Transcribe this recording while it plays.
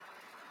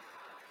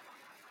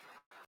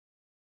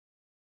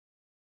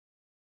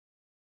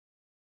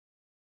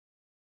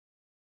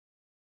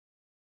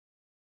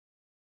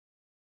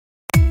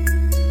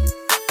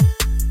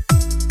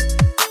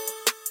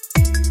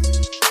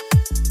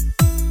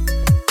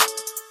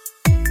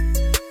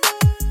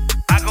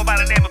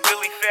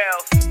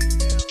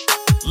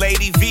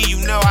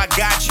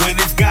got you. When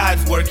it's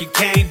God's work, it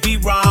can't be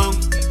wrong.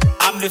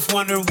 I'm just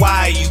wondering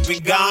why you've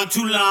been gone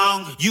too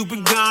long. You've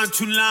been gone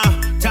too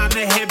long. Time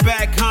to head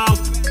back home.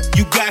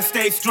 You gotta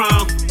stay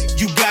strong.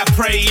 You gotta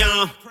pray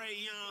on.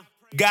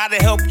 Gotta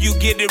help you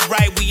get it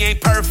right. We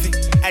ain't perfect.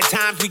 At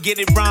times we get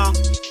it wrong.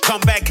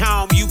 Come back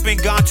home. You've been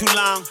gone too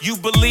long. You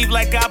believe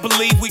like I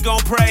believe. We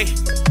gon' pray.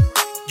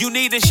 You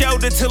need a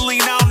shoulder to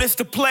lean on, it's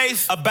the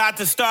place. About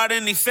to start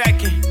any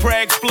second.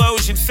 Prayer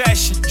explosion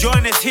session.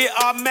 Join us, hear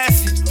our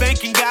message.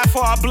 Thanking God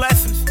for our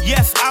blessings.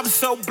 Yes, I'm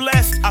so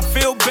blessed. I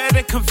feel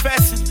better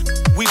confessing.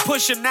 We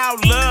pushing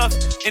out love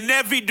in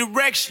every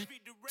direction.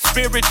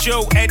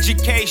 Spiritual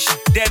education,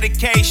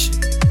 dedication.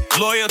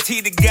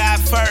 Loyalty to God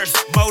first,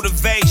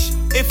 motivation.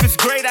 If it's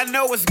great, I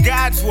know it's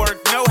God's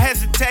work, no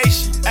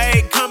hesitation.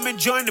 Hey, come and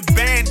join the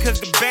band, cause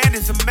the band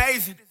is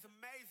amazing.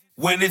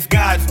 When it's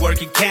God's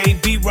work, it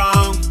can't be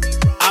wrong.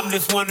 I'm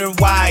just wondering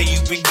why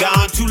you've been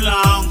gone too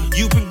long.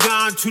 You've been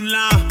gone too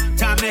long.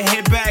 Time to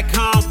head back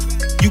home.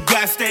 You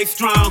gotta stay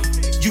strong.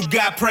 You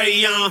gotta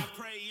pray on.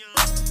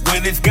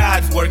 When it's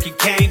God's work, it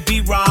can't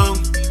be wrong.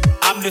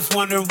 I'm just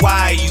wondering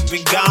why you've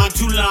been gone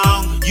too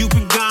long. You've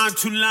been gone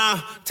too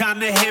long.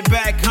 Time to head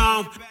back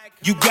home.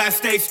 You gotta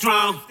stay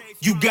strong.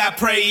 You gotta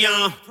pray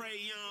on.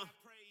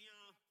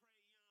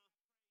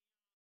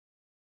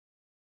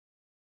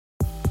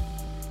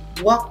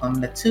 Welcome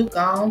to Too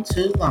Gone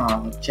Too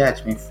Long,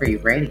 Judgment-Free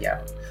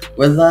Radio,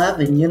 where love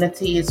and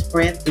unity is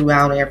spread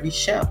throughout every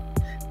show.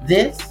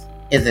 This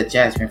is a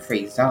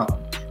judgment-free zone.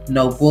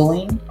 No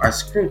bullying or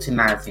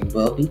scrutinizing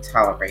will be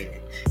tolerated.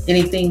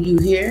 Anything you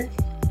hear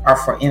are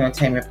for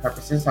entertainment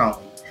purposes only.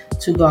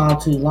 Too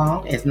Gone Too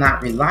Long is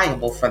not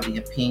reliable for the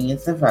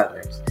opinions of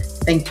others.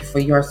 Thank you for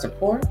your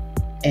support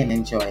and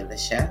enjoy the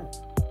show.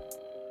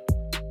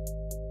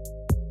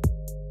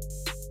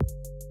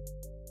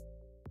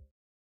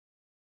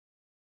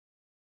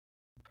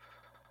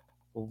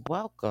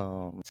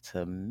 Welcome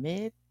to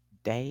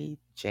Midday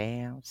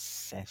Jam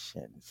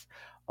Sessions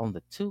on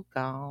the Too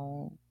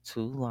Gone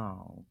Too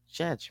Long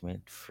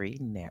Judgment Free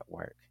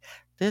Network.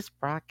 This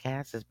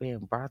broadcast is being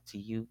brought to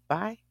you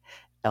by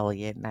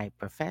Elliott Knight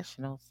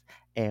Professionals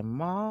and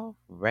Mall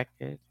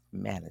Record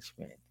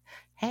Management.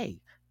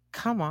 Hey,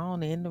 come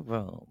on in the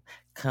room.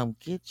 Come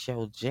get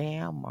your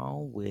jam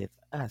on with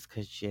us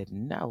because you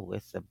know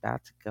it's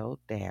about to go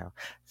down.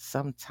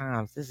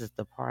 Sometimes this is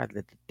the part of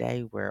the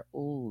day where,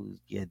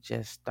 you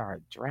just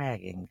start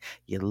dragging.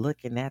 You're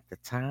looking at the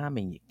time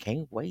and you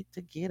can't wait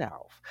to get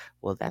off.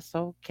 Well, that's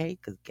okay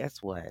because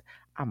guess what?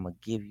 I'm going to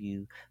give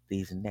you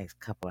these next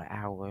couple of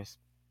hours.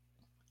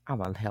 I'm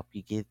going to help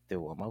you get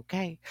through them,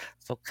 okay?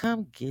 So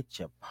come get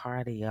your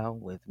party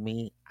on with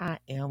me. I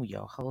am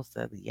your host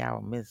of the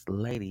hour, Miss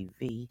Lady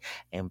V.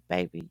 And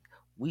baby,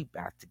 we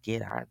about to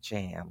get our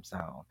jams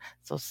on.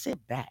 So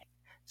sit back,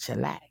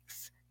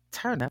 chillax,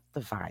 turn up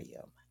the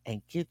volume,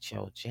 and get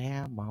your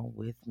jam on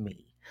with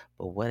me.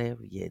 But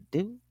whatever you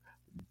do,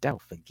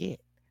 don't forget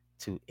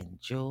to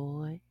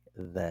enjoy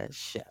the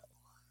show.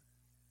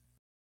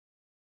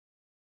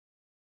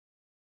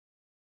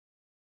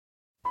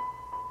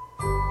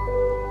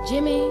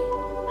 Jimmy,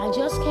 I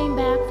just came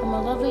back from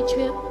a lovely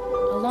trip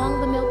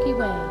along the Milky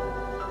Way.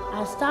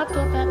 I stopped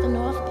off at the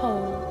North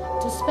Pole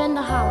to spend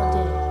the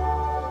holiday.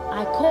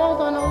 I called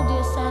on old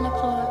dear Santa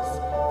Claus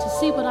to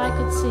see what I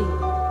could see.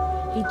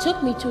 He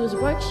took me to his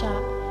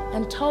workshop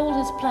and told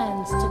his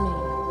plans to me.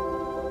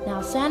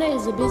 Now Santa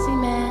is a busy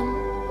man.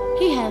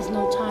 He has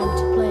no time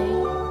to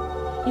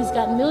play. He's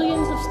got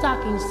millions of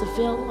stockings to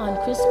fill on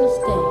Christmas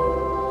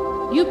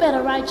Day. You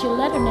better write your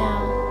letter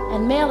now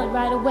and mail it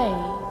right away,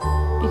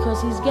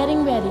 because he's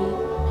getting ready,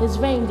 his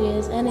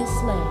reindeers and his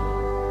sleigh.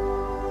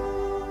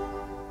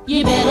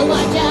 You better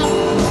watch out,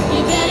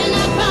 you better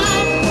not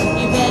cry,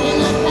 you better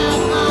not pout,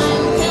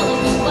 I'm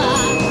telling you why.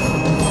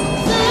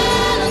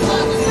 Santa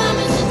Claus is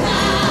coming to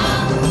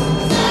town,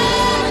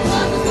 Santa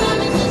Claus is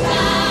coming to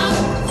town,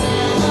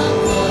 Santa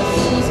Claus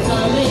is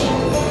coming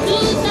to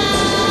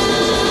town.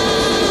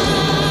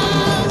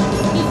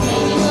 He's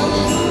making a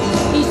list,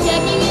 he's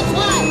checking it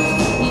twice,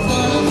 he's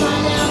gonna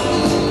find out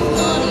who's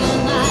naughty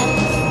and nice.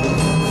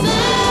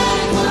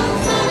 Santa Claus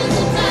is coming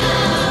to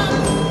town.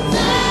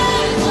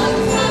 Santa Claus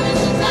is coming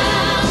to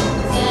town.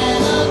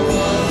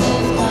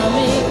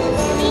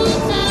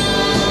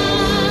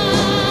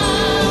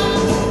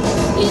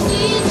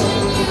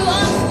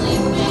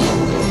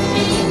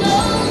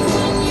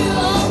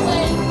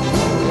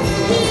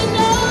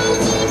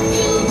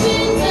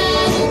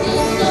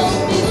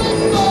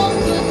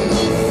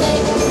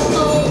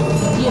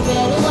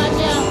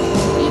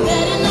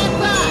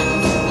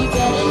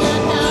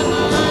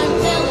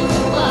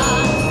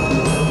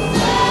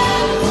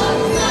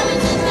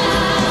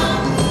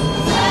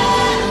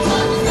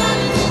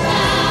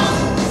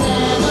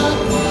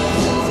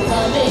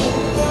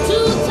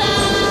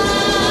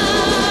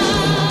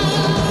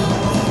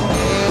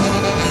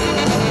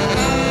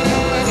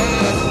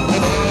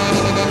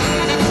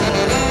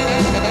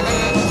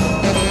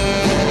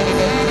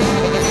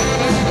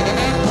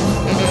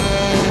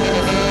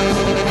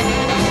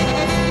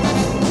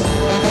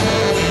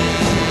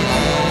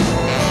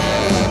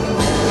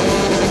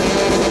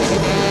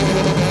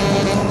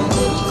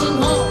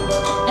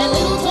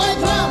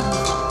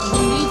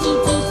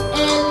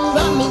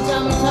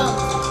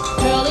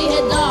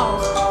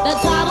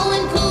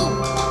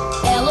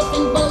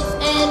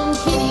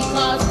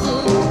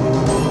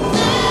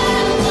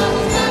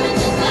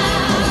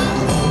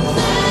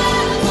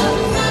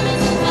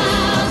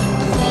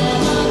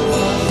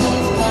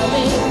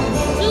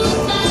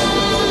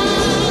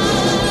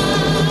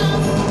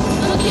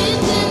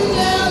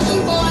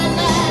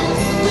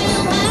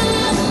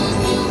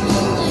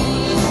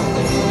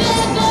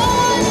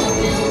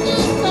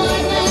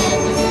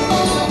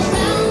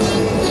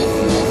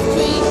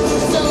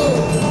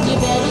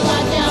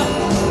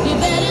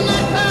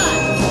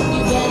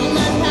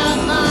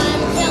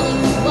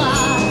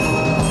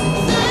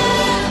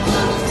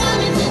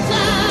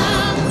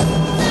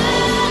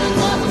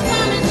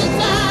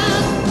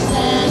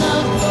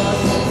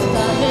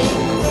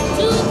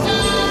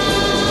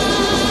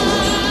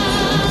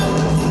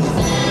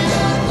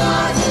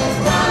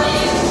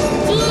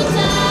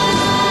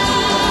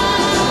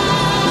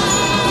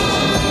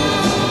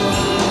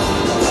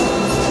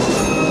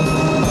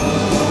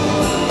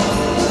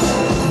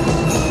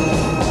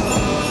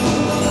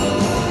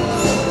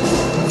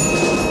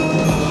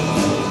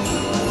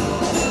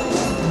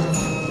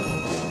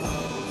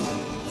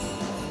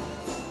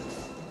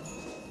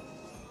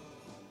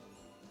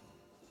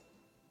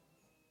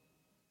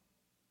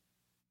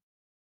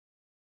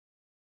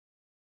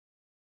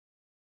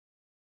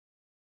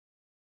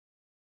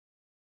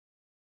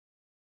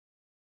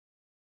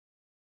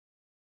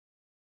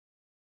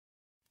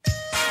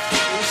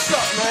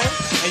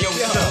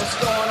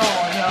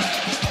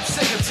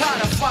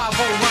 5-0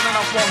 running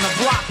up on the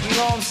block, you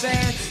know what I'm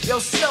saying? Yo,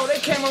 still, they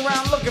came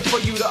around looking for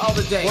you the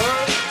other day.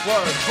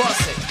 Word,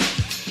 bust it.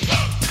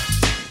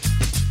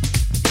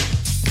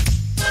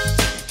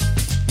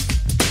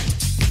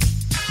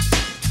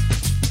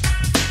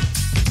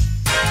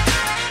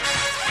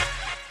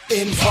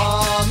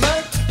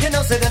 Informer, you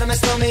know, say that I'm a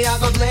stormy, I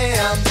go blame.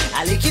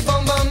 I like keep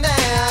on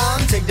down.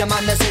 Take the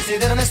man that say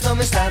that I'm a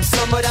stormy, stamp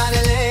somewhere down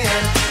the lane.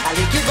 I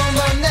like keep on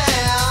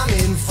down.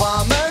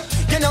 Informer,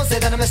 you know, say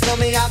that I'm a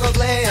stormy, I go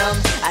blame.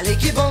 I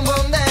like keep on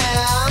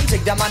down.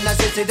 Take the man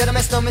that say that I'm a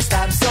stormy,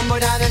 stamp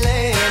somewhere down the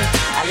lane.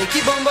 I like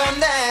keep on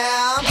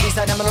down. Please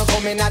tell them I'm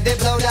coming and they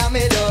blow down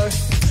my door.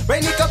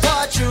 Rain it could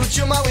pour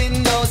through my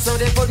window, so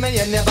they put me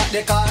in the back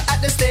the car at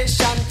the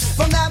station.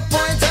 From that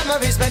point on, I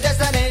reached my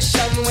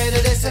destination. Where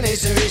the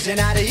destination region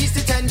had the east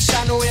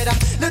detention. Where I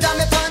look down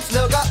my pants,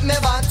 look up my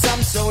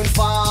bottom. So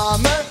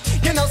informer,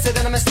 you know, say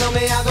that I'm a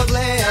snowman, I go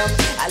glam.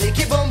 I like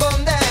it boom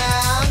boom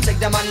down.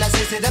 Take the man that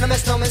say that I'm a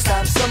snowman,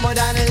 stop somewhere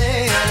down the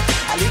lane.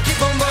 I like it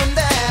boom boom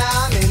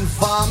down.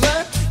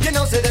 Informer, you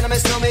know, say that I'm a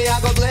snowman, I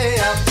go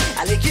glam.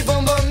 I like it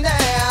boom boom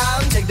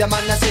down. Take the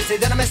man that say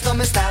that I'm a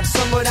snowman, stop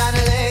somewhere down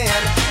the lane.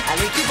 I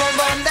like it boom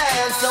boom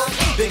down. So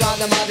big on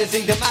them, they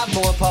think them have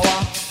more power.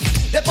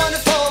 They on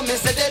the phone, me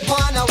say they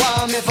wanna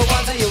want me. For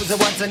once I use it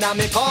once and now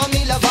me call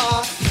me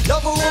lover.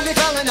 Love who me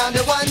calling on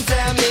the one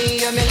tell me.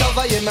 And me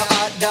lover in my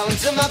heart down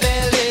to my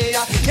belly.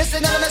 Yes,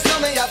 and now my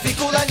stomach I feel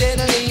cool and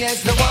deadly.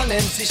 Yes, the one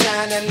MC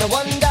Shine and the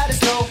one that is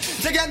snow.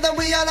 Together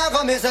we all have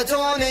a miss a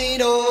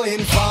tornado.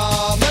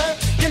 Informer,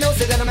 you know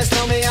say that I'm a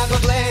snowman, I go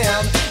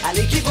glam. I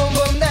like it boom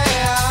boom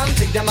down.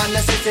 Take the man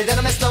that say that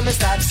I'm a snowman,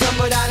 start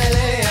somewhere down the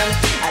lane.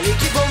 I like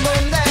it boom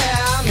boom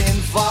down.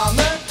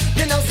 Informer,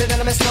 you know, say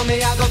that I'm a snowman,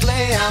 I go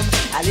glam.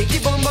 I like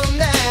it boom boom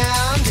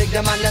down. Take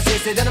the man that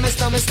say that I'm a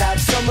snowman, start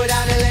somewhere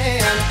down the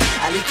lane.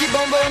 I like it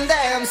boom boom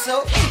down.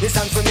 So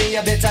listen for me,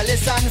 you better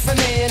listen for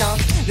me now.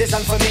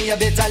 Listen for me, you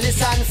better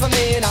listen for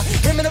me now.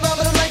 Bring me the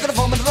rubber, the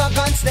microphone, the rock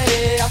and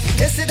stay.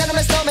 You see that I'm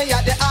a snowman,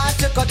 you the art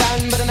to cut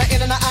down, but I'm not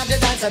in and out the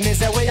dance. I mean,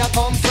 say where you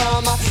come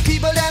from.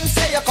 People them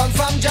say you come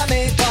from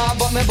Jamaica,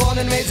 but me born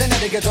and raised in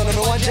the ghetto,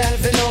 no one gel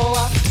for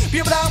no.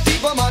 People down,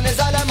 people man is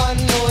all a man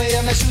know.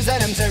 Yeah, my shoes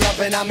and them tear up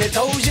and my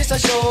toes just a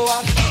show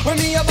up. When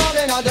me a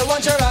ballin', I don't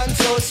want your run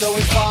so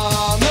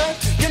informer.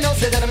 You know,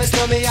 say that I'm a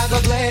snowman, I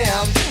go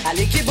glam. I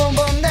like it boom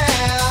boom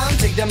down.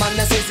 Take the man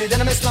that say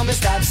that I'm a snowman,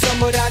 start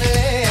somewhere down the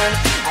lane.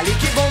 I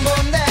like it boom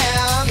boom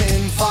down.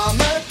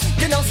 Informer,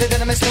 you know, say that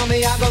I'm a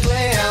snowman, I go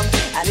glam.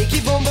 I like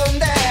it boom boom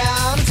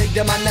down. Take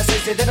the man that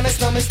say that I'm a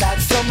snowman, start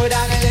somewhere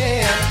down the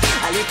lane.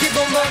 I like it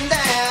boom boom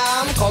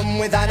down. Come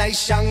with a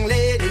nice young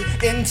lady,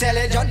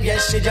 intelligent,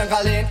 yes, she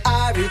jungle in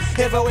Ari.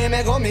 Everywhere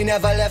me go, me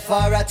never left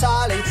for a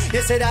tally.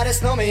 You say that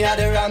it's no me, I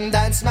the rum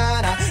dance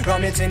man.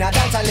 Rum it in a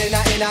dance, I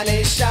in a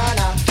nation.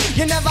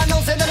 You never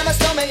know, say that I'm a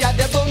snowman, I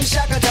the boom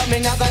shaka. Tell me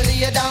never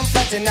lay down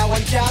flat in a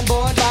one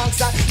cardboard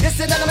box. You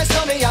say that I'm a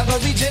snowman, I go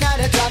reaching at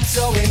the top.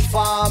 So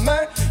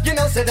informer, you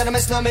know, say that I'm a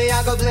snowman,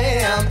 I go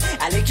glam.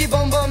 I like it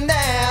boom boom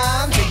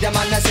down. Take the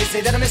man that say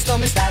that I'm a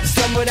snowman, start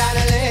somewhere down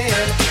the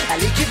lane. I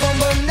like it boom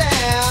boom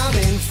down.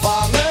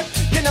 Informer,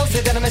 you know,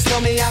 say that I'm a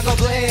snowman, I go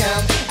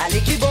glam. I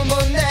like it boom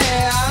boom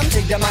down.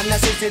 Take the man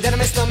that say that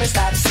I'm a snowman,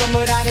 start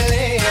somewhere down the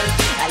lane.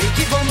 I like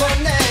it boom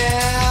boom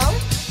down.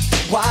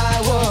 Why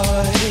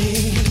would?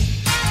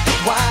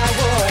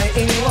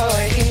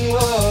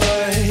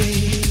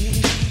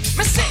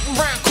 Me sitting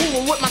round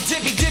coolin' with my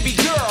dibby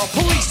girl.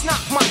 Police knock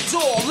my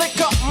door,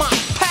 lick up my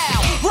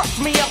pal. Rough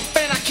me up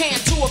and I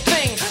can't do a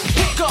thing.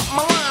 Pick up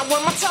my line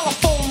when my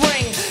telephone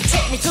ring.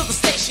 Take me to the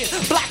station,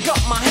 black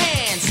up my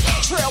hands.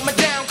 Trail me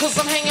down cause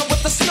I'm hanging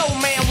with the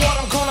snowman. What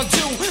I'm gonna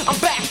do, I'm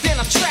backed in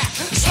a trap.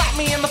 Slap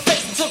me in the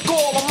face and took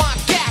all of my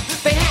gap.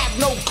 They have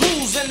no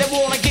clues and they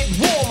wanna get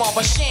warmer,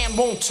 but Shan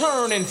won't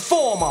turn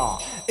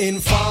informer.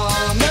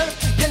 Informer,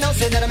 you know,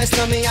 say that I'm a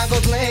snowman, I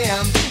go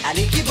glam. I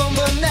like it boom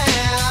boom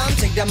down.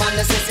 Take the man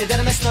that say that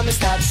I'm a snowman,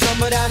 start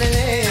somewhere down the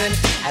lane.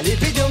 I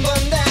like it boom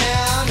boom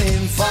down.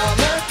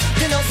 Informer,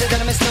 you know, say that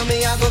I'm a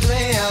snowman, I go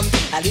glam.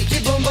 I like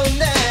it boom boom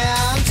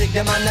down. Take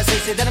the man that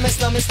say that I'm a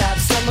snowman, start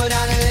somewhere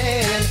down the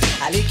lane.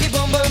 I like it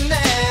boom boom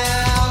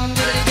down.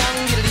 Diddly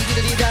dong,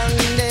 diddly dong,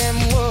 damn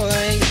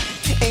boy,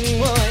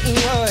 boy.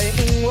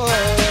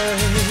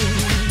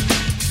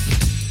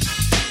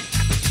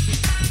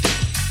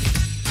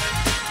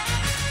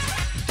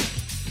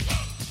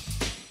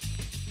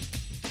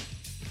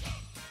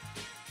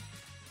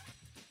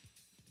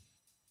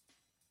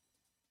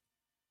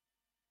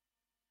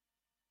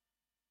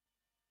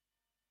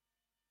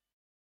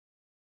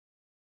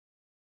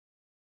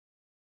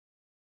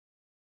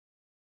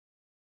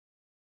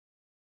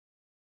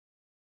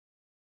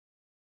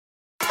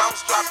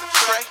 Drop the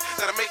tray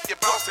that'll make you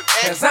bust an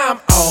egg. Cause I'm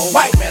on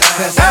white man.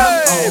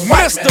 Hey,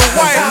 Mr.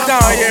 White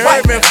down here,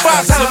 heard me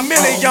Fox a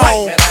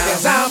million.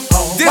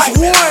 This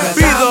would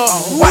be the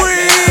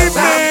remix.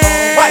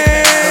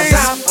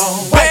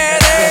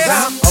 Badass,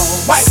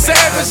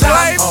 savage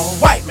life,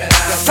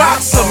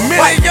 Fox a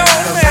million.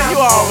 Man, you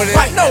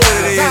already know what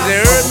it is,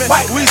 you heard me?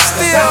 We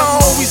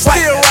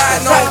still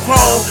riding on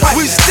chrome.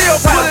 We still still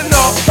pulling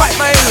up, wipe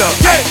my look.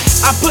 Yeah,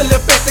 I pull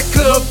up at the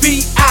club,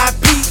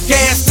 VIP,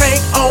 gas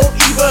tank on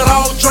E, but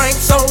all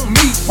drinks on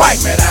me. Wipe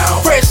me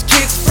down. Fresh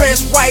kicks,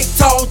 fresh white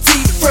tall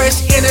teeth,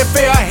 fresh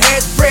NFL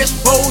hat, fresh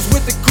bows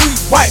with the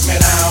grease. Wipe me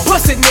down.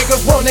 Pussy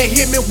niggas wanna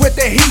hit me with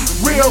the heat.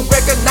 Real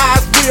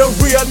recognize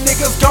real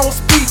niggas gon'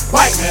 speak.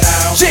 Wipe me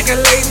down. Chicken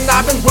laden,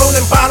 I've been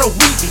rolling by the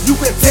week. You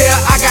can tell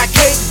I got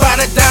cake by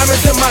the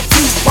diamonds in my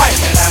teeth. Wipe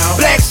me down.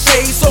 Black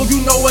shades, so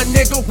you know a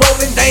nigga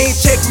rolling. They ain't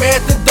check me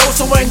at the door,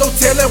 so ain't no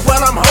telling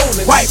what I'm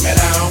holding. Wipe me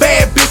down.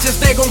 Bad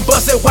bitches, they gon'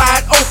 bust it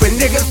wide open.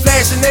 Niggas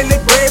flashing, they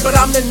look brave, but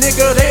I'm the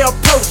nigga they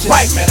approaching.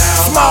 Wipe me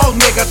down. Small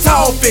nigga,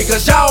 tall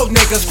figures, y'all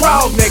niggas,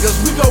 crowd niggas.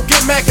 We gon'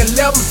 get Mac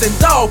 11s and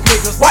dog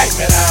niggas. Wipe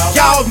me down.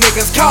 Y'all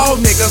niggas, call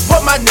niggas,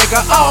 but my nigga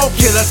all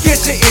killers.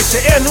 Get your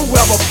issue and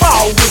whoever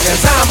fall with.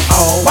 Cause I'm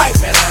on. Wipe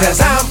me down.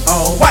 Cause I'm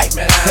on. Wipe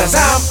me down. Cause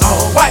I'm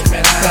on. Wipe me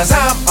down. Cause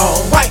I'm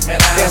on. Wipe me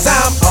down. Cause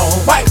I'm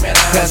on. Wipe me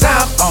down. Cause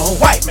I'm on.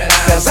 Wipe me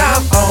down. Cause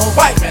I'm on.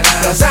 Wipe me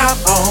down. Cause I'm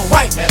on.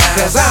 Wipe me down.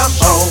 Cause I'm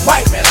on.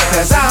 Wipe me down.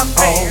 Cause I'm on.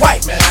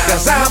 Wipe me down. Cause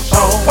I'm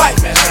on. Wipe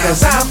me down.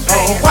 Cause I'm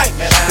on. Wipe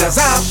me down. Cause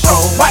I'm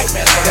on. Wipe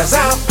me down. Cause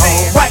I'm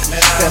on. Wipe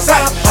me down. Cause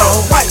I'm on.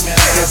 Wipe me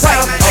down. Cause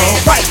I'm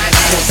on. Wipe me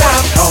down. Cause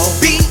I'm on.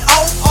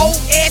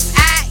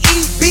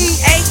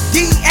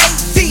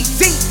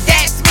 BOOSIEBADAZZ.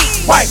 That's me.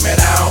 Wipe me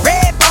down.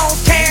 Red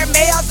bones,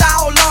 caramels,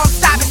 all on.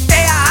 Stop and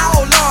stare,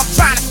 all on.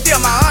 Trying to steal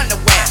my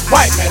underwear.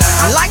 Wipe me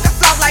down. I like the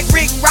flow like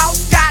Rick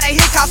Ross. Got a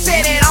hit called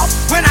Set It Off.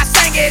 When I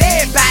sang it,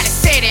 everybody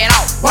set it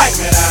off. Wipe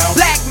me down.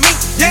 Black meat,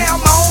 yeah,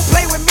 I'm on.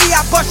 Play with me,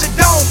 I bust your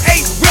dome.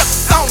 8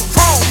 rips on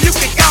chrome, you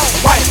can go.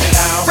 Wipe me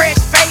down. Fresh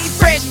fade,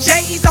 fresh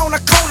J's on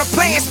the corner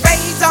playing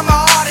spades. I'm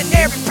an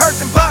ordinary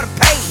person, but I'm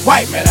paid.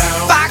 Wipe me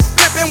down. Fox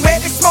flipping,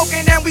 wet and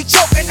smoking, and we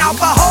choking off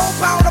a whole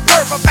pound of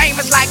purple.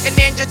 Famous like the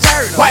Ninja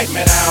Turtle. Wipe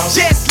me down.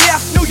 Just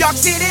left New York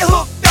City,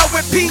 hooked up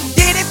with P.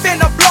 Diddy,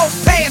 finna blow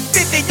past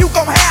 50, you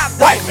gon' have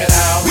them. Wipe me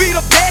down. We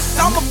the best,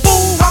 I'm a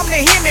fool, I'm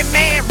the Hemi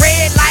man.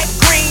 Red light,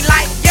 green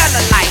light,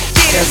 yellow light.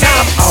 Get it,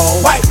 man. Cause I'm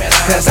on. Wipe me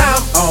down. Cause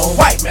I'm on.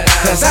 Wipe me down.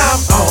 Cause I'm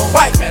on.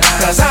 Wipe me down.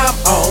 Cause I'm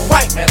on.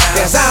 Wipe me down.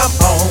 Cause I'm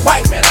on.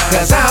 Wipe me down.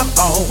 Cause I'm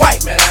on.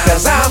 Wipe me down.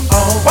 Cause I'm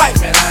on. Wipe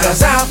me down.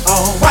 Cause I'm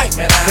on. Wipe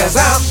me down. Cause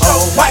I'm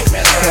on. Wipe me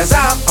down. Cause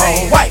I'm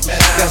on. Wipe me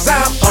down. Cause I'm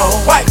on.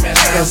 Wipe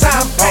me down. Cause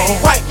I'm on.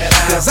 Wipe me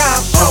down. Cause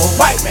I'm on.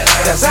 Wipe me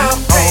down. Cause I'm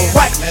on.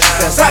 Wipe me down.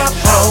 Cause I'm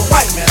on.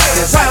 Wipe me down.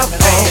 Cause I'm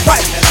on.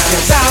 Wipe me down.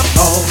 Cause I'm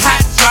on.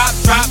 Hot drop,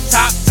 drop,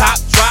 top,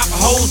 drop.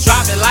 Hoes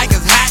drop it like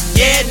it's hot.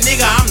 Yeah,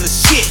 nigga, I'm the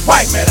shit.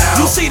 Wipe me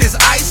down. You see this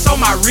ice on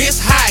my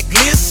wrist, high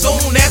glitz.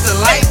 Soon as the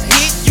lights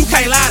hit, you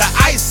can't lie to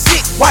ice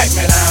sick. Wipe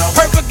me down.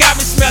 Purple got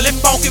me smelling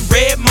funky,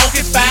 red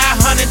monkey. $500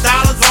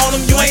 on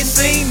them, you ain't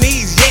seen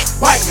these yet.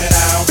 Wipe me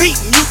down.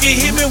 Beatin', you can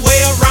hit me way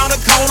around the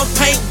corner.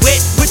 Paint wet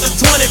with the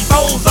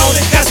 24s on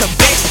it, that's a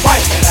bet.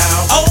 Wipe me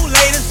down. Old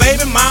ladies,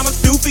 baby mamas,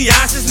 few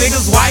fiances,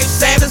 niggas, wife,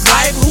 savage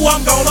life. Who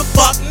I'm gonna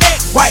fuck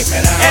next? Wipe me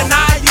down. And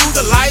I use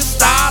the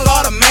lifestyle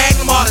or the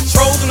Magnum or the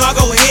Trojan, or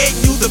go ahead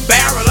and use the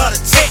barrel or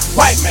the tech.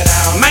 Wipe me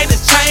down. Man,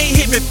 this chain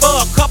hit me for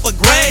a couple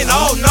grand.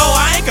 Oh no,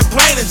 I ain't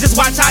complaining. Just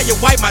watch how you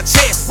wipe my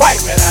chest. Wipe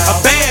me down.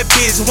 A bad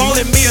bitch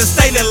wanted me to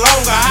stay little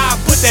longer. I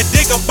put that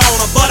dick up on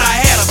her, but I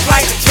had a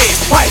flight to catch.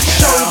 Wipe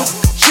shoulders,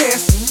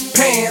 chest,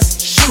 pants,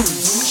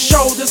 shoes.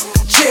 Shoulders,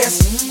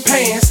 chest,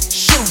 pants,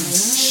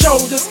 shoes.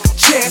 Shoulders,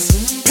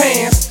 chest,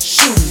 pants,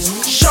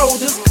 shoes.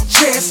 Shoulders,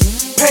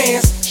 chest,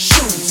 pants,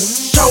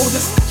 shoes.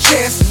 Shoulders,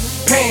 chest,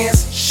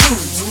 pants,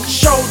 shoes.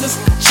 Shoulders,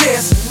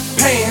 chest,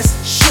 pants,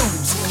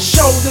 shoes.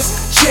 Shoulders,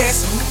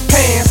 chest,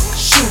 pants,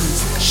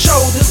 shoes.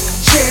 Shoulders,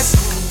 chest,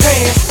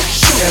 pants,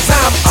 shoes. Cause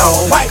I'm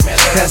on. Wipe me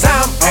down. Cause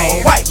I'm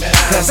on. Wipe me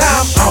down. Cause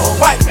I'm on.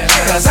 Wipe me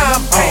down. Cause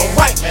I'm on.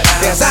 Wipe me down.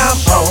 Cause I'm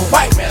on.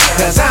 Wipe me down.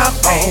 Cause I'm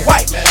on.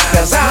 Wipe me down.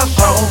 Cause I'm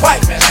on.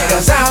 Wipe me down.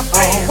 Cause I'm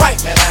on. Wipe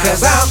me down.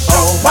 Cause I'm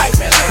on. Wipe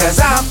me down. Cause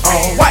I'm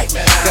on. Wipe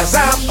me down. Cause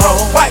I'm on.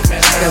 Wipe me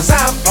down.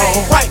 Cause I'm on.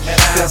 Wipe me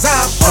down. Cause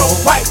I'm on.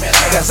 Wipe me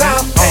down. Cause I'm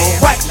on.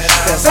 Wipe me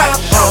down. Cause I'm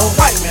on.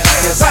 Wipe me down.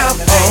 Cause I'm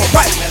on.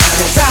 Wipe me down.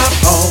 Cause I'm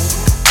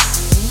on.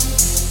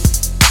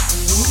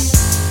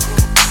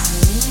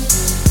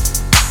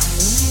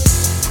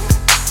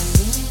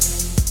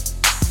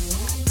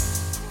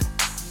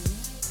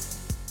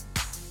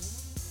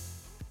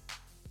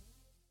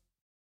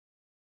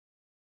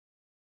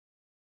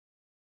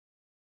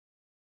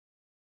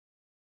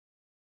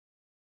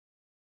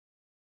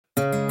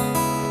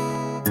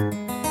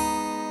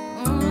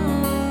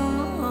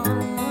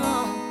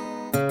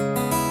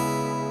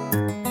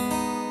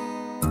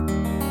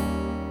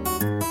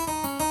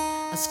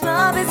 A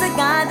scrub is a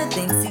guy that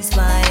thinks he's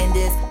fly and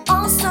is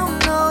also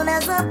known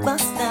as a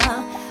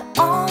buster.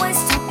 Always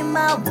talking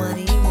about what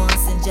he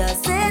wants and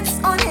just sits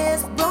on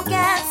his broke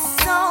ass.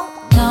 So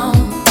no,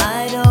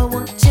 I don't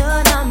want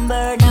your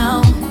number.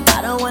 No,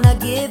 I don't wanna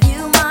give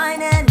you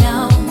mine. And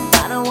no,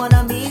 I don't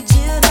wanna meet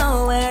you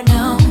nowhere.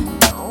 No,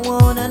 don't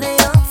want none of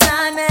your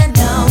time. And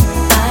no,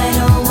 I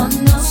don't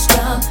want no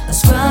scrub. A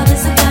scrub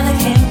is a guy that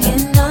can't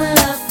get no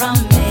love from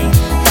me,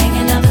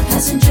 hanging on the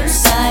passenger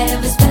side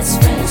of his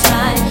best friend's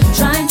ride,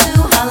 trying to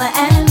holler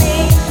at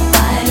me.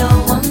 I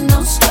don't want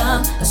no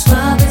scrub. A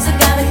scrub is a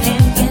guy that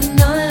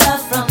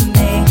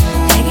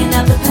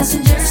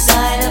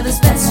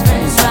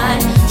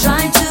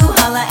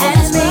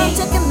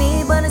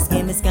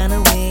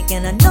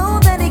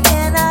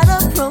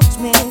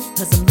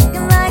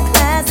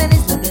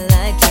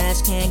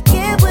can't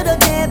get with a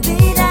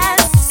deadbeat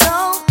ass. So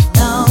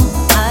no,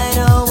 I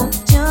don't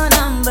want your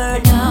number.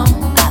 No,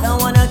 I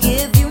don't wanna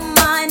give you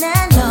mine.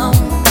 And no,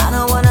 I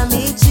don't wanna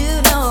meet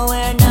you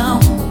nowhere. No,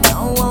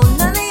 don't want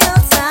none of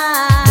your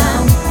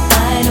time. No,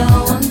 I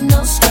don't want no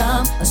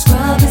scrub. A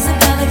scrub is a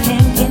guy that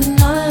can't get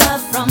no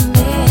love from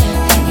me.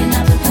 Hanging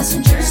out the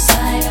passenger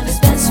side of his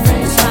best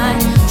friend's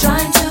ride,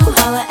 trying to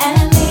holler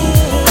at me.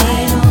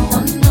 I don't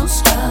want no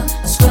scrub.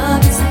 A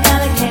scrub is a guy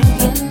that can't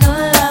get no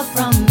love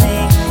from me.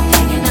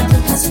 Hanging out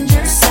the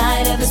passenger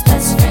side of his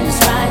best friend's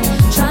ride,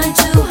 trying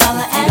to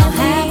holler at me. You don't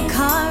have a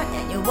car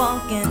and you're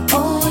walking.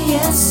 Oh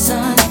yes,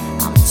 son,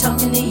 I'm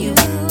talking to you.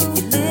 If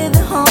you live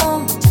at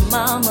home with your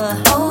mama.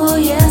 Oh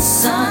yes,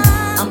 son,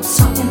 I'm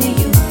talking to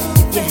you.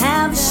 If you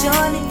have a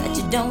shorty that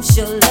you don't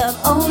show love.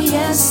 Oh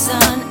yes,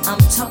 son,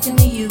 I'm talking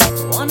to you.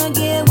 Wanna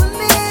get with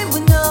me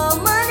with no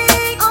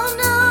money? Oh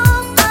no,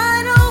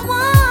 I don't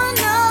want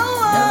no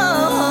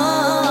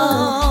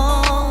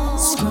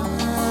scrub.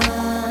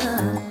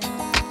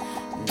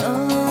 No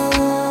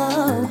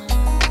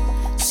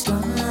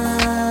scrub.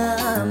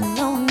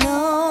 No, no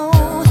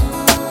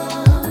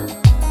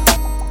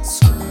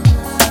scrub.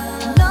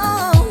 No,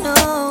 no,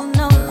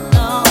 no,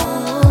 no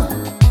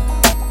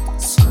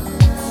scrub.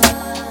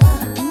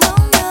 No,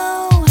 no, no.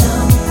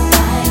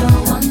 I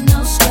don't want no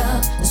scrub.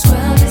 The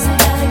scrub is a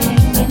guy that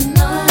can't get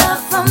no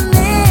love from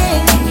me.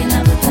 Hanging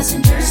out the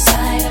passenger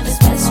side of his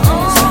best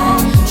friend's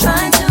ride,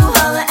 trying to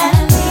holler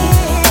at me.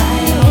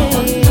 I don't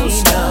want no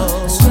scrub.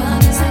 The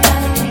scrub is a guy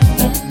that can't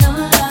get no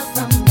love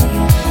from me.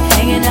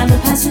 Hanging out the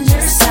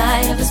passenger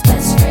side of his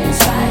best friend's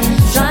ride,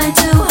 trying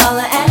to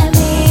holler at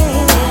me.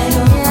 I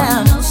don't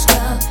want no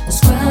scrub. The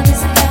scrub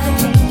is a guy that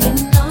can't get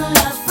no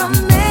love from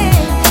me.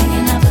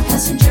 Hanging out the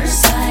passenger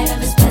side of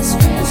his best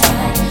friend's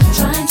ride,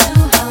 trying to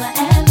holler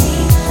at me.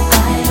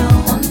 I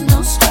don't want no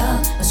scrub.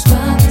 The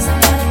scrub is a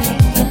guy that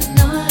can't get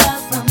no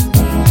love from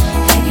me.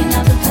 Hanging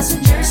out the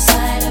passenger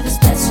side of his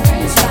best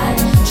friend's ride,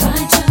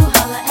 trying to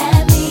holler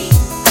at me.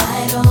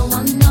 I don't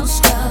want no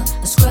scrub.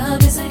 The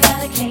scrub is a guy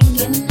that can't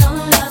get no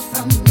love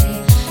from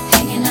me.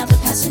 Hanging out the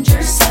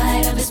passenger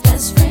side of his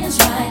best friend's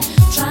ride,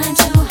 trying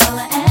to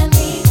holler at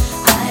me.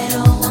 I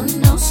don't want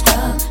no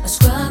scrub. A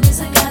scrub is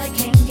a guy that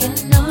can't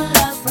get no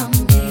love from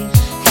me.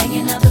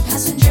 Hanging out the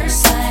passenger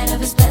side of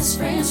his best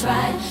friend's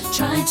ride,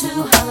 trying to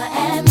holler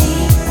at me.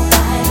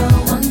 I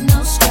don't want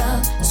no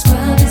scrub. A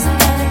scrub is a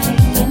guy that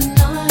can't get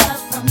no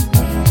love from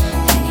me.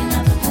 Hanging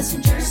out the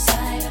passenger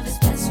side of his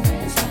best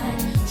friend's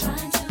ride,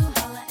 trying to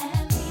holler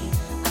at me.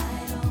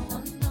 I don't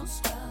want no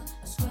scrub.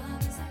 A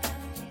scrub is a guy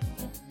that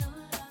can't get no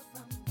love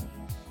from me.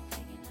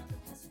 Hanging out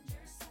the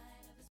passenger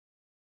side of his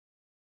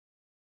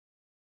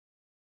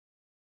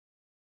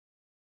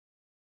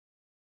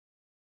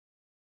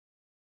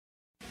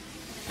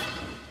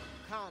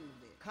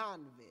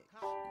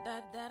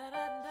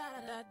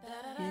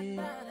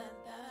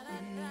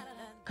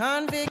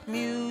Convict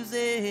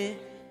music.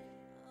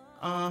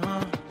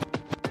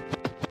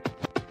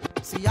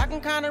 See, I can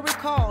kinda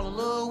recall a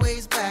little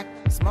ways back.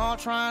 Small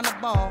trying to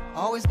ball,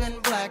 always been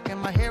black. And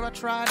my hair, I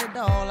tried it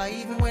all. I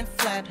even went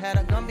flat, had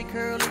a gumby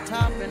curly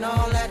top and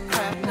all that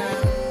crap. Now,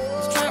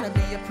 was trying to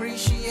be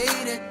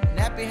appreciated.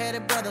 Nappy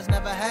headed brothers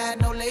never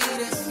had no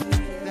ladies.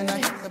 Then I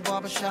hit the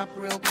barbershop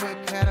real quick,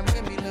 had them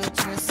give me little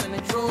twists, and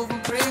it drove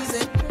them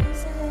crazy.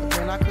 But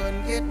then I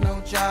couldn't get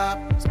no job,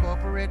 'cause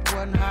corporate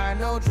wouldn't hire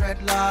no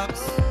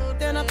dreadlocks.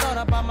 Then I thought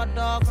about my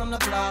dogs on the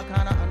block,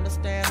 kinda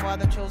understand why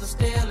they chose to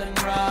steal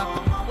and rob.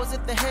 Was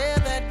it the hair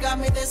that got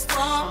me this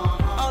far?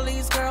 All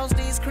these girls,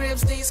 these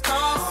cribs, these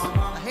cars.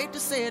 I hate to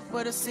say it,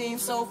 but it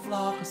seems so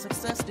flawed, 'cause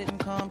success didn't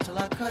come till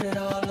I cut it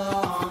all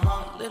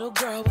off. Little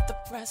girl with the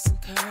pressing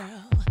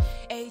curl.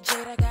 Age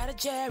 8, I got a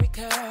Jerry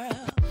curl.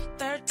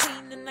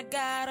 13 and I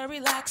got a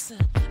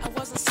relaxer. I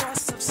was a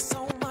source of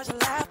so much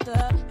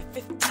laughter. At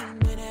 15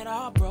 when it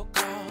all broke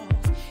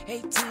off.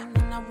 18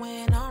 when I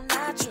went all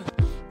natural.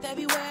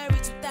 February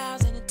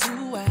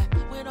 2002, I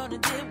went on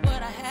and did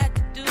what I had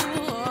to do.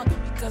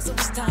 Because it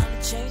was time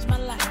to change my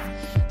life,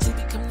 to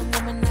become the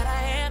woman that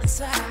I am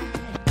inside.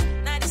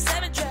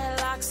 97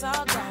 dreadlocks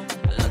all gone.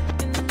 I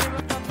looked in the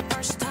mirror for the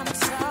first time and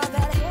saw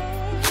that,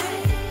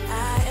 hey,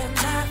 I am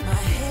not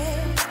my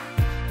head.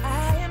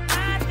 I am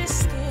not this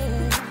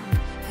skin.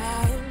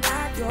 I am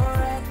not your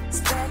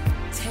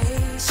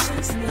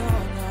expectations, no,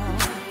 no.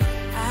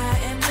 I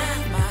am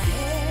not my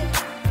head.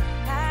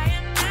 I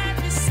am not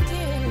this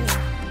skin.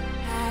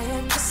 I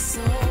am the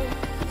soul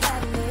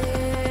that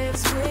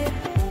lives with.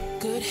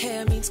 Good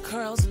hair means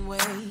curls and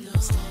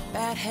waves.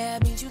 Bad hair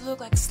means you look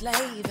like a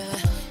slave.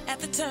 At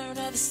the turn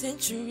of the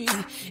century,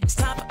 it's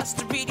time for us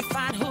to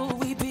redefine who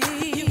we be.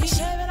 You can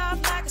shave it off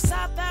like a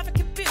South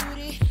African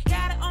beauty.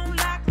 Got it on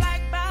lock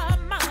like Bob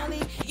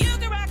Marley. You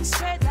can rock it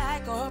straight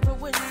like Oprah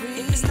Winfrey.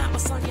 If it's not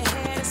what's on your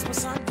head, it's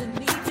what's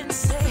underneath. And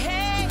say,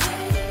 hey,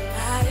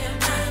 I am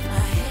not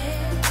my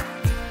head.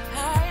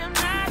 I am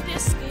not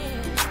this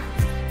skin.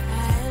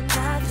 I am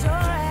not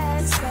your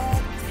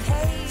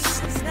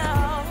expectations, no.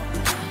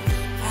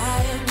 I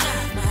am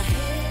not my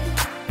head.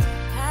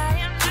 I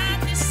am not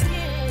this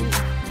skin.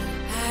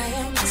 I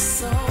am the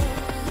soul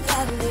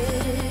that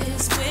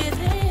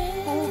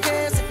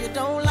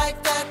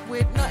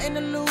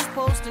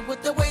Posted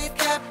with the wave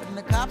cap, and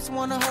the cops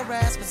wanna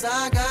harass, cause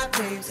I got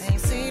waves. Ain't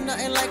seen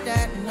nothing like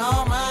that in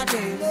all my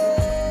days.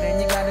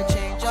 Man, you gotta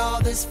change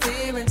all this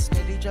fearing.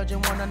 Steady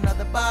judging one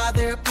another by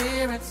their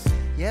appearance.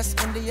 Yes,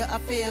 India, I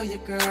feel you,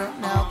 girl.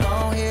 Now go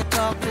ahead,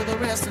 talk to the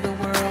rest of the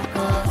world,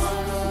 cause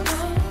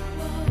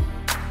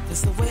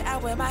does the way I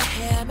wear my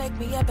hair make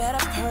me a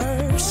better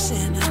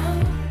person?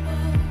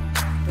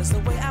 Does the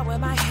way I wear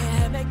my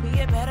hair make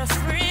me a better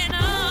friend?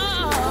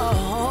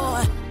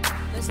 Oh,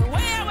 does the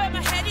way I wear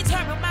my hair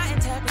determine my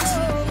integrity?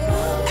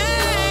 I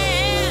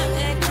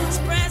am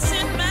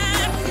expressing my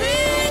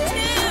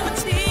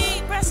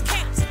creativity. Breast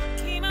cancer,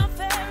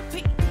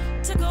 chemotherapy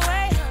took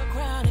away her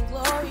crown and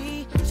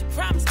glory. She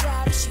promised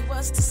God if she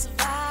was to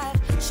survive,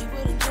 she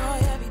would enjoy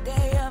every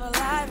day of her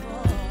life.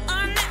 Oh,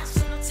 on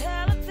national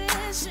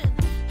television,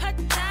 her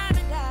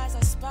diamond eyes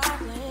are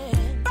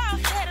sparkling, bald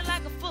headed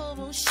like a full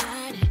moon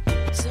shining,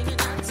 singing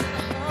out to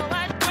the whole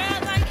wide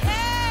world like,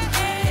 hey,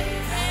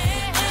 hey,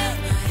 hey, hey.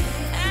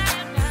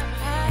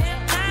 I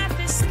am not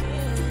this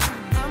skin.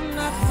 I'm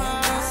not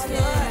my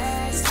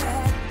Your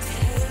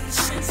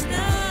expectations,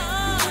 no.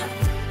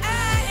 I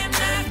am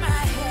not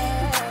my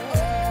hair.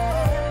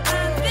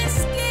 I'm this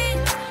skin.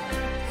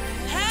 I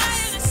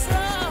am the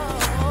soul.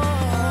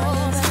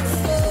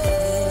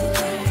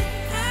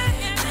 I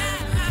am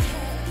not my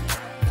hair.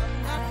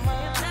 I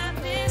am not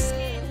this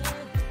skin.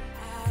 I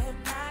am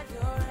not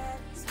your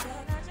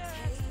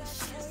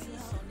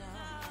expectations, no, no.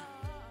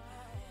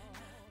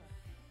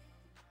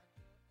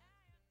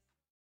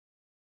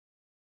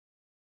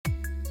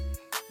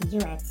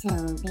 You are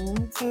tuned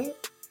in to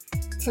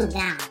Too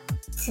Gone,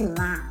 Too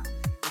Long,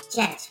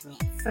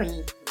 Judgment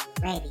Free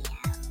Radio.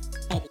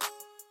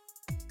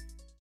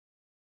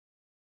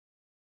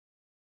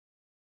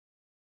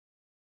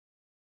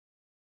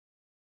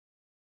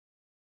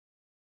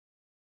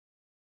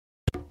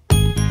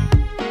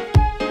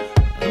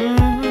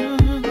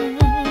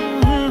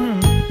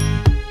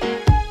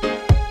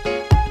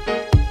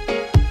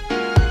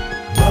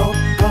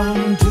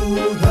 Welcome to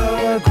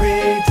the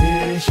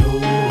greatest show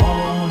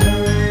on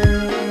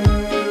earth.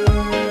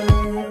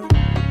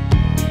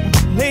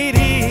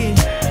 Lady,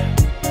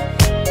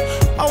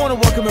 I want to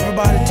welcome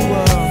everybody to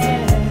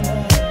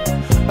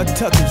a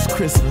Tucker's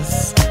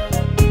Christmas,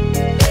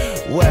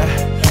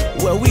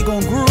 where we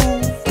gon'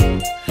 groove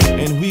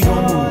and we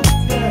gon' move.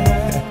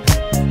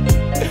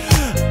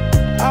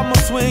 I'ma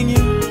swing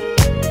you,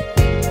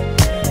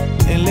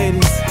 and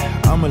ladies,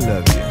 I'ma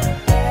love you.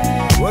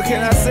 What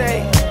can I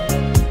say?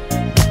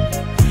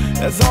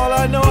 That's all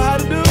I know how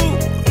to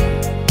do.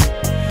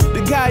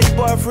 The guy your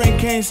boyfriend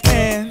can't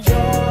stand.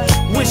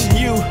 Wishing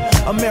you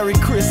a Merry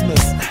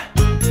Christmas.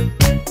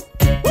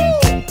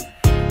 Woo!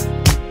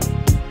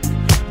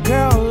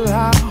 Girl,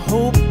 I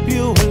hope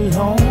you're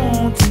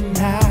alone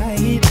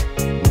tonight,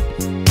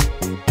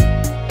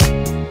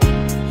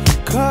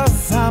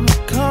 'cause I'm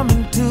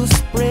coming to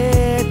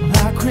spread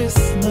my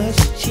Christmas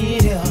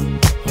cheer.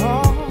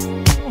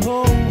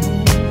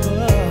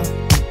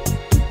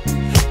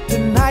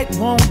 Tonight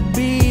won't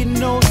be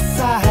no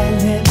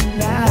silent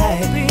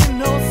night. Won't be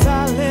no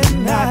silent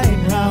night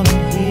round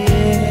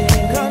here.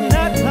 'Cause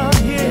not round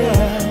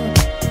here,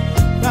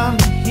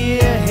 round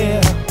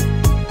here.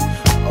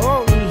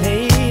 Oh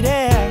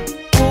lady,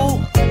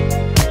 ooh,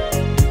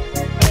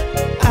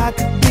 I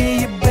could be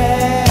your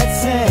bad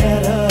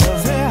Santa.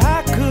 Say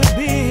I could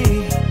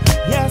be,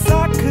 yes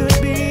I could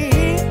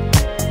be.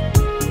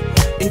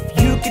 If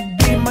you could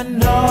be my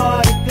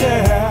naughty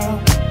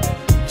girl,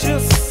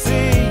 just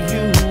say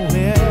you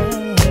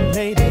will,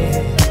 lady.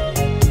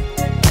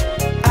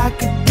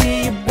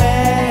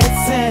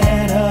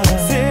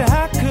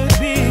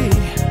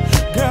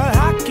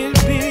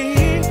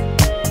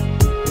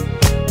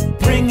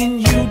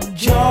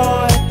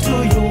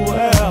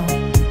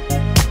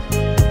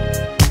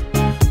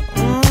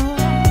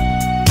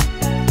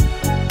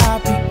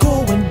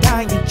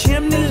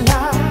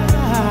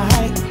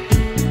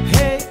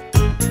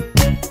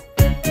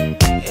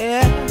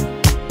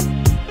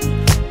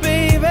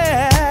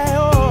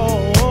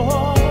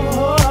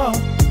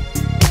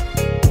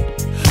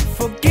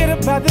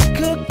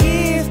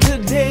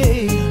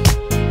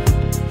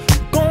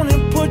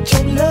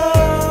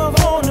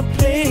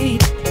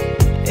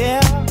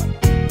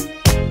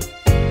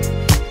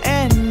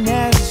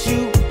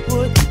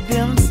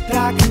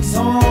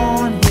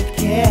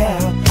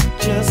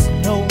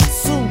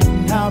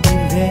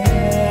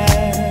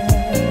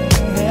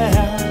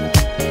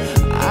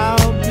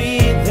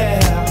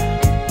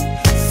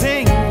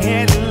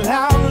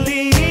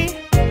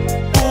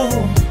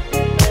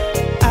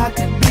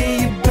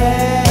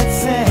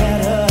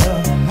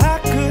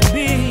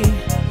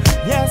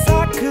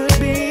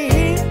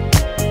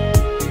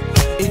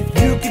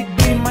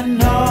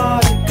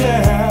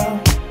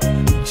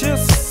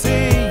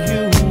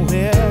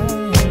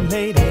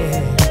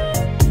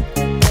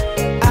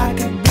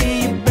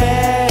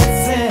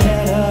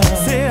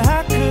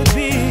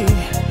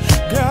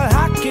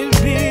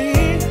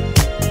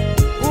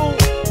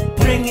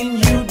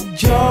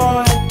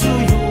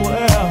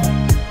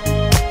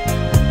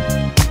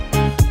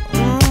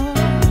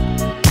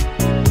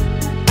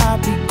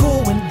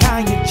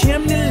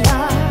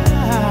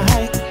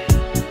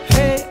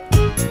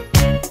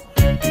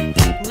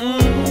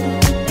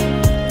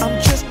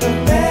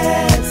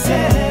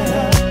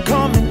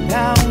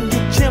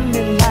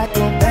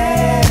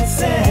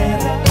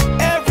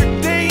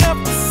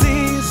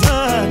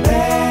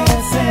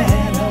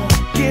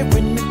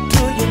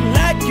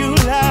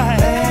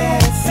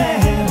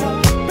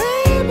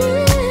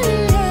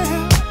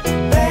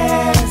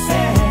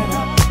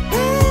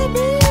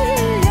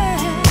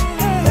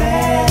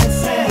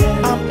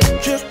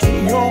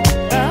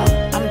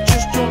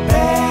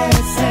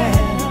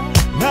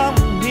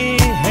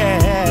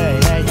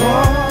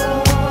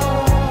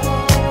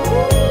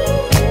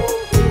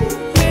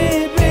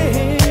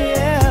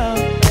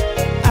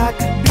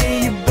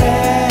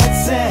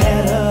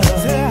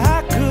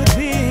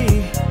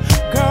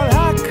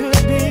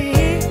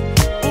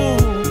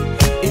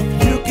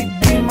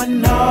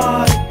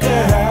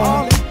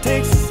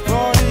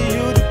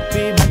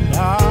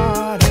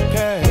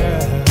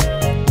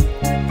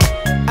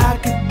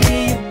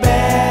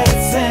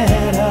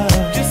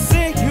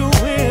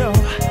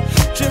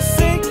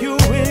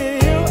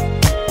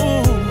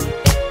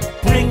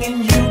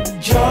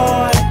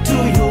 joy to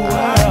your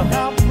world.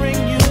 I'll bring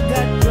you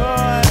that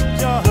joy,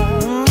 joy,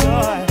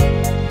 joy.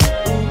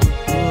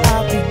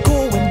 I'll be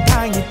going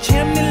down your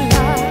chimney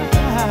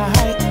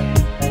light.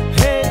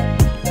 Hey.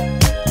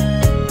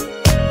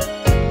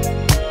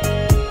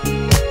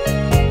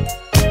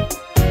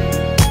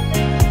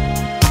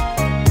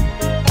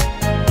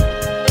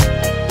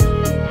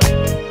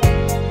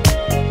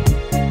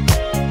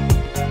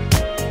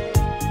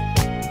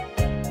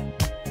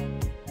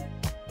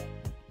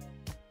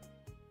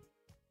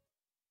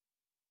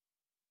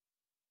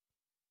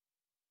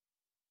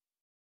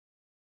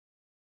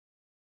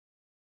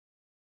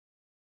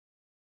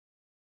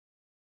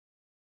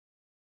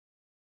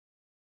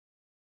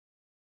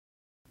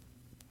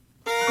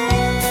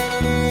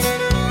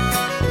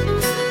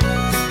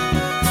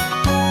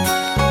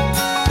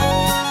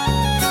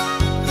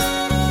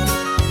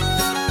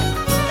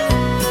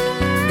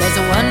 There's a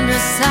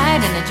wondrous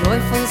sight and a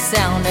joyful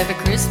sound every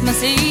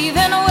Christmas Eve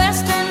in a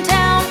western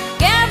town.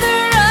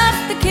 Gather up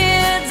the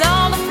kids,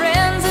 all the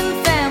friends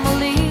and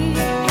family.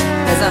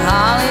 There's a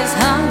holly's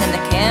hung and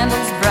the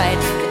candles bright,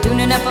 they're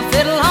tuning up a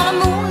fiddle on a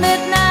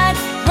moonlit night.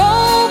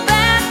 Roll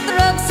back the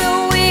rug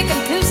so we can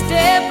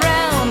two-step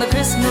round the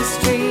Christmas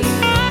tree.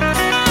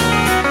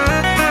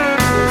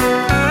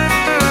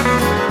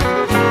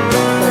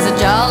 There's a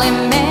jolly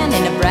man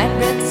in a bright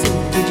red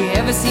suit. Did you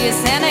ever see a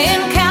Santa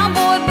in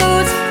cowboy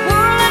boots?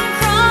 Whirling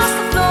across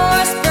the floor,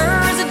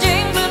 spurs a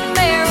jingling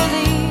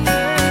merrily.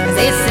 As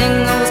they sing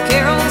those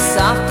carols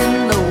soft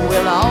and low,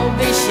 we'll all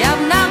be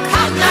shouting out,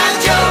 Cotton Eye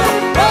Joe.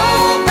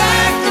 Roll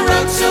back the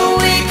rug so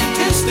we can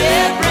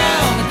two-step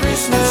round the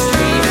Christmas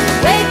tree.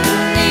 Wait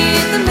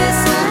beneath the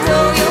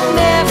mistletoe, you'll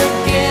never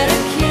get a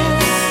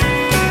kiss.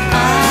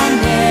 I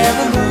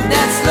never move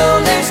that slow,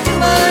 there's too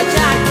much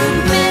I could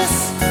miss.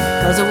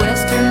 'Cause a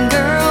western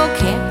girl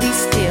can't be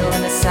still,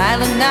 and a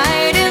silent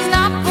night is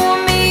not for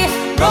me.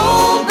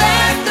 Roll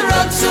back the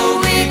rug so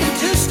we can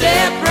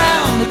two-step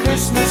round the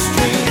Christmas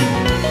tree.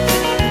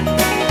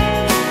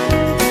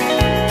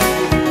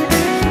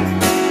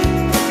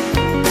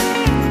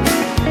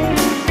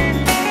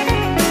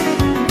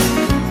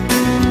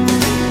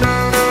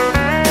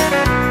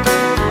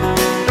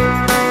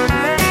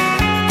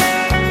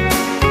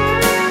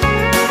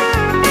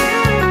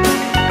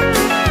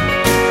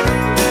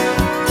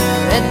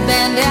 Red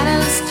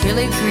bandanas,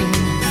 chili green,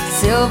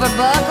 silver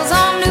buckles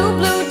on new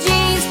blue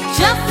jeans,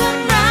 shuffling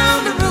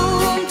round the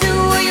room to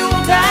a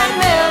Yuletide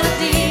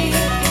melody.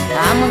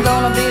 I'm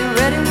gonna be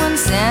ready when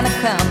Santa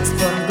comes,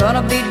 but I'm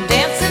gonna be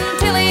dancing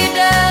till he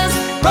does.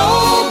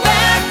 Roll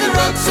back the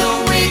rug so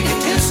we can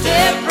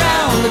two-step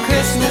round the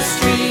Christmas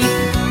tree.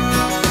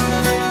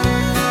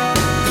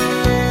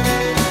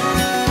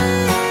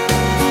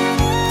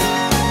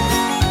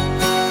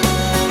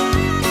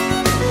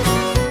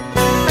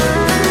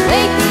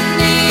 Wait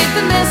beneath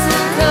the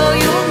mistletoe,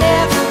 you'll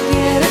never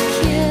get a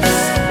kiss.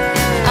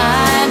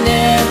 I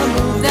never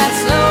move that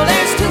slow,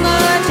 there's too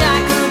much I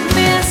could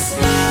miss.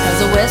 'Cause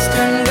a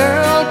western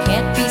girl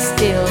can't be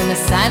still, and the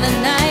silent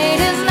night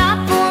is not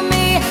for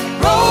me.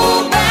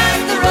 Roll back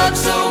the rug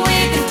so we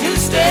can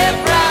two-step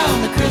round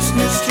the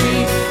Christmas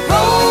tree.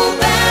 Roll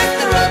back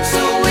the rug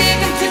so we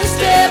can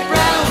two-step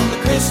round the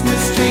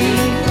Christmas tree.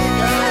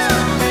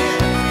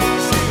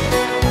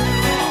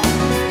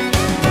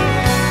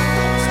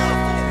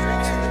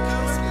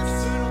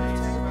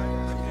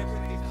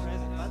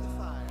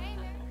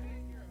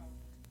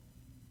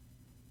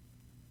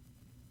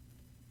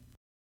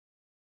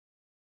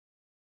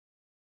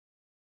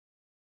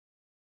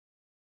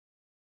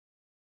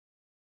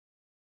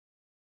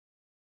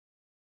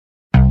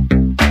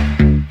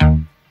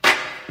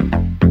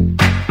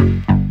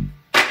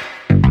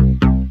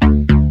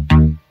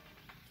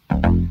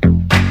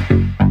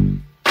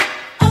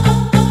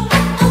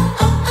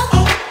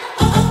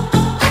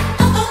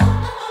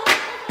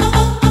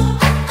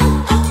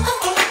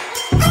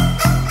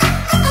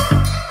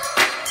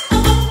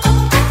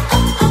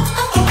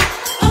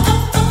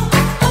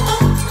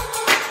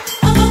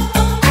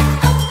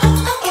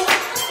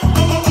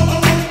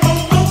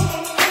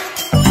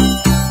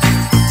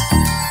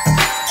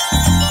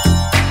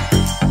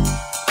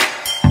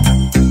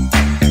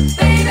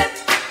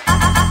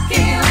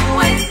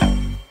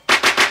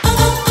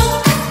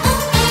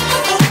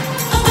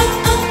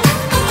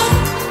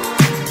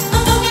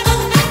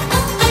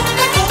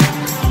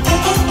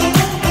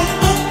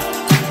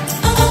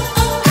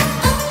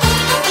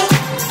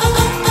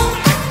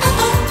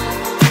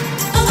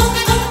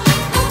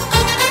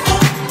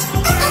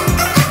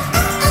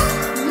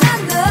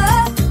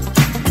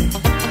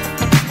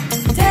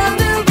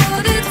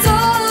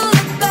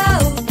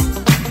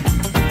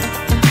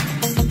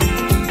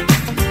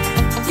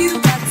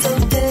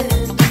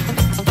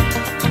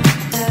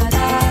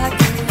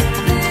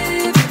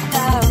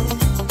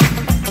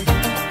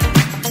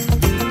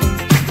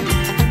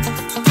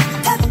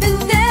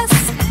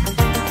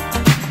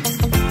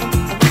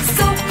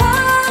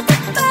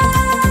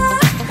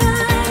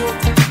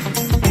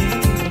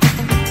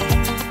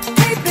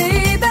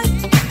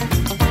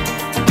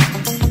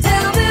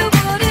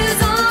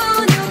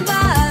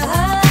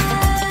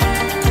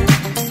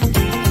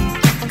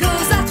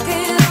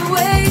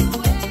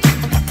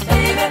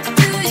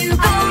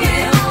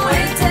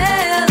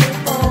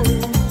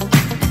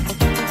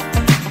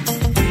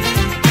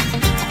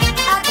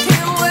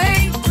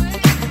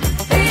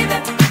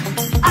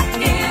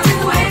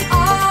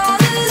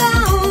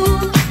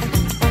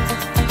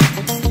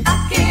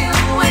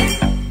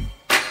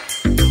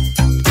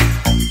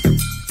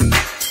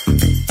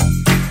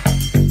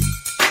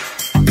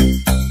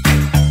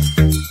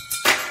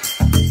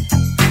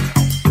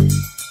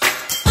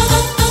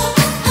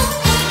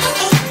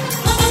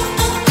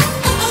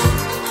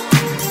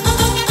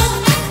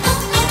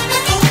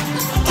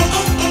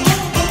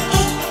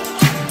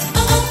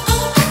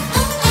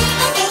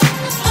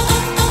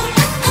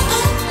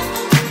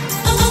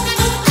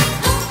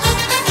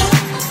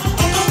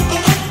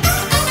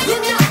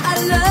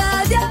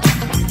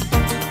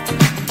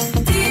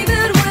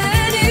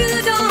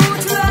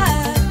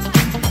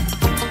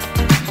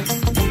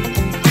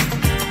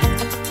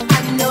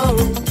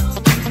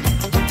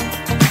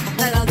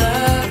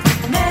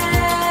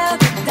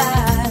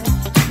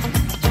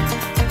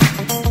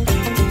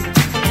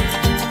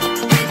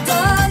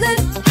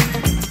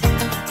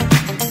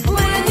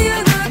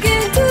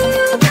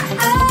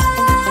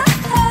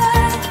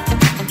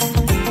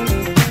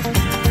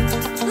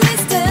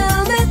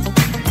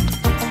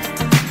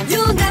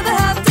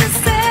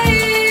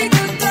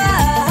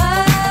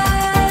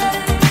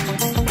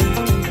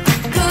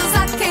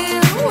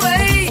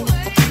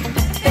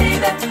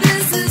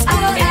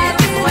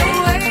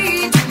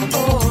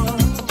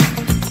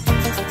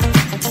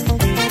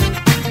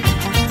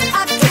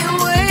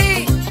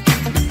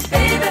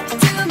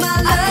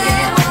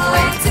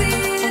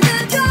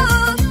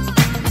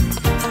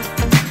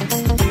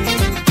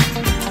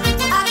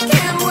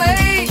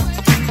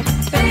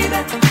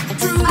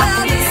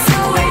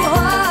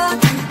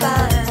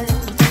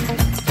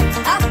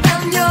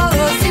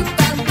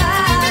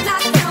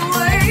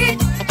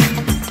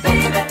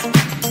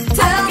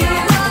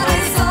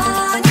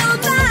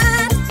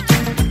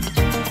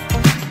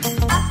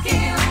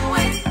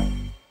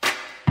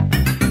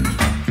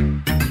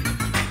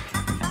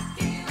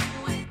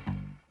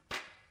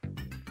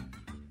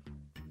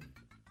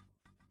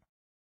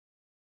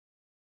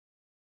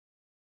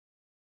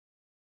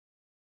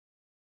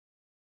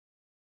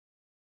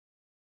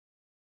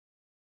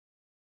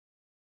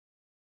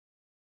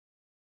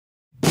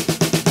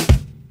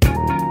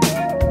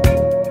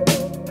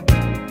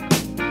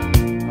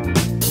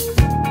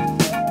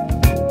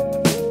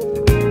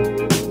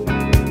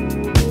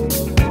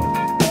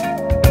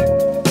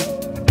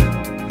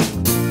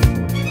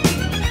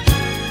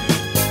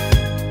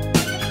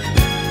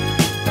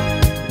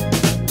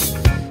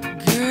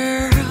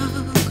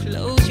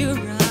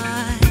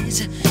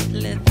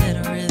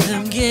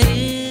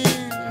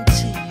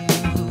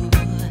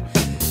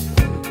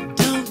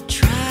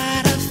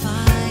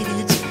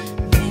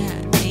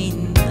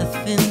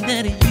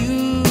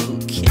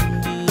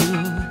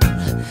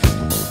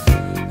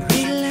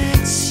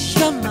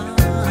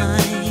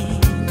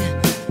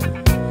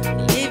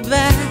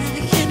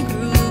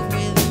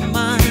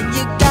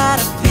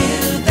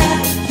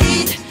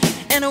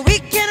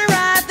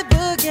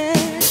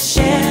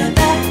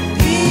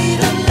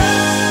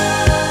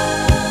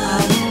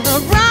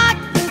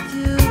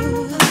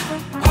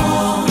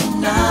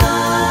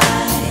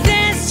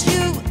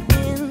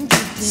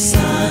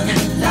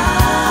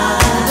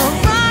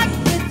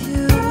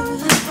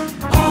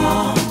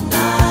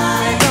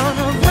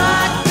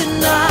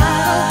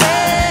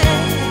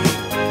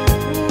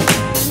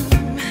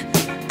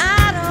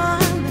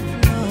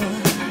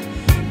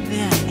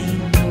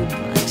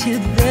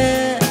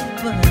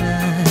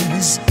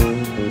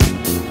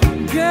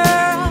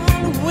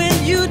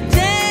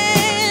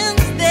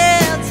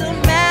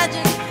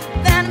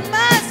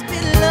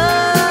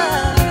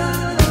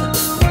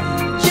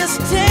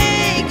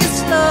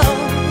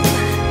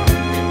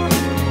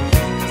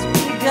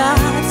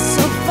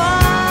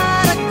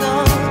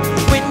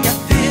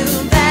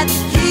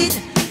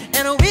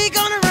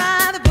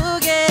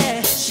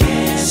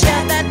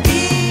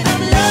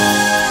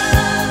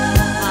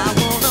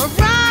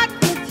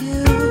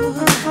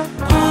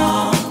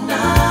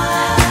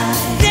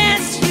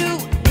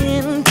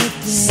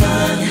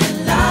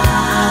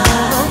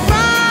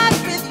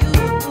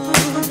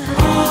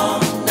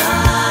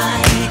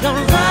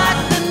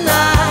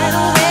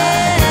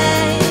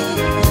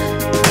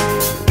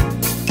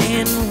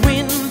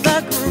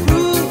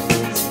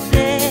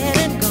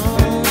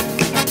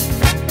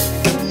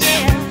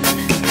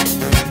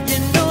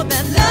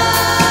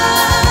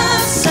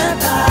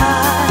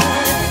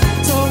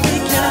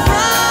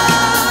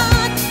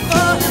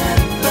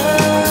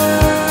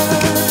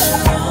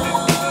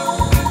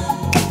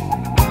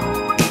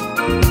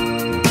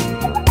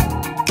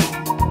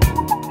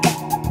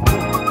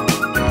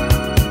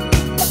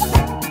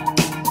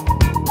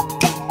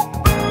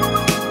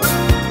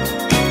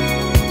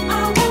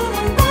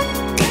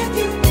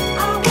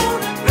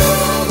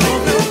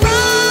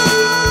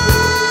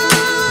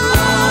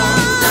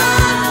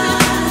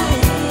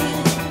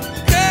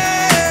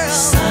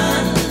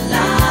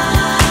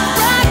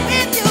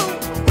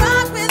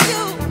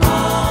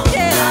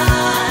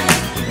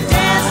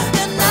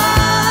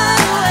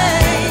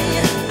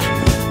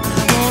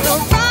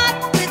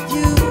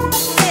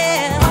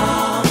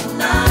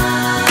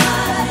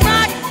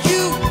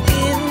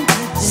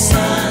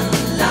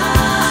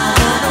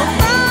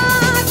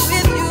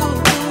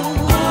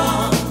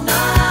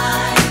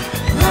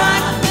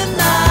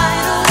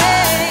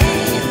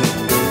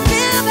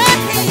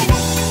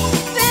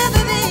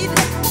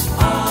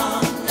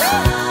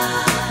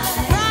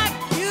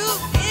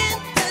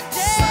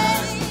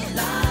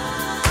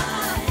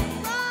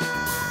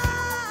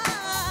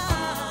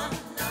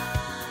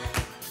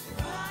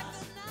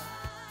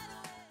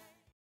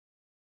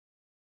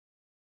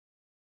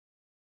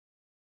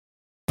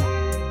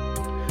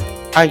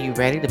 Are you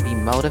ready to be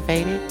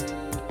motivated?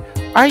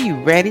 Are you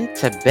ready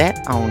to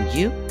bet on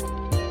you?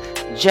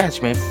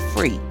 Judgment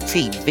Free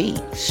TV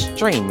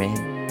streaming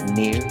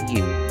near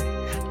you.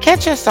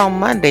 Catch us on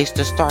Mondays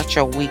to start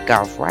your week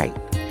off right.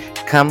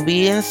 Come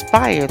be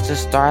inspired to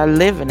start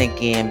living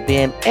again,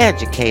 being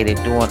educated,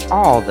 doing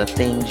all the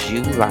things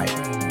you like.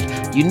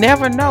 You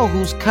never know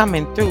who's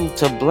coming through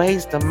to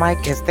blaze the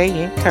mic as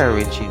they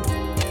encourage you.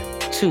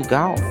 Too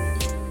gone,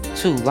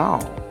 too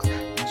long.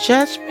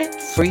 Judgment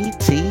Free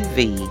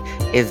TV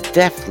is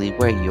definitely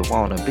where you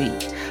want to be.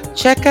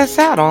 Check us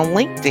out on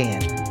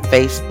LinkedIn,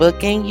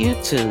 Facebook, and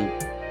YouTube.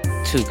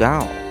 Too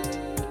gone,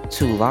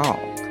 too long.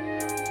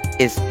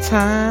 It's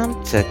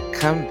time to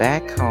come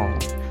back home,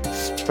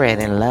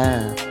 spreading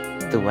love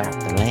throughout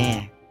the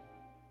land.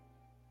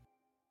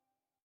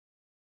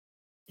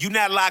 You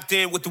now locked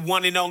in with the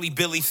one and only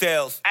Billy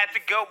Sales. At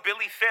the Go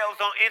Billy Sales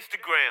on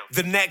Instagram.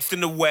 The next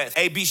in the West.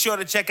 Hey, be sure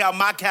to check out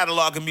my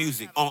catalog of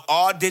music on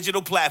all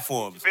digital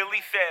platforms.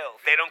 Billy Sales.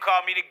 They don't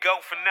call me the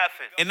GOAT for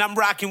nothing. And I'm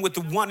rocking with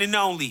the one and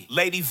only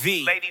Lady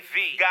V. Lady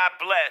V. God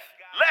bless.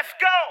 Let's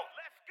go!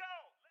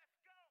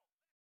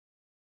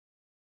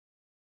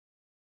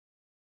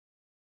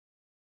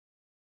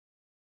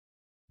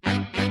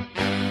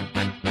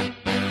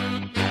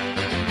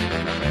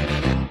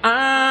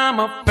 I'm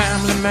a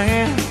family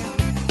man.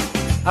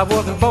 I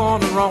wasn't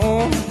born to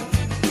roam,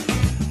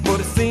 but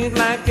it seems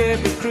like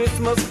every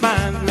Christmas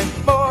finds me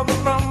far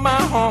from my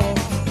home.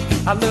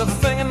 I love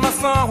singing my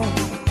song,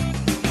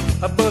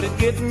 but it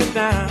gets me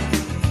down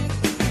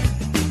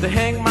to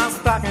hang my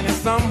stocking in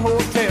some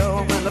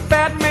hotel when the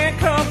bad man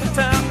comes to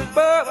town.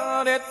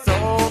 But it's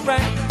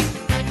alright,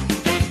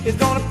 it's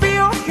gonna be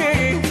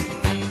okay,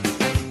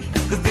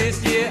 'cause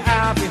this year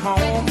I'll be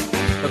home.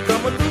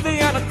 Come with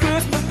Louisiana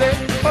Christmas Day.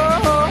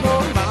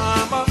 Oh,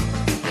 mama,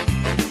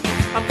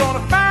 I'm gonna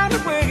find a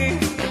way.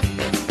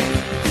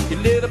 Your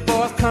little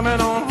boy's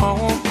coming on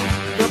home.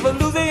 Come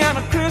with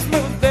Louisiana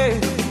Christmas Day.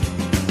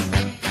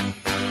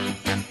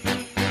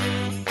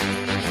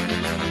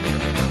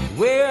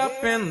 Way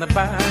up in the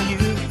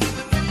bayou,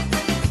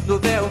 so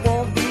there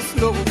won't be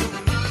snow,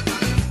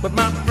 but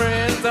my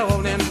friends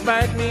all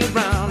invite me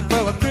round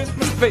for a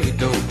Christmas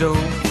fade-do-do.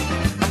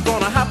 I'm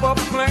gonna hop up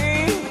a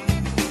plane,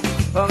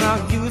 or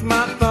I'll use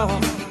my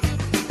thumb,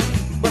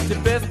 but you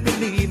best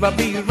believe I'll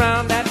be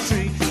around that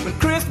tree when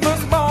Christmas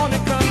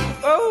morning comes.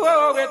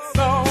 Oh, it's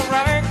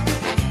alright,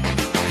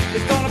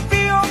 it's gonna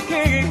be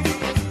okay.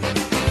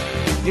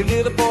 Your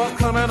little boy's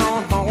coming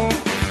on home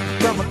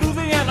from a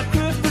Louisiana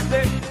Christmas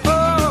Day.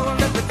 Oh,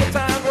 let the good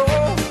time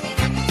roll,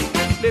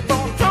 they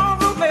won't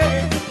talk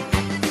away.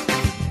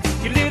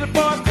 Your little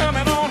boy's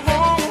coming on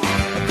home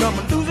from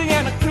a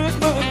Louisiana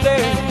Christmas Day.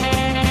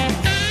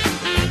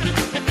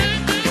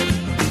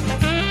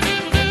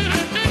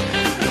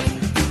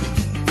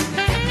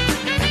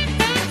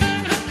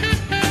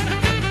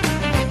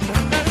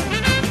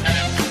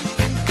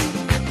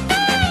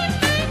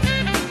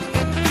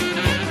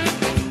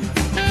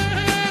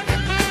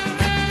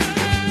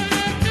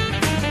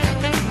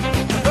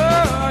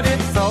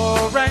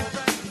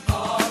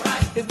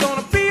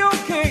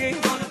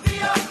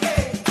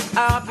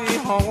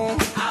 Home.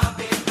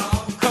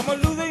 Come on,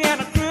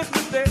 Louisiana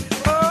Christmas Day.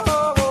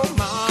 Oh,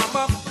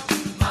 mama,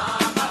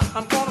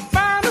 I'm gonna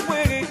find a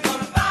way.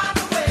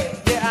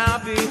 Yeah, I'll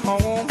be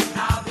home.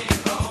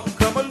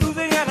 Come on,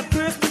 Louisiana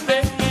Christmas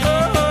Day.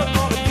 Oh, it's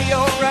gonna be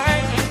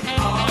alright.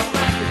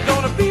 It's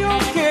gonna be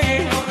okay.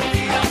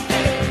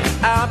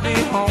 I'll be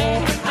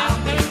home.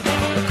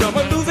 Come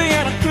on,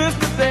 Louisiana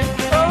Christmas Day.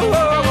 Oh,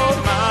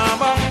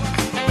 mama,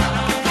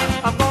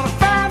 I'm gonna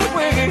find a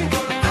way.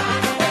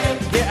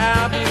 Yeah,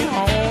 I'll be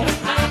home.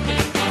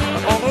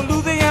 On a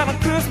Louisiana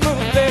Christmas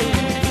Day.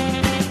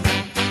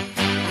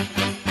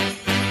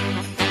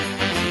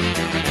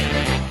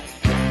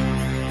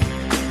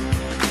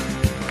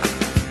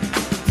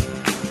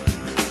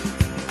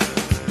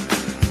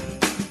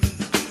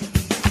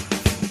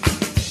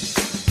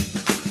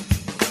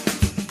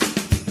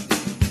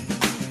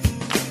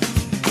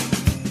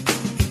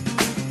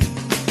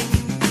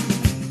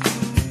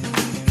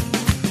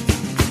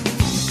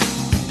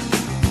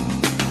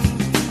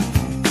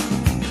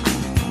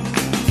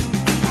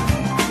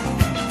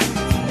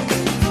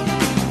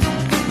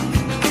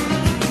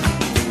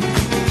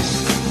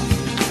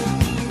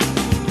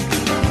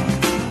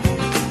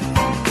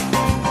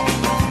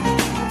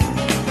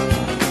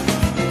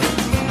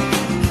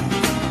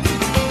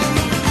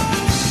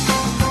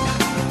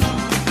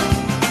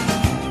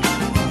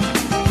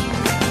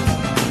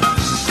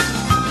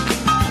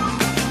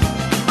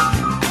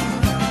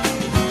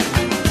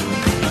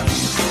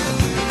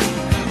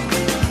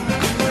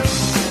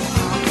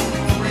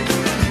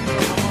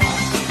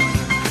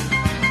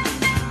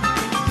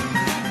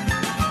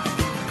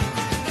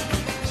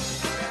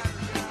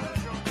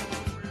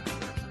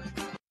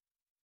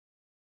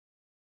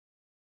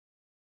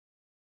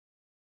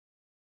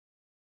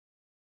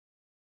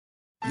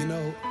 You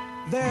know,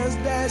 there's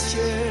Dasher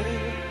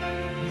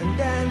and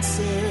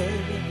Dancer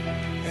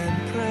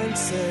and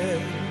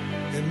Prancer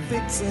and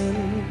Vixen,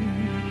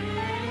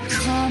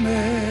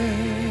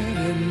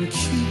 Comet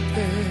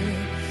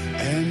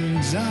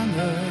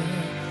Susanna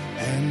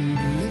and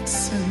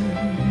Blitzen.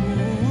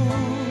 Oh,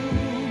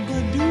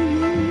 but do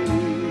you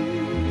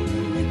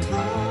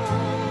recall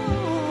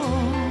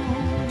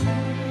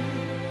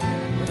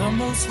the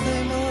most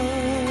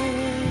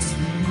famous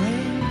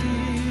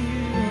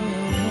reindeer?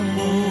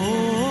 Oh,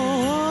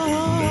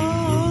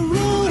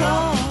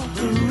 Rudolph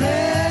the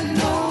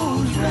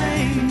red-nosed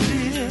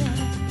reindeer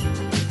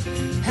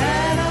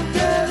had a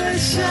very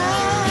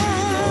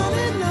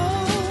shiny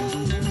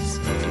nose,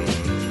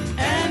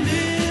 and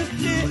if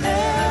you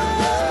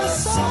ever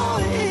saw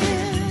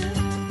him,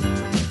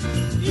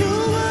 you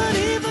would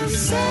even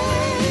say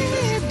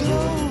it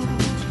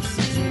glows.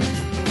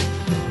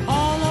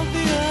 All of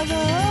the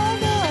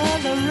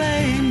other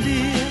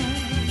reindeer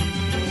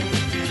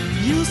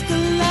used to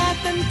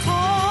laugh and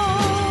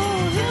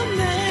call him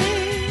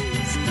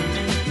names.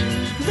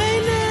 They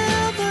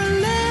never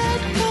let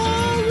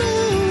poor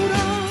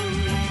Rudolph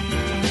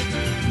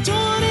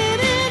join in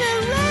any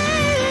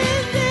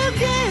reindeer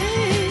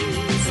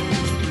games.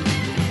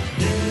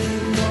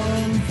 Then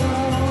one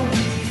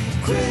foggy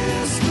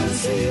Christmas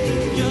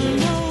Eve, you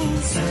know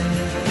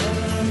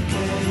Santa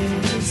came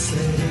to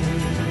say,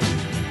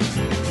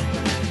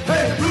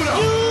 "Hey, Rudolph!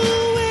 You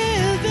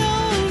with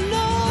your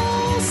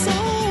nose so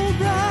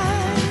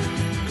bright,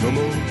 come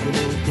on, come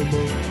on, come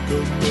on,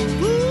 come on."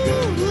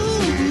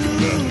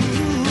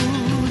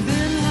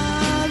 Then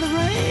how the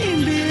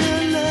reindeer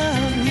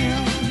loved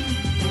him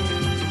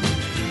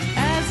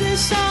as he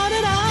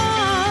shouted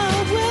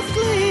out with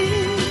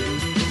glee,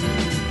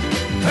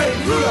 "Hey,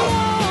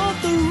 Rudolph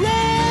the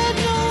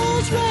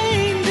red-nosed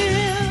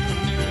reindeer,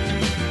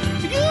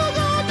 you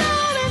go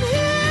down in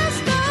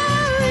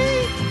history."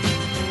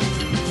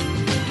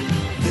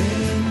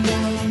 Then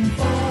one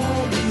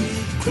foggy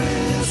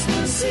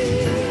Christmas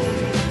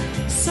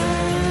Eve,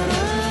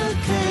 Santa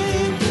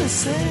came to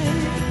say,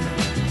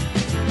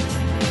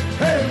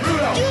 "Hey,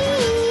 Rudolph! You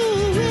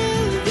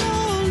with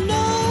your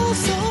nose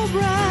so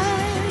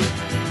bright,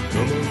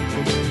 come on,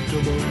 come on,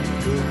 come on,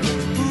 come on."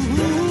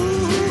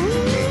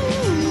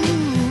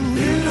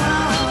 Then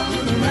how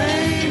the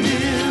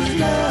reindeer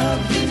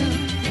loved him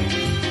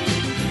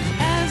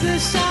as they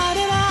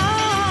shouted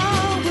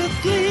out with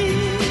glee,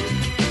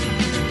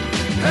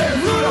 "Hey,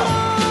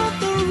 Rudolph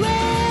the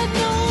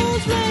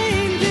red-nosed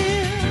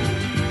reindeer,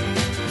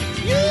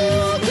 you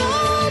go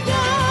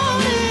down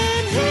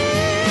in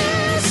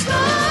history."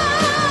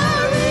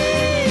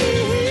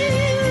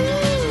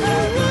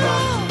 Hey,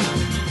 Rudolph,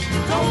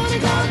 don't you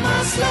got my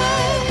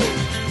sleigh?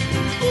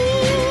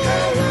 Ooh,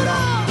 hey,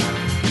 Rudolph,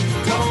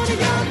 don't you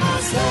got my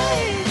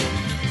sleigh?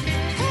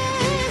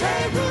 Hey,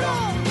 hey,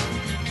 Rudolph,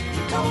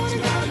 don't you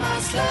got my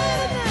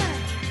sleigh?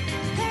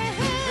 Hey,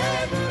 hey,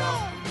 hey,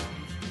 Rudolph.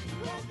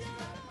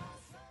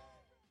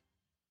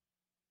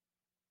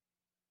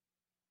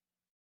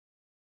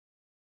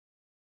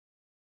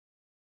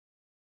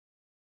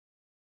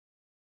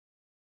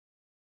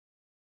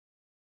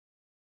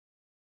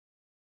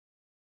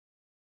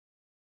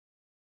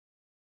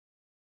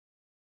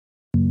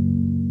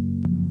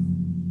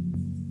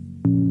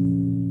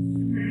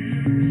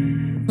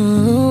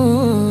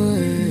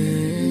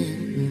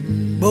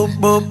 Boop,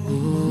 boop.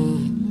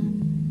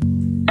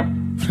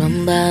 From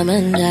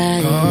Bamandai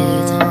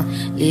to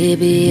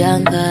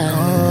Libyanka.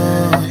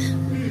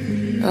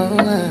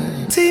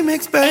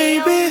 T-Mix,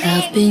 baby.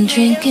 I've been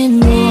drinking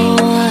more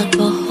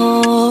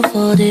alcohol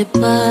for the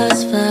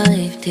past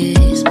 5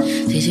 days.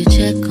 Did you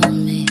check on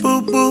me?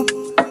 Boop, boop.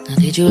 Now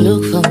did you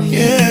look for me?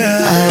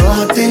 Yeah, I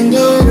walked in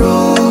the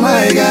room,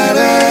 I got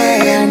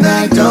high, and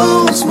I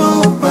don't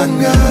smoke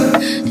banga.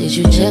 Did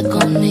you check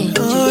on me?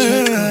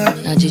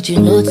 Now did you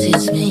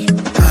notice me?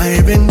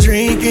 I've been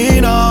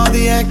drinking all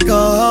the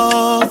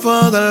alcohol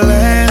for the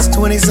last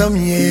 20-some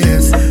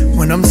years.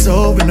 When I'm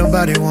sober,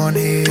 nobody want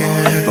hear.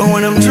 But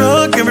when I'm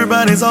drunk,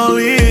 everybody's all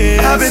ears.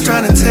 I've been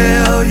trying to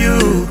tell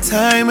you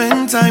time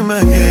and time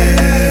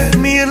again,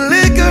 me and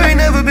liquor ain't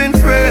never been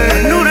friends.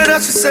 I knew that I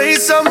should say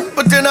something,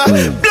 but then I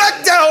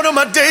blacked out on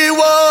my day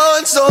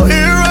one. So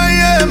here I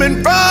am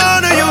in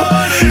front of you,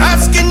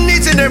 asking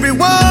each and every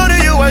one of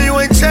you why you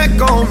ain't check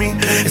on me.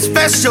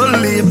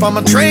 Especially if I'm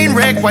a train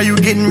wreck, why you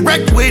getting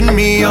wrecked with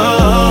me?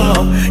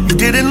 Oh, you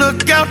didn't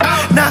look out.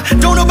 Nah,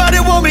 don't nobody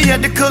want me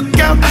at the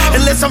cookout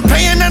unless I'm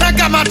paying and I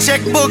got my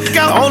checkbook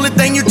out. The only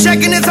thing you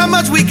checking is how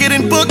much we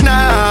getting booked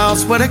now.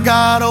 Swear to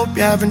God, hope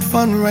you're having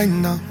fun right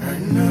now.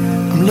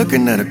 I'm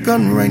looking at a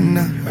gun right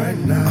now.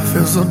 I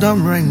feel so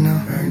dumb right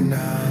now.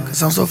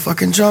 Cause I'm so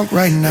fucking drunk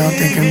right now,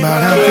 thinking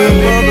about how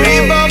people.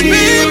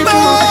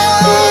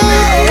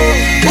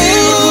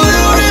 Ooh, they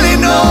don't really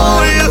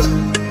know you.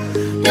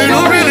 They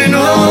don't really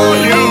know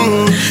you.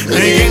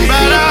 Thinking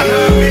about how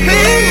people.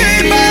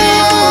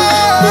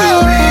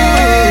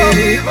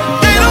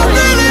 They don't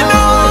really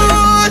know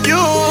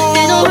you.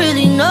 They don't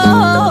really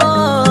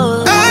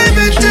know. I've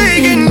been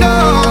taking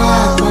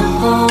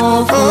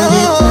alcohol for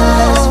the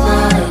past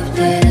 5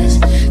 days.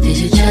 Did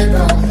you check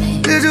on me?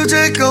 Did you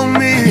check on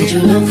me? Did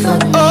you look for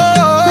me? I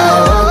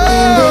walked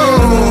in the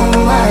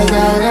room, I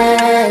got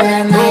it,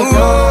 and I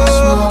don't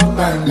smoke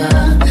banga.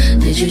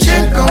 Did you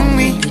check on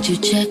me? did you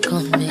check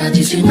on me? How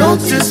did you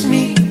notice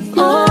me?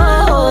 Oh,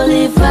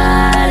 Holy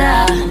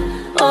Father,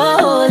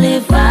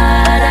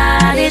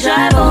 they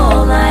drive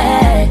on my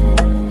head.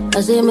 I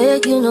say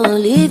make you no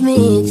leave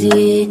me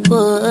deep.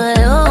 Oh,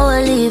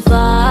 Holy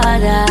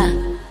Father,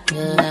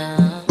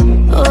 yeah.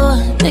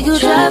 Oh, make you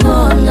try to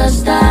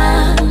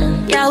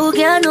understand. Yeah, who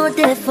can know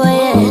that for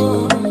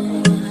you?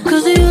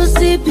 Cause you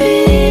see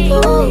people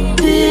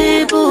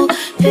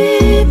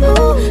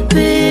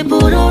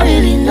don't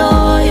really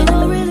know you.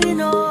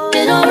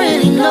 They don't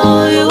really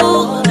know you.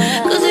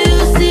 Cause you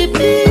see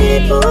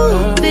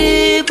people,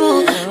 they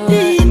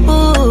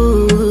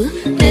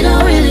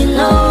don't really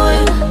know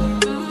you.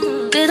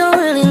 They don't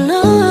really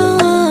know.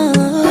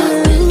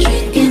 I've been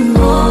drinking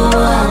more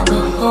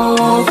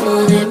alcohol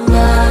for the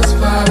past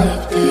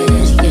 5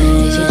 days.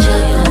 Did you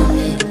check on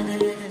me?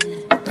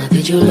 Now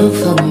did you look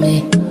for me?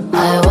 I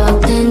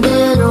walked in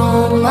the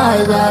room, I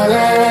got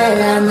it,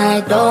 and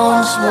I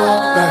don't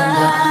smoke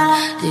banga.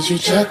 Did you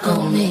check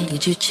on me?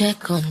 Did you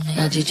check on me?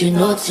 Now did you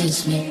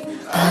notice me?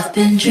 I've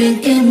been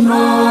drinking more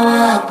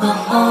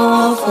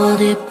alcohol for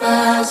the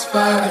past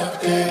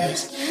 5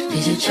 days.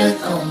 Did you check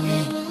on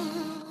me?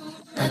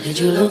 Now did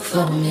you look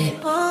for me?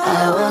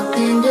 I walked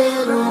in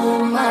the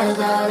room, I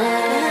got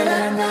it,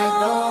 and I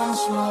don't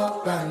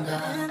smoke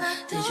banga.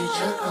 Did you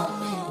check on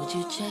me? Did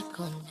you check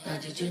on me? Now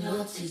did you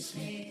notice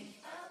me?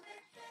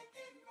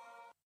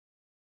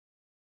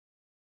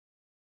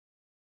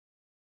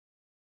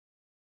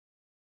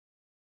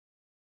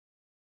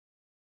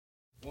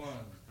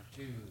 One,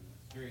 two,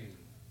 three.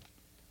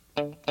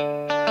 Turn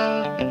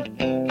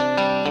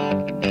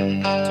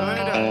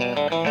it up.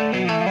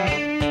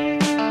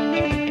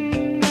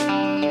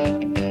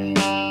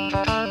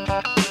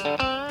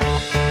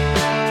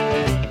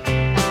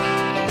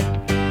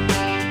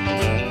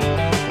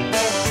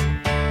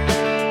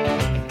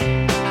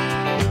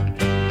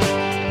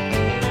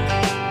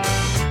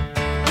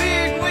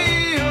 Big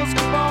wheels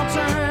keep on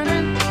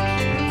turning,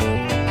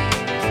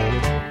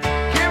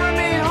 carry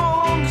me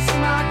home to see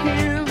my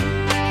kids.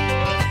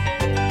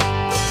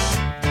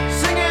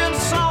 Singing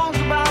songs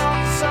about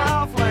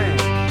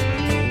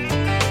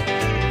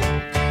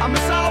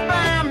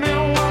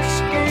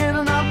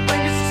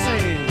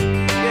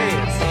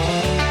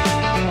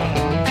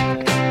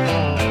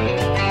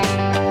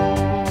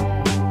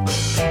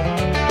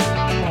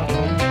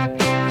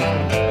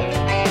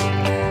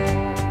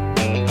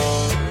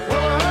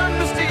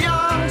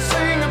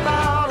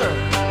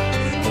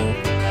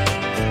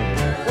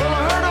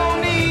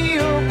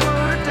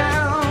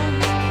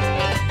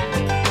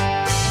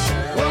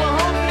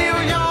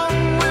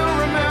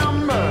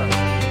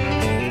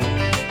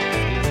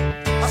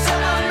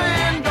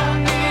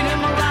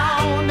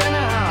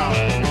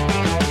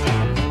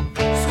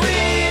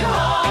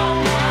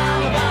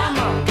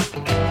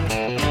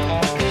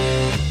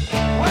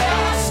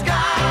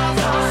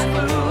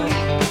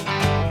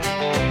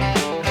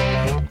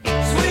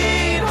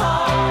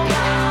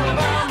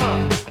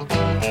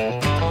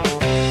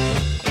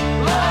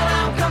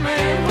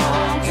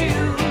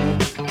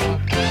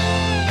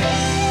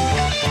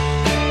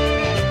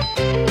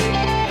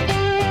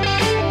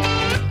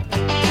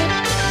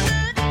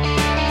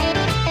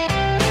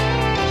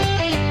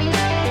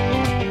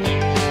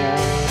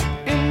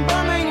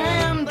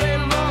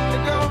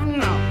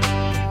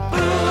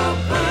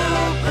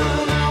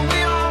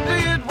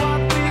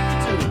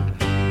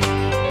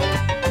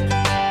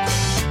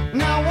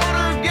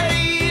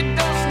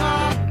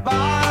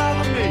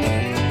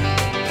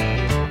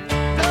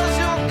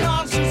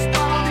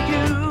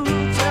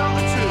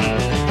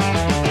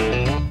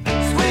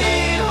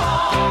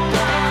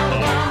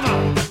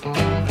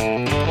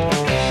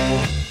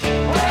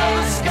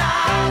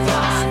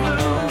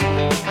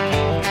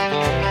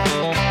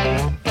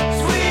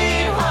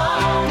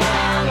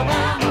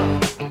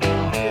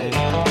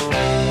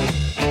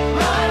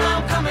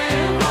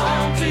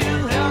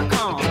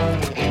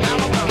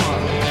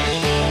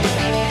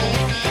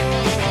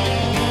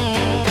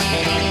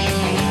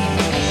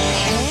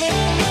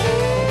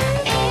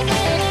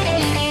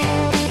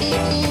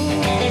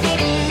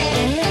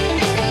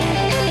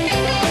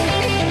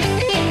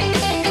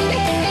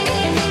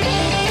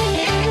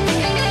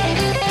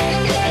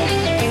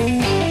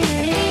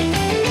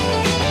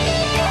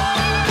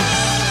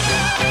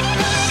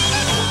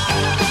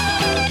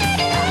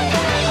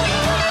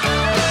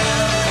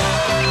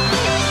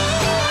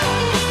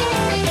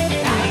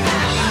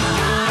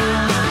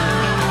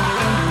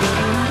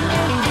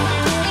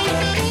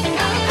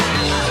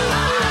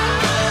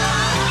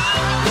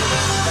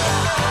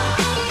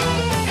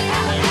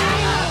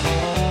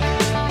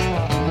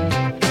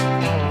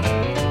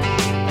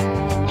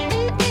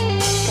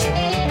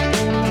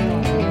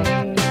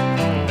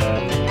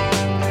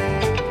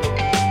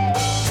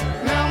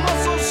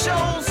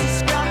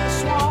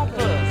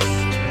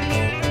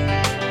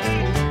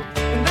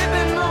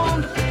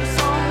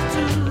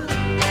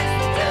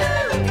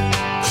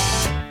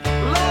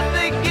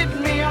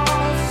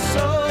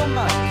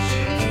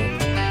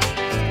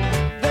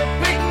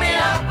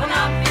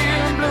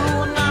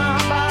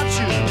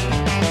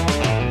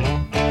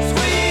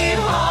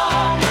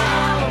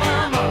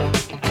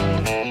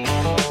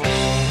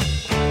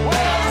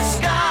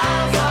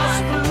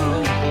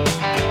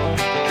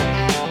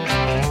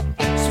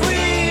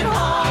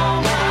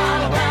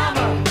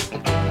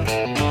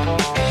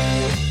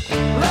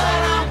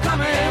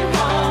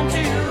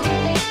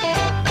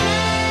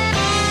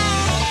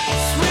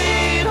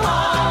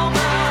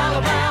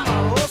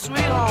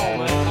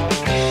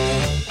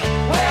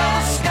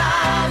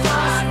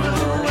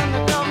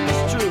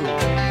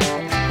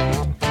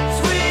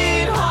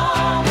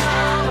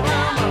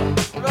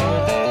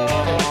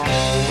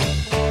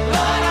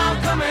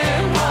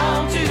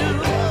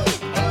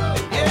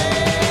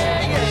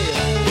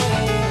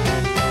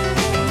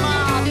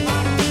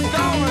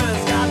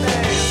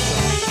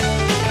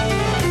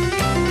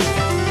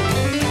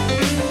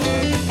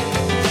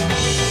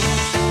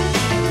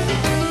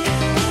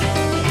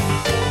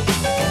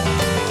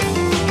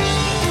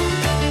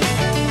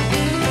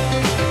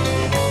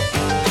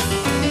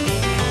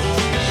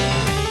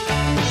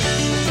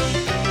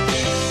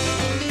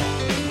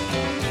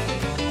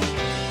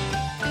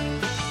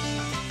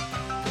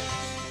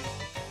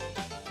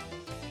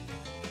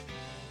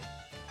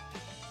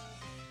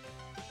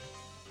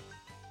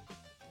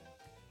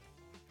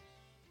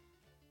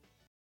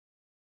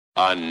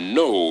I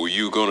know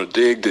you're gonna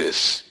dig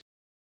this.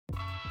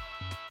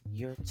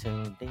 You're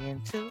tuned in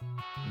to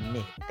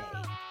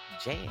Midday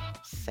Jam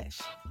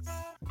Sessions.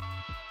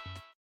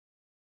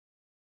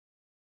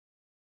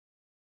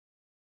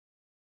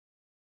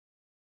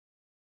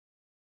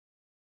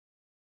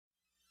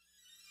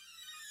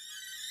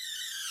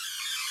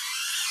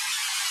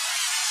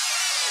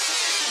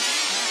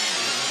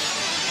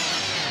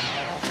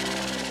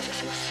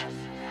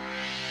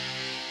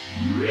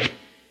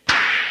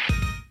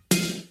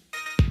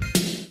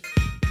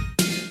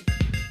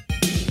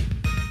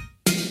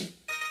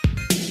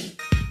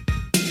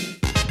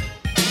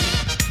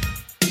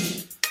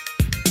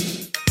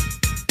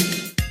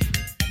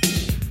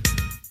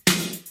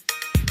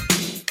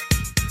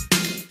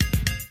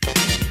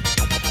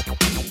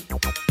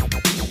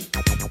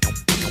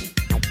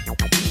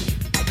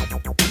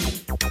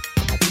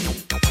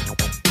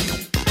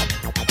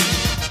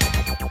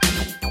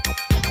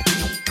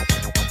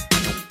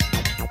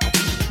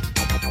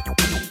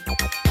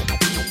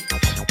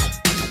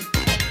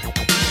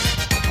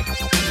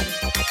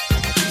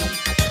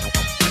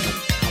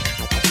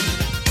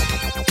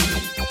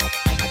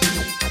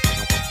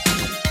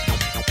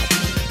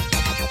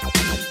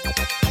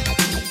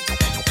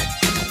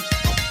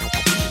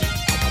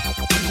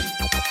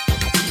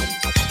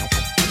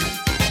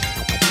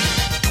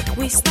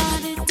 We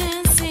started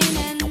dancing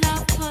and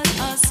love put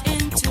us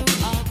into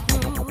a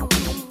groove.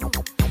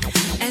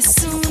 As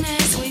soon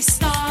as we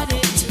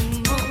started to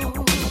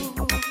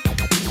move,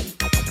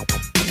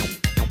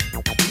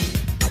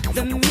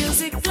 the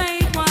music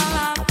played while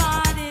our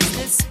bodies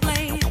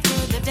displayed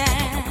through the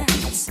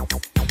dance.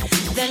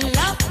 Then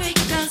love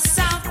picked us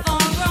out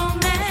for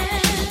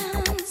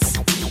romance.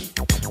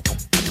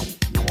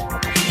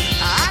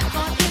 I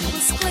thought it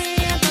was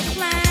clear the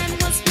plan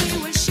was we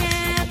would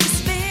share this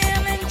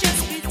feeling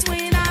just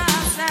between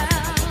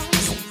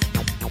ourselves.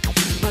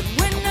 But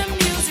when the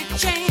music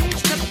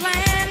changed, the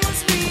plan was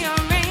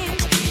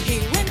rearranged. He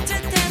went to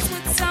dance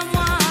with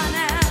someone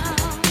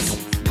else.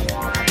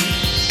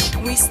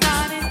 We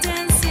started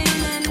dancing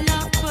and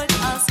love put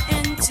us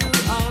into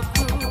a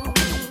groove.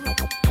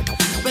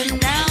 But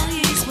now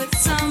he's with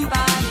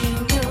somebody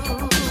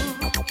new.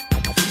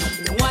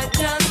 What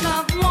does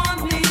love want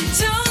me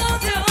to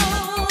do?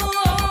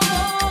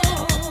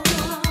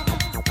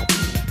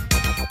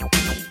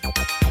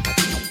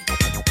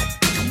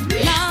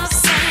 Love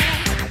said,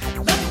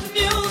 let the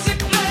music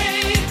play.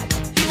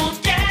 He won't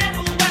get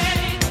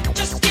away.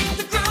 Just keep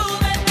the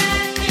groove and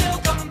then he'll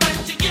come back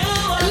to you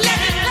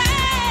again.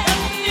 Let the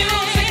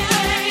music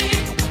play.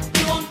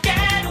 He won't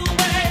get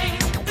away.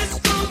 This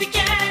groovy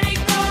candy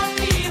cause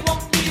he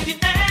won't leave you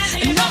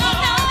anymore. No,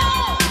 no.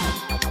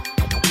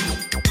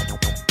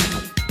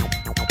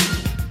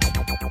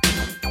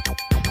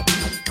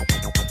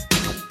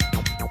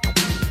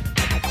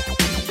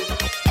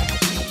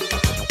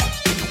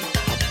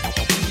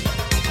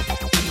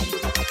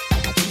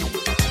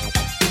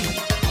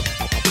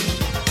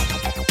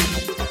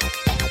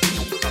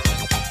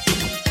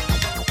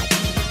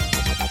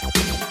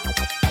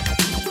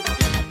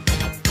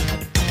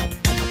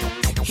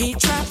 He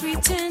tried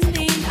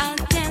pretending our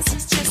dance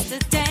is just a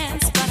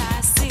dance, but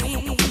I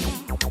see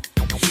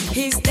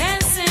he's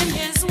dancing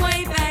his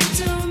way back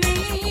to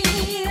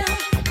me.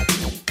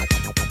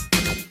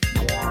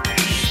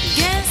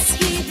 Guess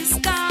he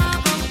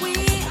discovered we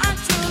are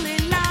truly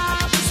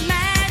lovers,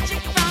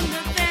 magic from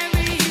the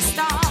very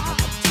start.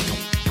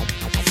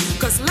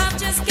 'Cause love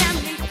just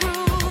can't be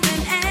proven,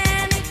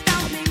 and it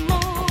got me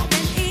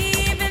moving,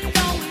 even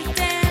though we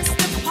danced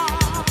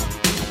apart.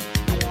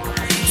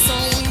 So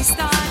we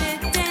started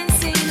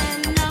dancing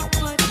and love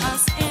put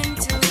us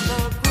into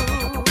the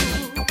groove.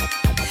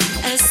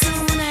 As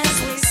soon as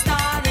we started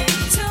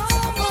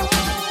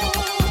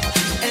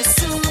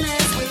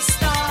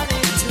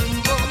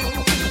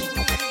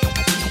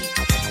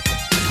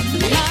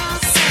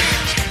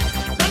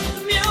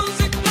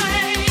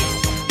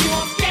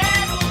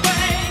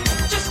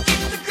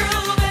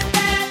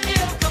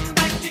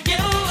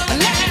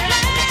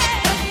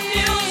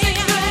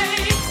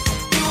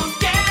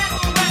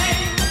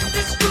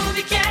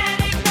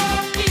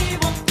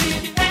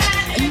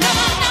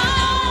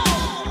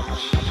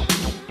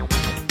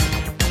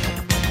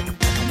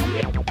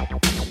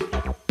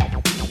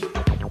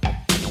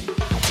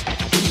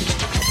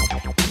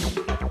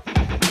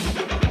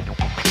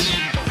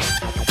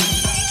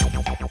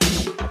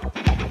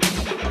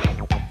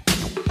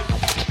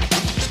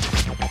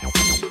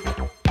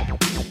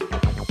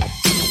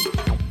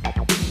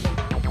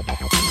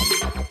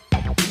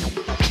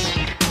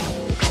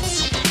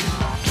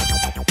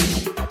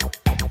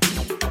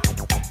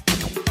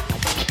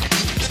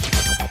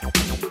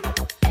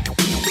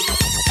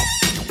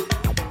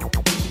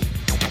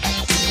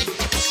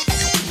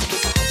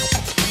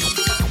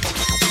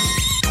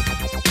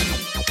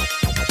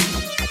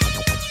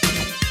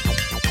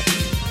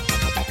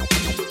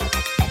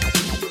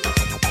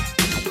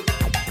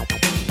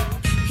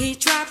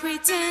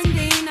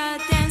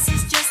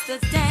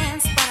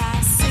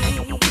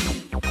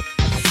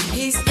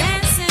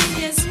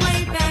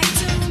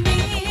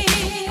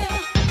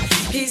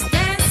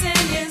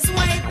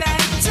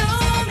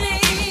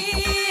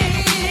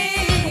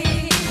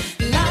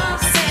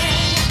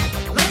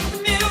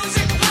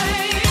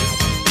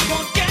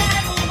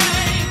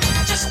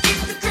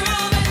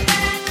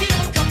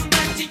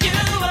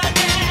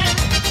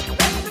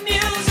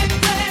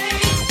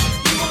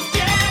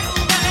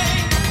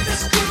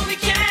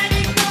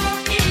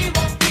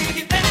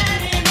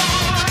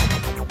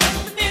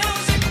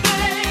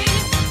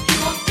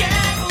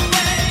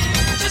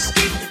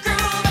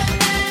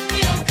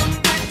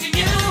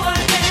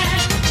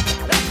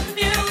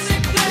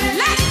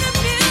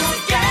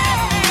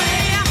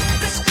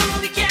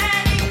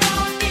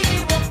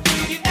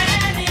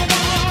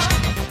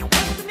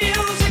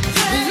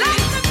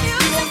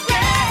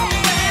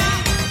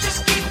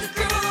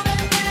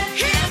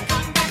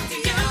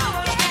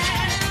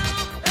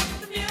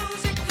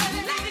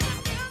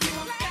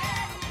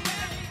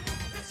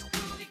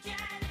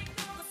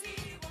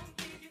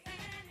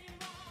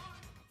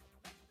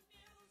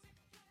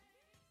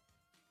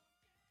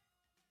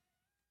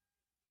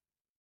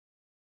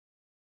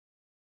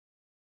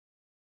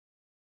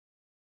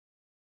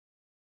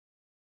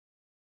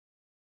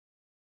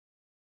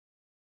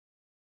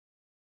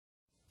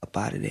up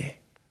out of there.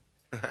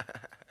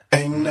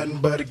 Ain't nothing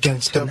but a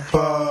gangsta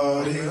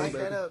party. Like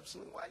that up,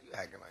 Snoop. Why you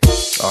acting like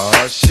that?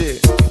 Oh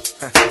shit.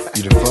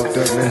 You done fucked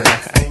up, man.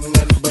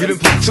 You done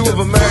put two of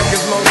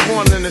America's most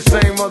wanted in the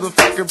same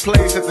motherfucking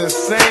place at the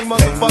same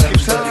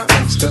motherfucking time.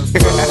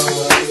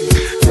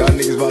 Y'all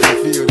niggas about to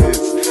feel this.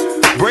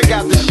 Break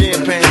out the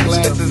champagne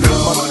glasses and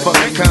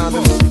motherfucking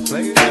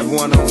condoms. Have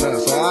one on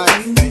us, alright?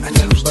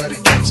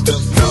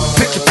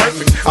 Picture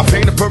perfect. I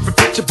paint a perfect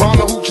picture. Bomb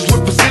the hooches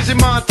with precision.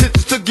 My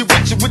intentions to get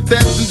with you with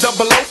that and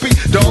double OP.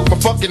 Dog, my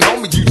fucking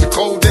homie. You a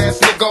cold ass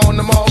nigga on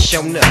them all.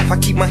 Show enough, I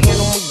keep my hand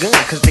on my gun,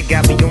 cause they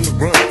got me on the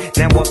run.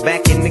 Now I'm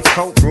back in the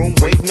courtroom,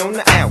 waiting on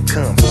the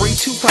outcome. Free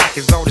Tupac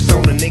is all that's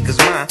on the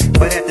niggas' mind,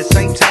 but at the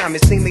same time,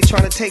 it seems they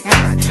tryna take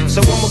mine.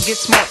 So I'ma get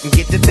smart and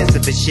get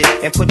defensive and shit,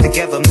 and put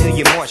together a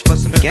million march for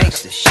some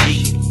gangster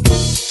shit.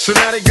 So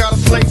now they got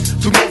us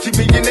laced. Two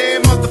multi-millionaire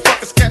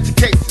motherfuckers catching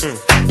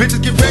cases. Bitches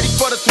get ready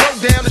for the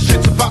throwdown. The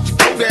shit's about to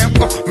go down.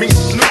 Me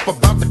and Snoop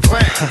about to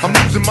clown. I'm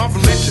losing my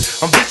religion.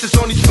 I'm vicious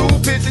on these stool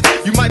pigeons.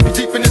 You might be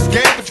deep in this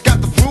game, but you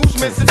got the rules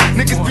missing.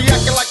 Niggas be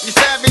acting like you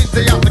savage.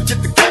 They out to get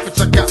the cabbage.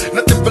 I got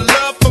nothing but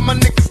love for my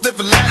niggas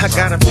living lavish. I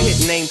got a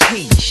pit named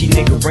P, she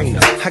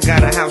niggerina. I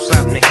got a house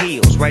out in the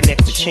hills, right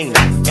next to Chino.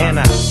 And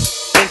I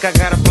think I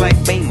got a black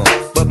Beamer,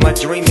 but my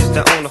dream is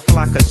to own a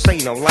fly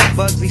casino like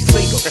Bugsy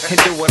Siegel and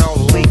do it all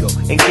illegal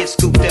and get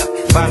scooped up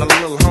by the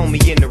little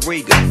homie in the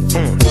Riga.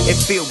 It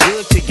feel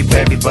good to you,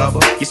 baby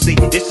bubba. You see,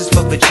 this is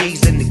for the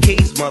G's and the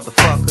keys,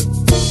 motherfucker.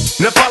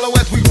 Now follow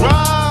as we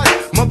ride,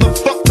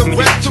 motherfuck the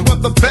rest. Two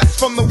of the best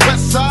from the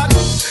west side,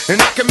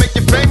 and I can make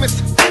you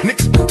famous.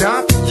 Niggas been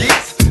down for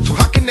years, so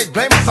how can they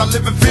blame us? I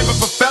live in fear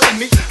of a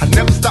felony. I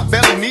never stop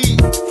belling needs,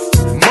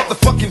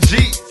 motherfucking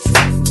G's.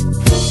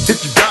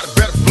 If you got it,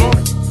 better flaunt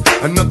it.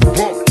 Another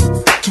woman,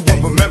 two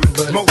of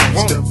America's most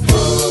wanted.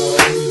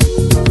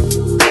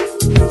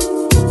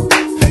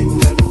 Ain't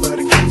nothing but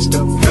a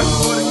gangsta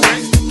party.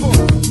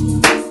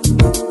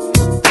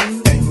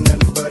 Ain't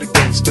nothing but a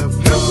gangsta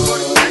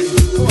party.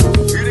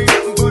 It ain't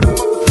nothing but a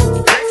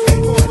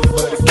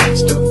motherfucking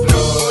gangsta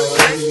party.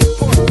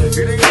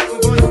 It ain't nothing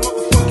but a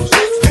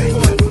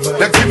motherfucking.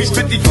 Now give me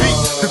 50 feet.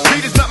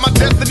 Defeat is not my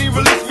destiny.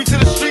 Release me to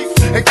the streets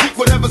and keep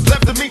whatever's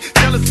left of me.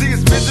 Jealousy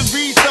is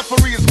misery,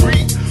 suffering is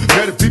greed.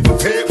 Better be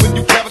prepared when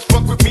you cabbage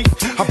fuck with me.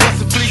 I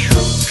bust a fleet.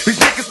 These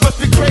niggas must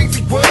be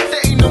crazy. What?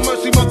 There ain't no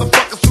mercy,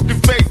 motherfuckers who can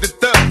fade the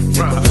thug.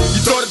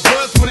 You thought it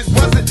was when it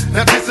wasn't.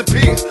 Now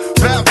disappear.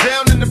 Bow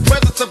down in the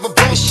presence of a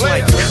boss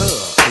player.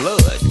 It's like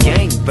blood,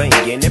 gang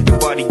banging.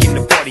 Everybody in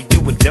the party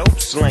doing dope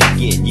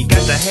slanging. You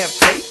got to have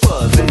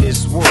papers in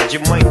this world. You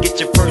might get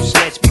your first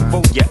snatch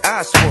before your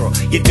eyes swirl.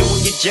 You're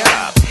doing your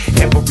job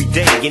every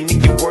day, and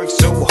then you work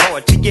so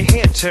hard till your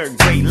hair turn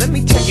gray. Let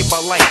me tell you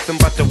about life and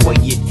about the way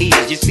it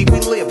is. You see, we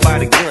live by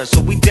the gun,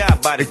 so we die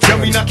by the gun. Tell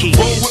me not to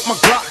roll with my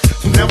Glock,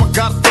 so now I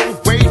gotta throw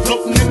away.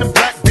 Floating in the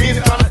black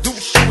bin, trying to do a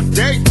show a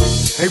day.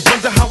 They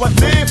wonder how I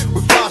live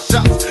with 5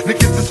 shots.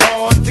 Niggas is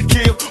hard to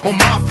kill on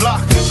my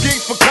block.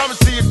 Schemes for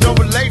currency is no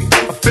related.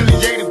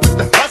 Affiliated with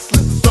the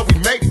hustlers, so we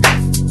made it.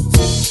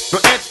 No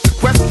answer to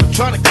questions, I'm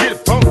trying to get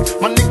it from me.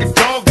 My nigga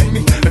dog in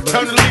me,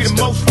 eternally the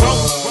most wrong.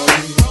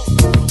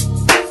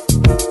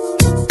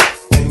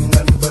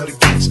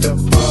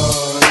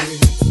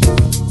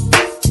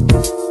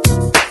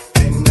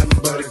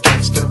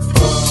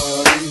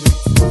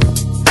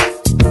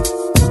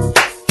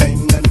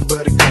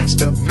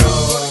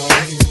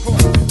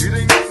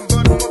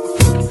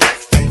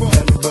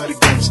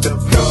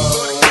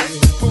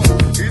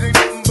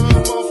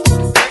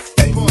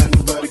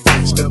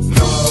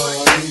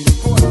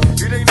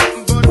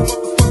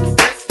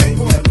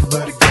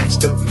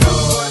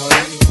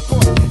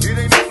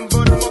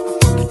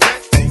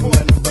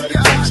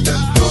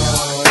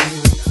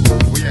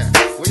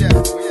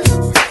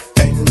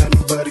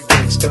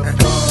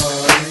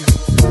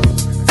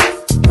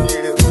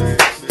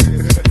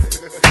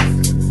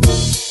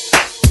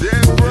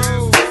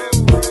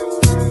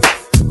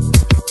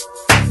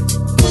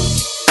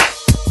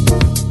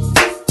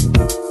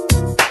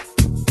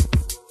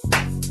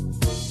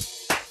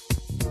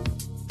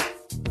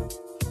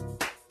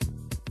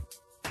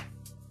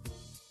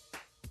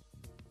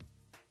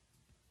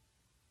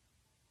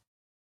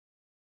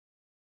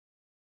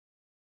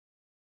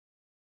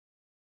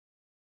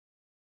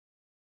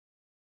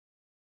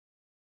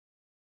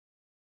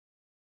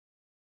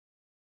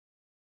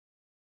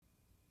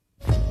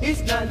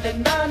 East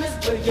 99 is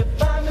where you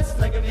find me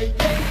slinging me,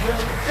 baby.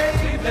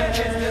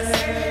 Is the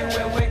city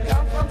where we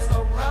come from,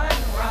 so right.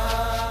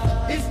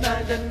 East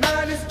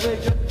 99 is where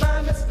you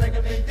find me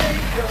slinging me, baby.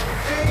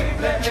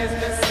 Is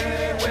the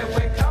city where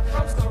we come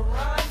from, so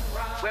right.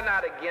 We're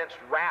not against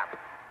rap.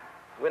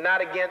 We're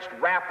not against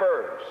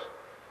rappers.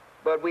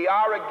 But we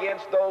are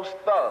against those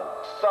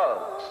thugs.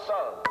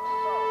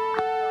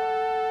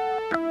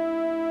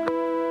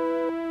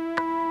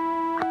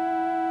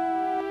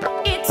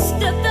 It's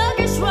the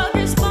thuggish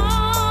ruggers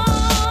bone.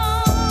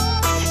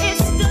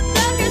 It's the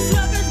thuggish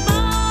ruggers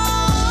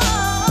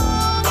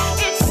bone.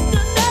 It's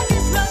the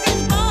thuggish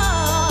ruggers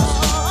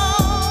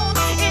bone.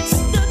 It's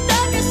the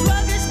thuggish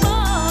ruggers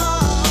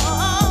bone.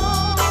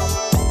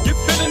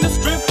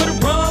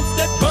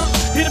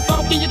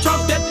 in your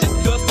trunk that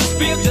disgust us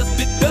feel. Just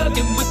be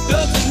thugging with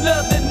thugs and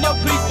loving your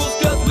peoples,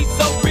 cause we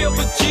so real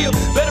but chill.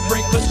 Better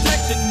bring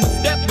protection when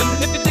stepping.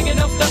 If you're thinking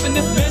of stopping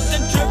this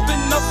mission,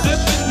 tripping, no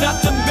slipping, not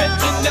to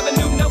mention never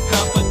knew no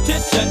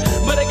competition.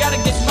 But I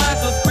gotta get mine,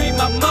 so scream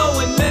my mo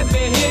and let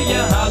me hear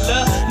you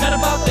holler. Not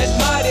about that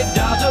mighty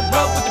dollar,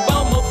 broke with the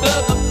bone, more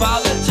thug and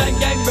follow. Chain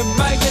gang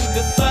remaining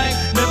the same.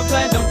 Never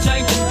planned on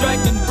changing,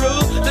 drinking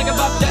brews. Think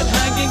about that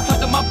hanging,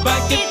 clock on my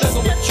back, it's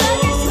thugging with truth.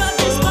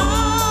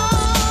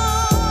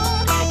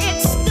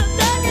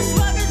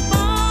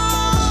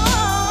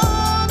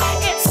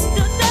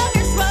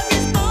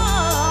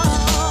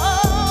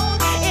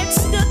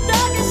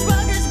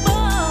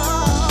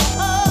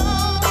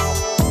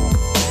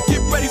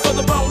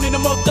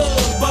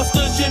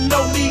 You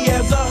know me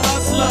as a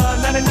hustler.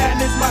 99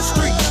 is my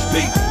street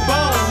beat,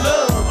 bone,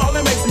 love. All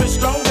that makes me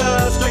stronger.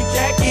 Straight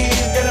jacket,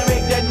 gotta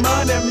make that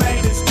money,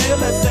 man. It's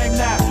still the same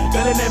now.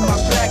 Got it in my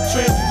black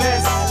trim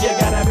vest. You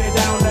gotta be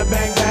down to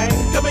bang bang.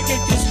 Come and get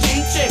this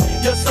teaching.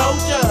 Your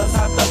soldiers,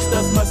 hot thugs,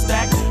 dust my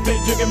stack. Been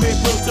drinking me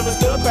blue till it's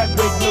still crack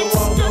big blue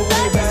all the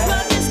way back.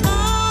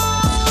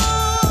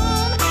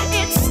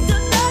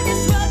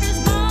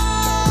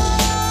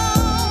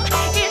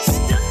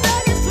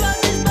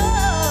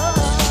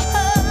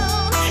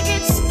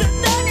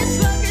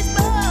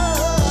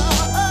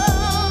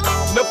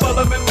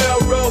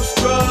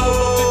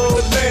 Stroll,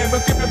 the land,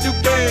 but keep if you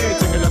can.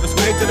 Take another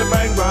straight to the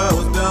main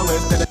road. Still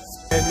instead of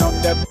on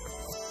that.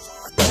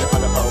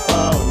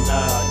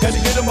 Gotta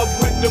get them up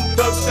with them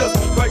thugsters.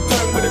 Right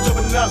turn with a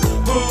jumping out.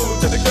 Move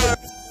to the girl,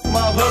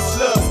 my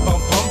hustlers.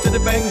 Pump, pump to the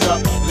bang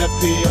drop. Left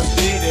heel,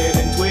 did it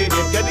and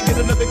tweeted. Gotta get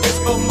another kiss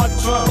for my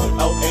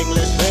drum. Oh,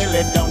 English,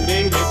 really don't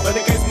need it. But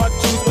in case my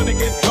juice when it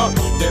get drunk.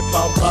 They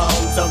pump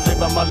pound. Some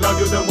live on my lung,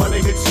 you don't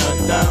wanna get shut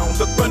down.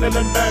 Look running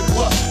and back,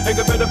 what? Ain't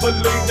gonna better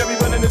believe that we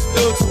running this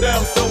thugs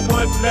down. So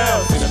what now?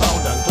 See the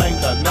bone done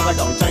claimed up. Never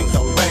gonna change,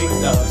 so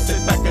raised up.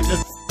 Sit back and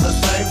just the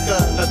same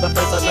gun. Let the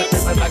face of the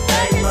kiss and I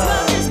came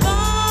up.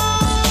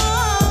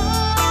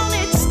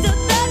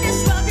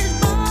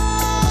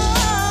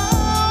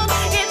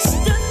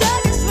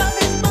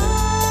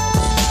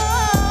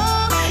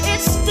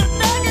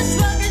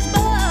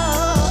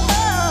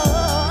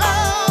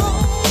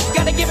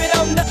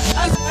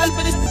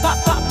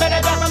 Pop,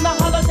 better rap from the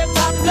hollows and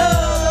top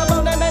love. I'm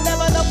on them and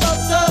never no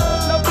closer.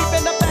 No creep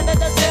in the bed of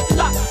the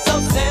ziplock. So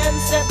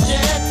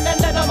sensation. And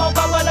then I'm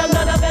over with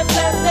another bit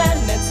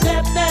blessing. And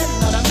stepping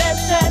on a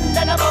mission.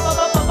 Then I'm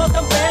over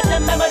them bread.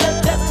 Remember the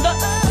death look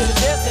to the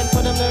distance.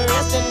 Put them to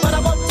rest. And what I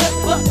want to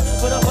look.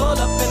 Put a hold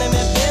up in them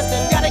and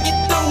piston. Gotta get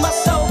through my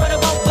soul. But I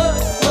won't put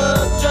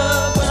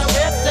drug when I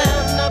rip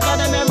them.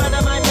 Nobody me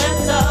running my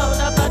mental.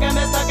 The fucking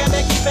me stuck and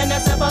me keeping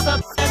that simple.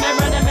 The me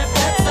running me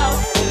pencil.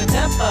 To the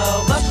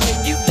tempo. But when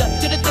you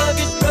to the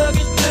thuggish,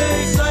 druggish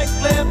days, like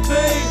clear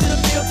pay, to the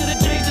field, to the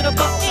G's, to the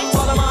bucks, and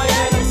all of my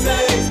enemies.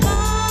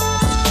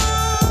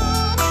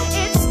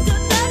 It's the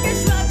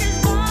thuggish, rugged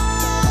ball.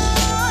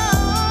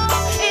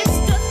 It's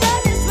the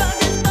thuggish,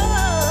 rugged ball.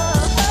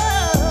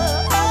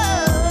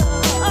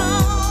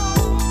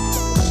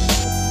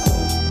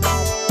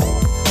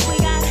 We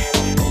got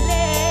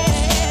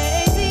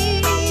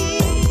lazy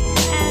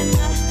and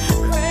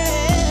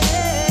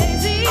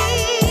crazy.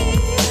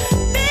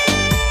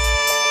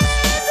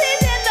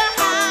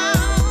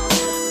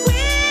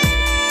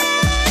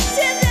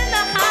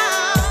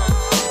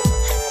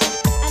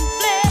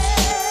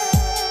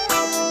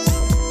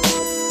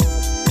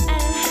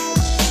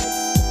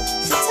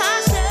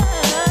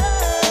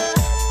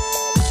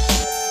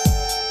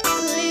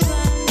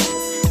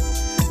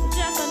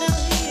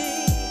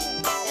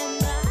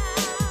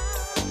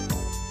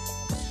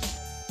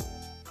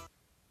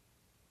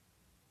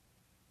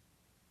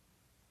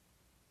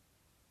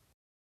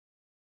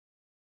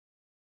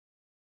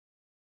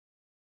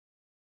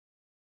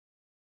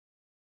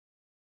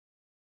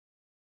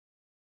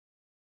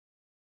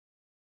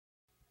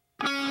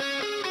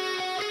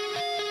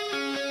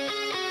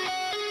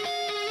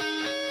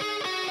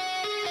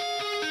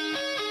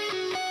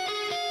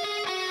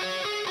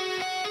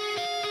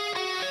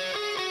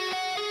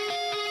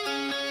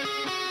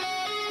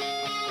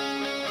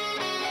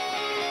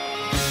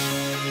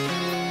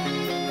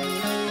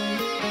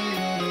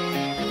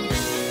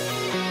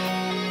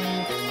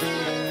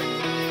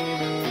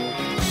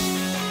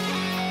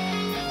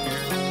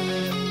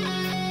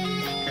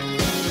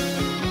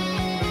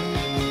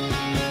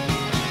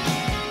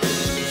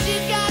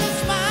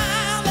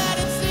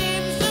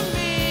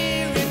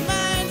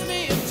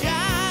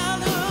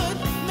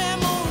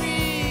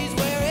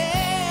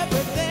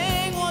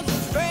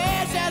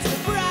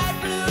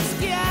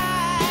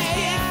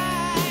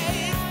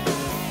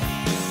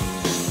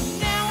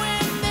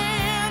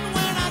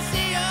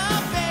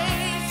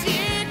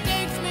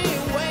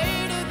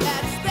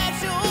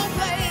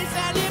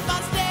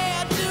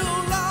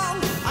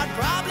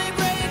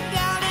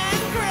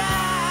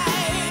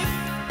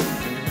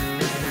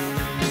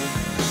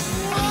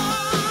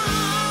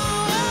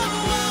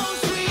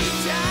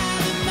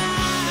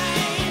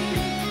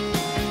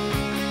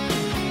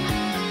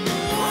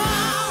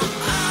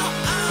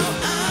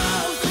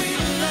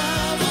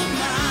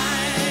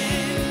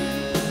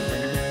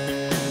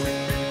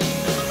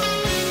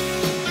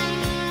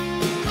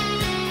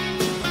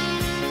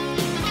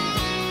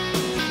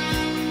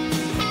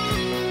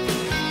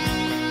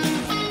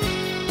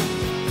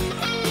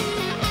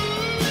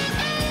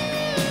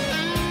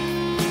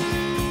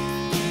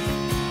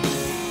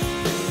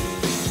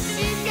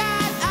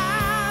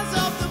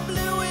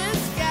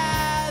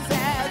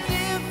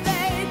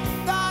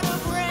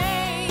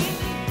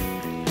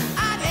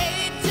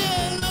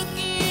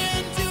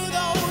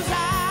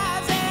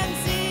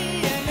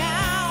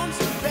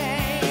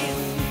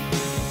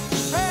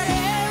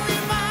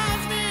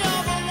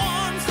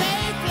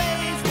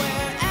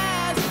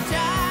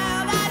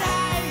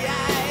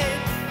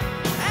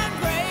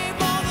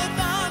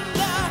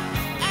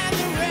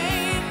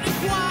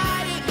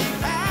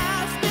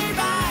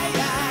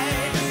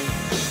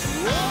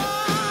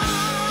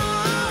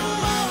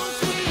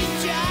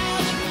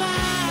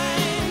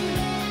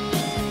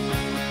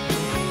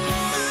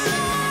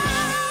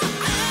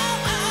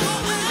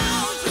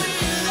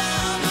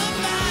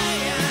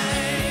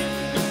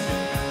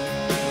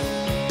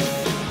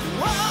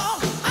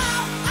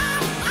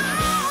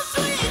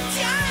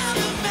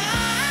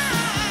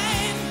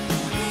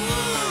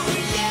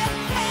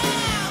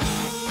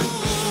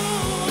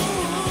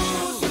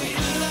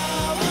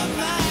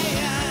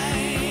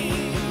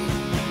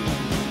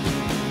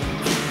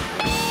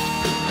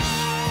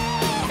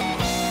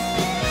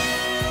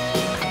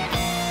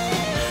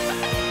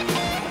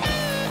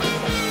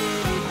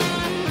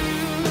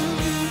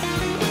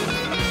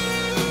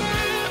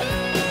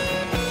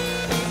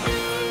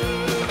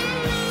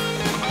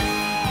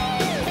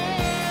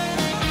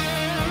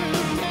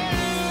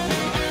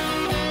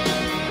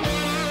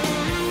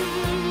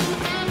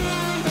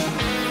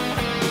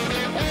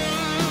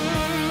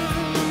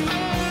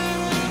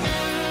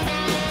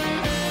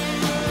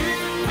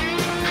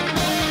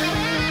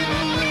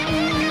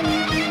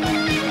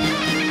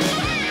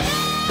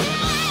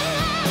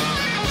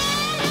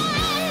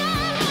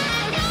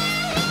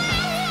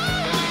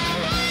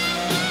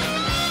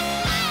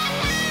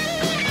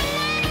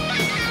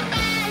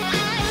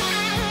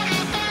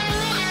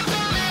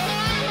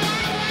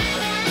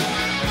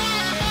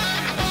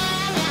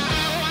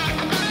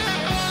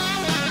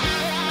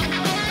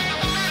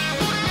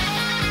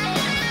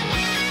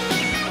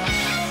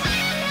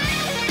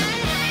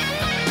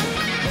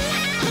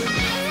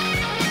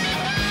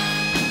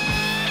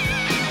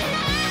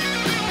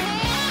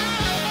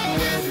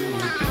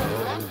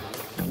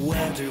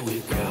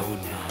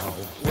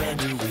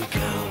 do we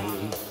go?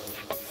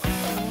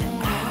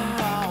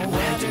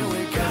 Where do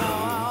we go?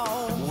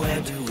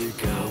 Where do we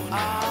go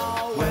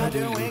now? Where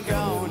do we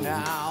go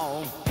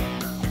now?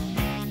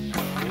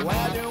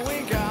 Where do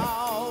we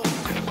go?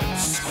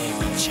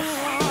 Sweet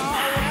child,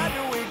 where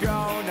do we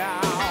go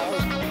now?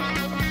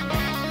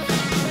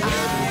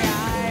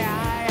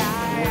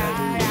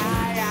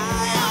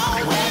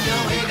 Where do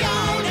we go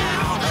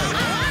now?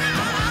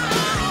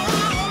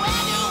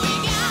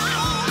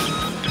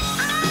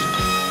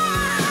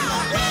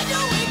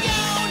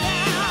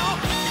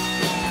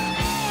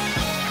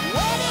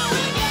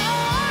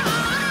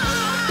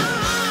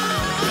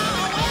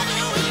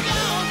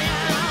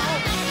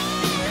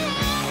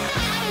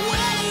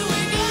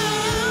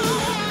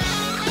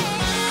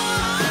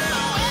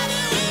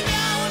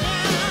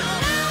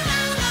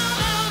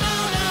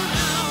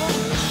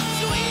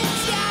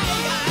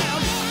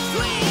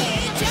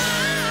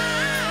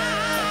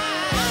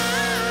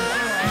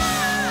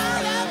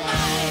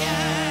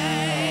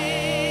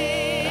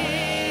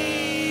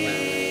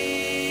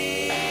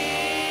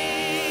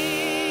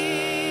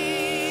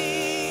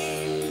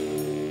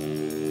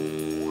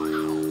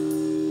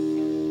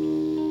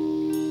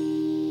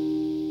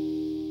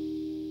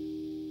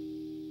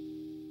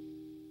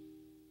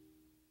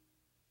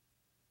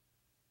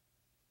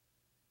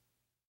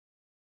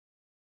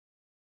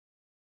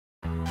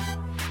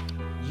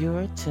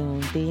 You're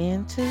tuned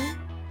in to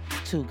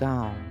Too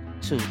Gone,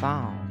 Too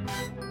Long,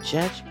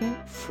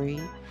 Judgment Free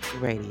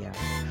Radio,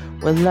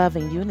 where love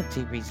and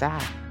unity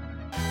reside.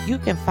 You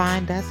can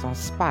find us on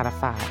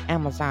Spotify,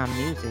 Amazon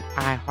Music,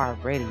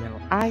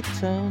 iHeartRadio,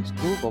 iTunes,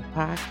 Google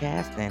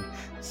Podcasts, and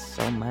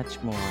so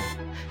much more.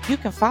 You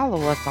can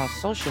follow us on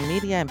social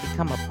media and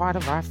become a part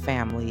of our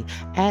family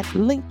at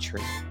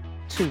Linktree,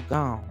 Too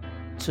Gone,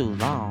 Too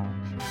Long,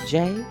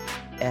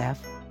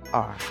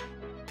 JFR.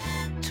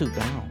 Too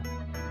Gone,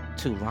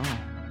 Too Long.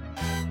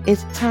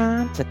 It's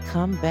time to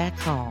come back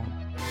home,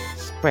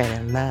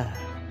 spreading love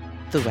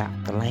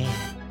throughout the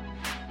land.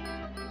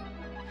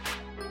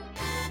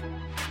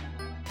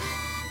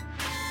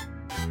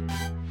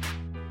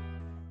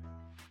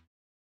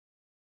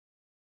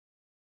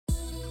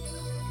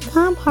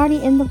 Come party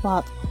in the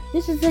vault.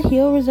 This is the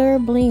Hill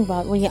Reserve Bling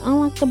Vault, where you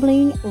unlock the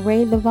bling,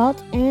 raid the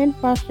vault, and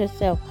frost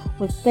yourself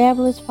with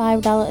fabulous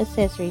 $5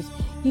 accessories.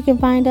 You can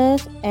find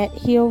us at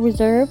Hill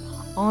Reserve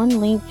on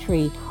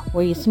Linktree,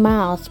 where you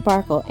smile,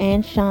 sparkle,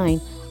 and shine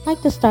like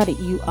the star that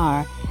you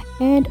are.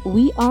 And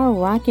we are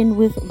rocking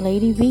with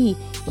Lady V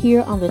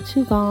here on the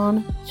Too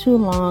Gone, Too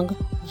Long,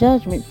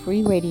 Judgment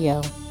Free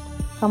Radio.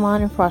 Come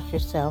on and frost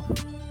yourself.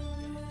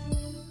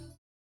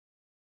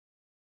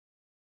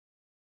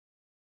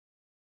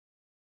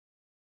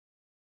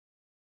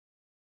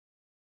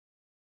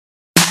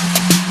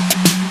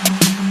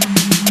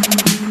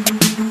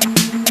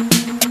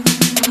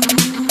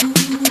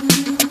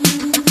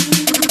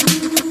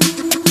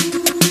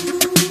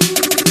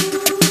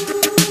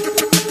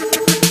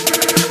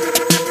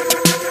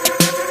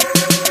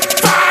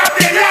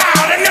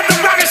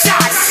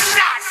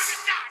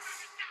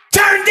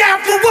 Turn down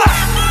for what?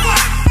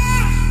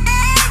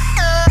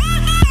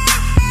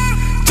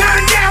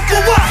 Turn down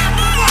for what?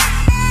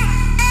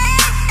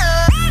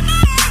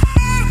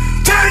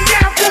 Turn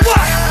down for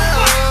what?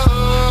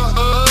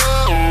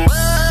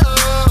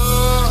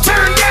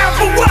 Turn down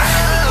for what?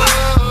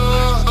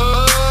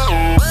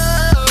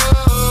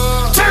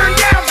 Turn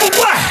down for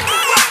what?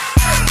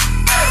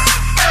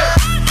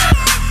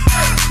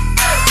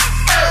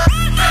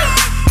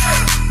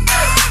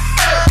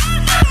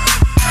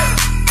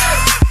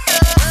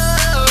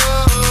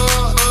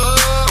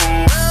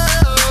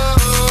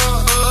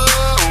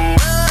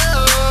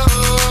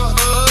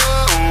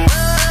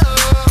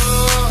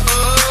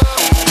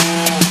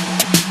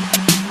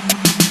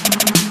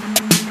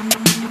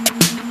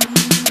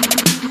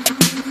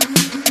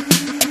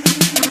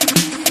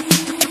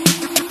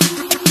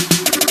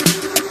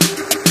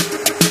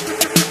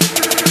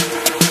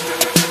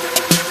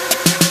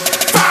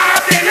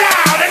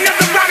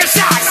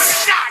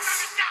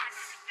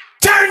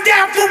 Turn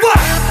down for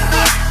what?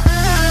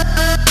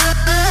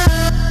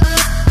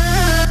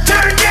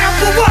 Turn down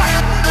for what?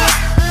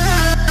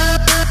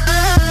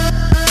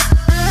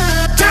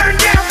 Turn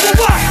down for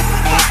what?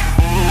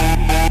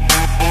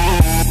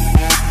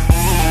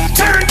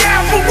 Turn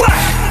down for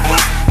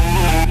what?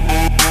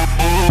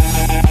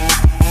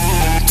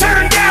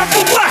 Turn down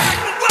for what?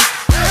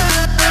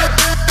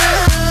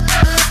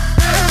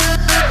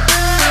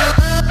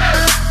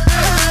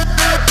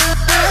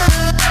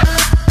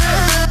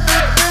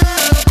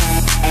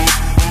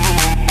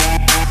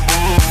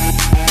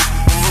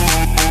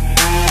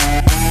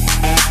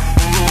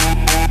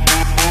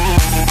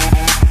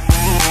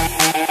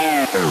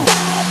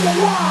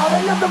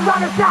 Another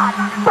rocket shot,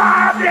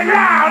 fired it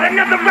loud,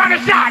 another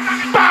rocket shot,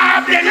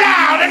 fired it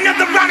loud,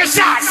 another rocket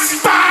shot,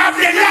 fired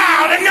it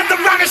loud, another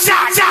rocket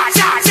shot, shot,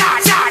 shot,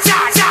 shot, shot, shot,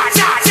 shot, shot,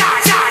 shot,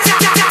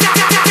 shot,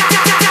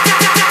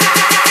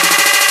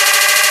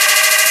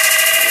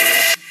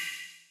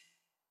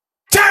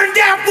 turn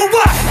down for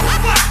what?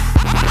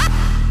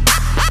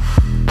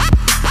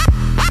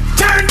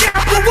 Turn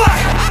down for what?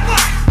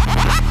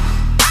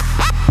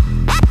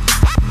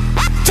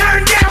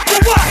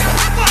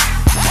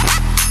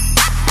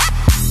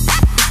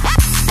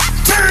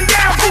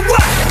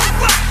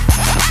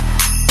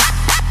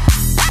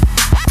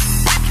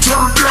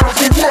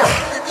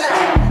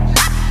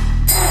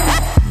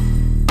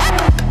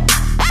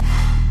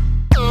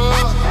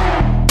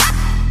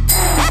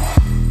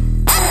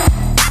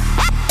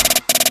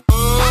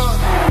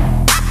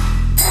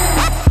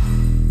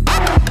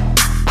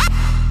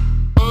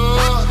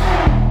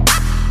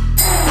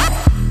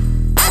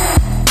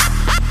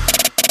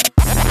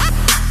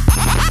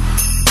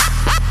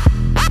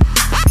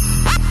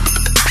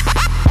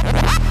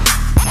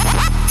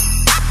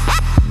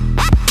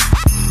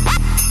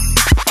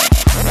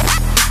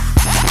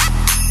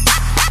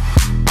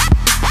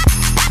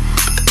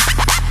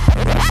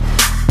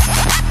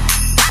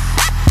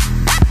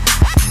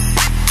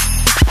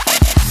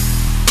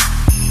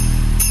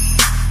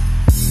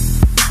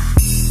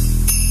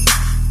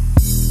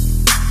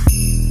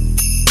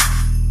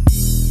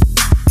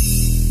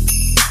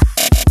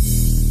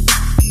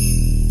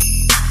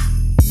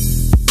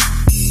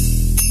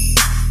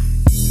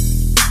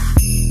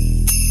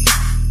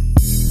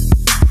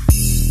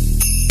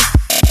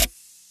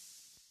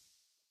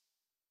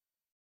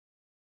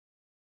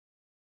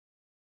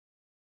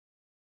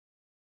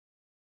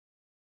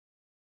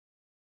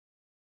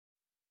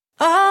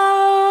 Oh,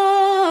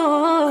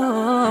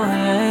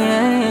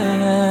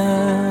 yeah.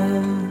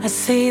 I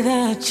see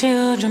the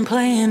children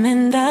playing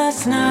in the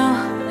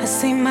snow. I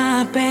see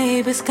my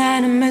baby's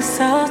got a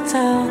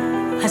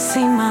mistletoe. I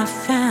see my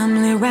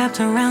family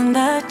wrapped around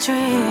the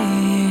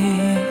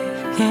tree.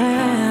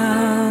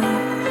 Yeah.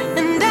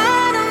 And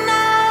I don't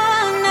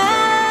know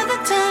another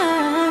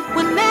time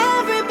when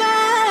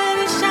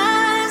everybody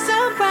shines so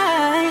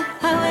bright.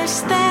 I wish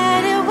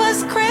that it was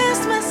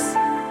Christmas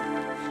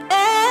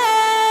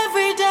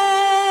every day.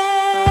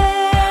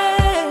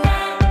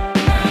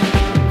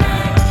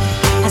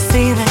 I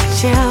see the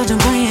children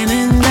playing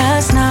in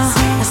the snow.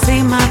 I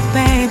see my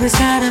baby's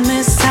got a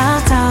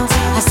mistletoe.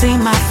 I see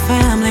my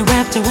family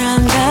wrapped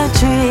around the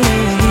tree.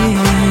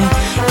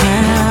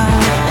 Yeah.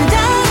 And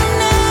I don't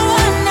know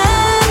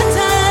another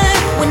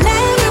time when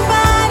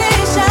everybody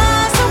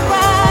shines so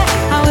bright.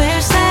 I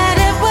wish that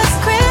it was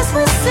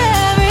Christmas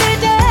every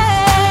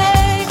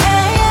day.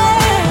 Yeah.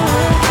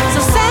 So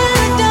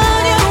Santa,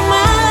 don't you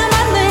mind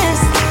my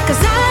list?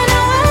 'Cause I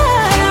know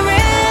what I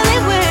really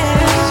wish.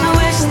 I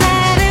wish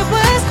that it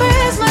was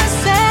Christmas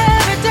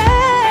every day.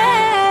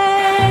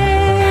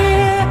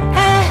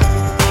 Hey,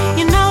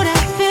 you know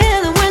that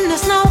feeling when the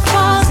snow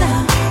falls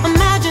down.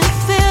 Imagine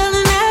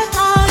feeling it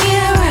all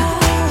year round.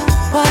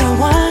 What a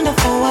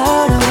wonderful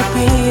world it would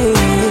be.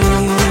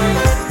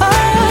 Oh,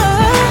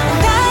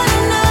 and I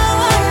don't know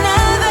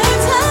another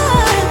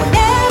time when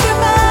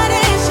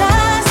everybody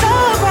shines so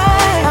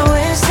bright. I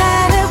wish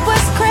that it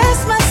was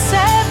Christmas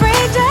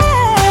every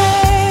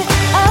day.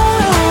 Oh,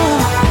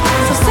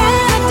 so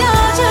Santa,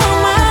 don't you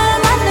mind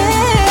my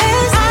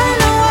list? I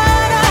know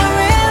what I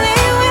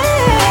really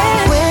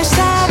wish. Wish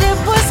that it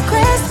was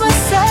Christmas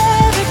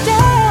every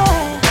day.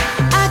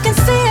 I can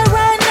see it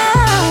right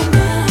now.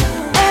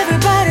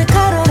 Everybody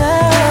cuddled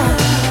up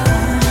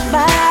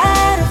by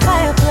the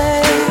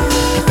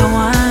fireplace. The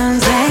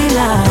ones they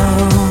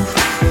love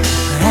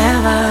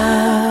forever.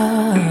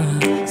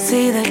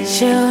 See the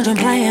children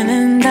playing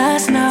in the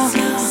snow.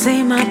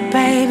 See my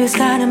baby's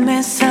got a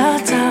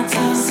mistletoe.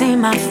 See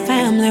my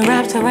family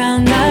wrapped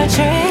around the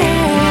tree.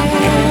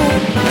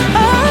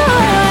 Oh,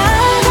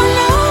 I don't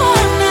know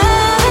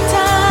another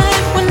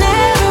time when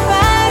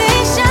everybody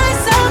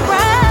shines so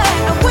bright.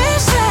 I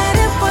wish that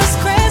it was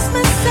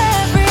Christmas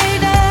every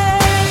day.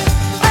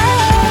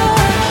 Oh,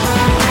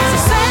 so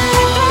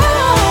Santa,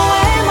 throw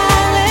away my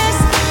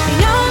list. The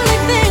only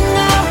thing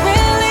I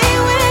really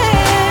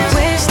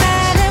wish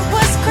that it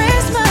was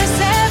Christmas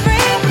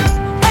every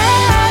day.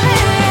 I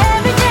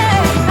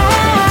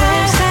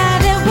wish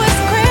that it was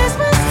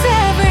Christmas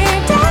every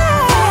day.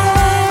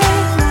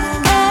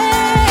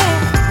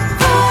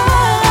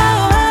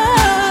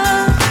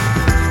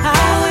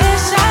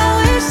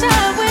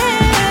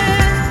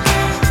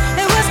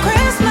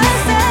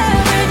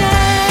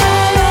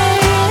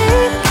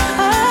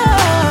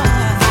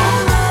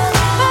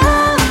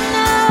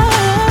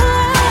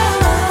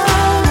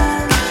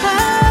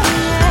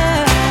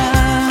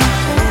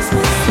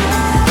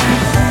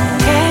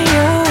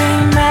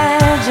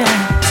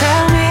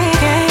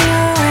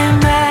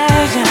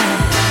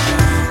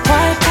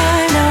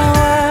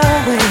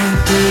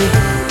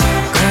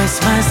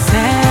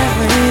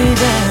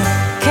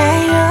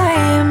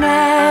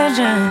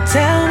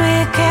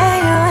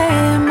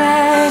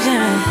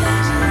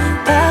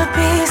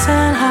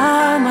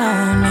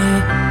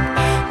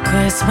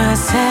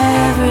 Christmas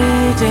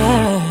every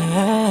day.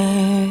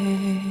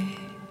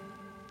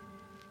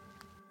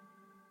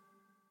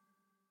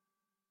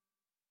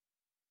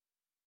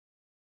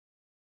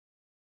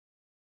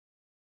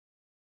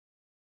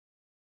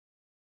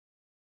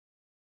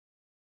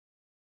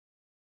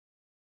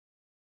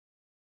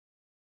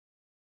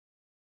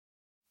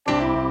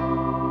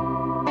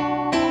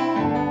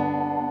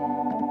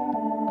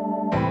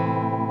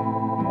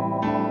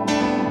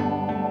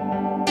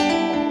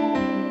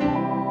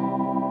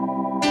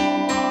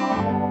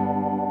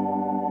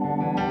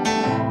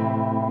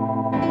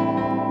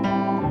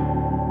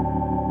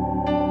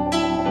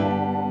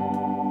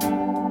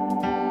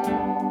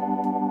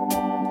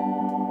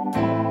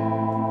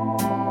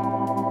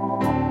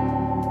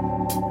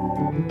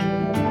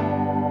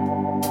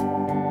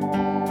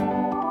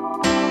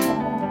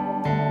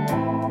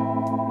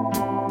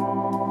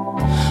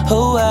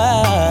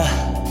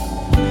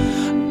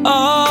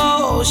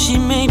 Oh, she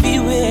may be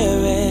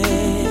weary.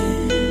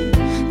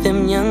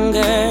 Them young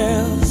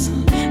girls,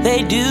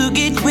 they do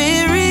get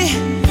weary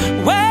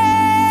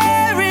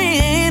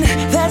wearing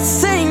that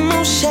same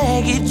old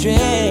shaggy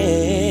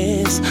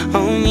dress.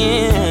 Oh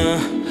yeah.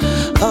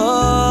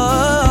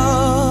 Oh,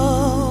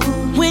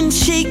 when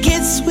she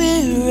gets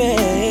weary,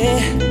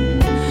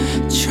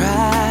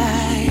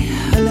 try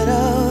a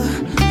little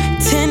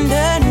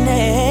tenderness.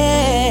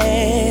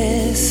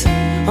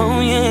 Oh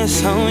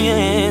yes, oh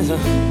yes.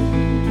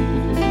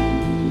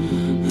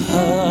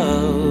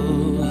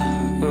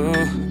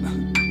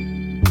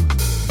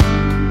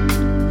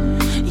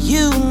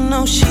 You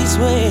know she's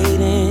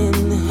waiting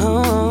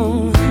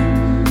home,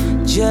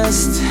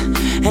 just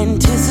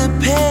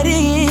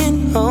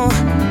anticipating for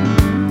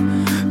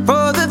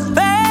the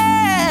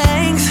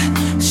things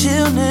she'll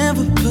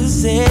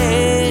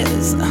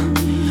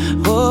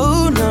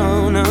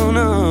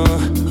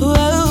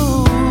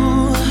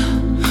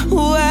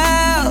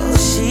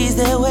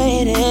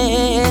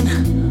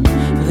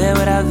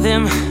of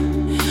them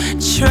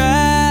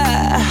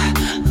try.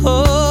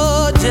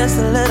 Oh, just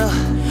a little.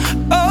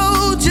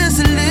 Oh,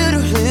 just a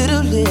little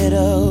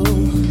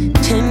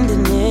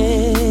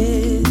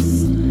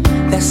tenderness.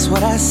 That's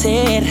what I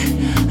said.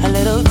 A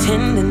little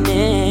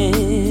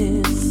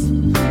tenderness.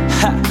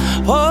 Ha.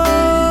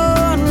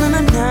 Oh, na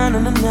na na na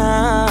na na.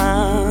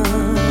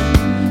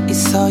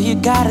 It's all you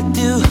gotta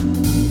do.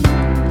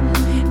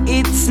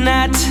 It's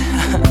not.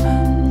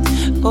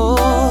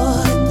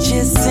 Oh,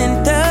 just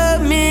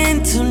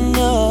sentiment to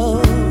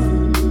know.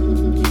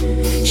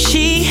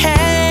 She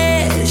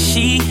has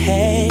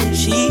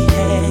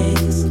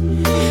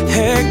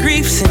her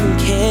griefs and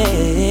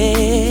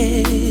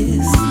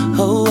cares.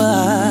 Oh,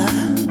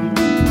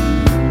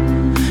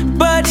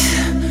 but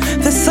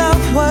the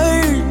soft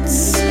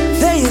words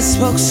they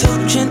spoke so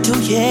gentle,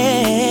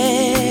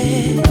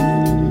 yeah,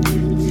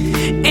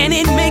 and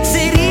it makes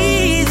it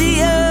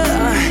easier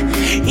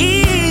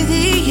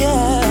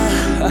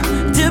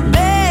to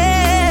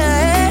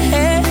bear.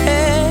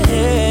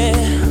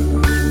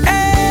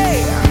 Hey,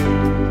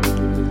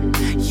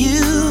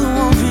 you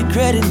won't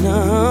regret it,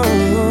 no.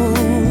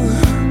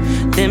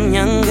 Them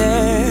young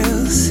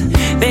girls,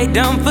 they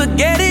don't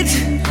forget it.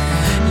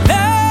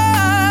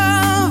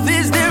 Love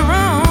is their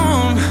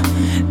own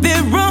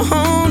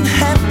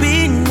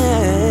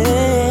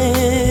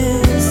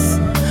happiness.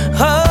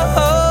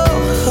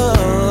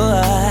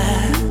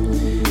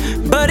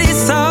 But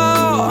it's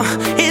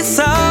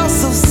all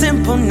so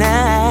simple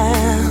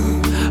now.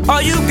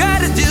 All you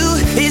gotta do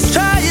is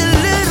try a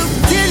little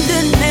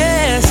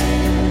tenderness.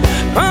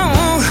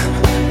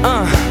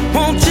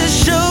 Won't you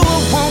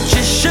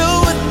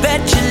show her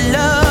that you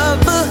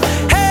love her?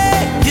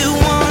 Hey, you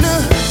wanna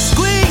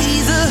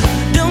squeeze her,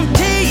 don't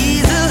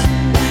tease her,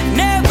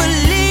 never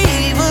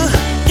leave her.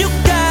 You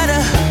gotta,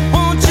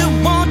 won't you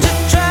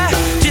try,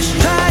 just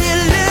try a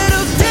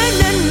little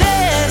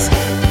tenderness.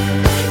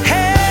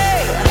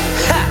 Hey,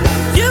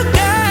 you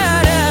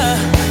gotta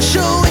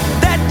show it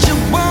that you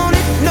want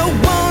it, no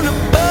one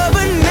above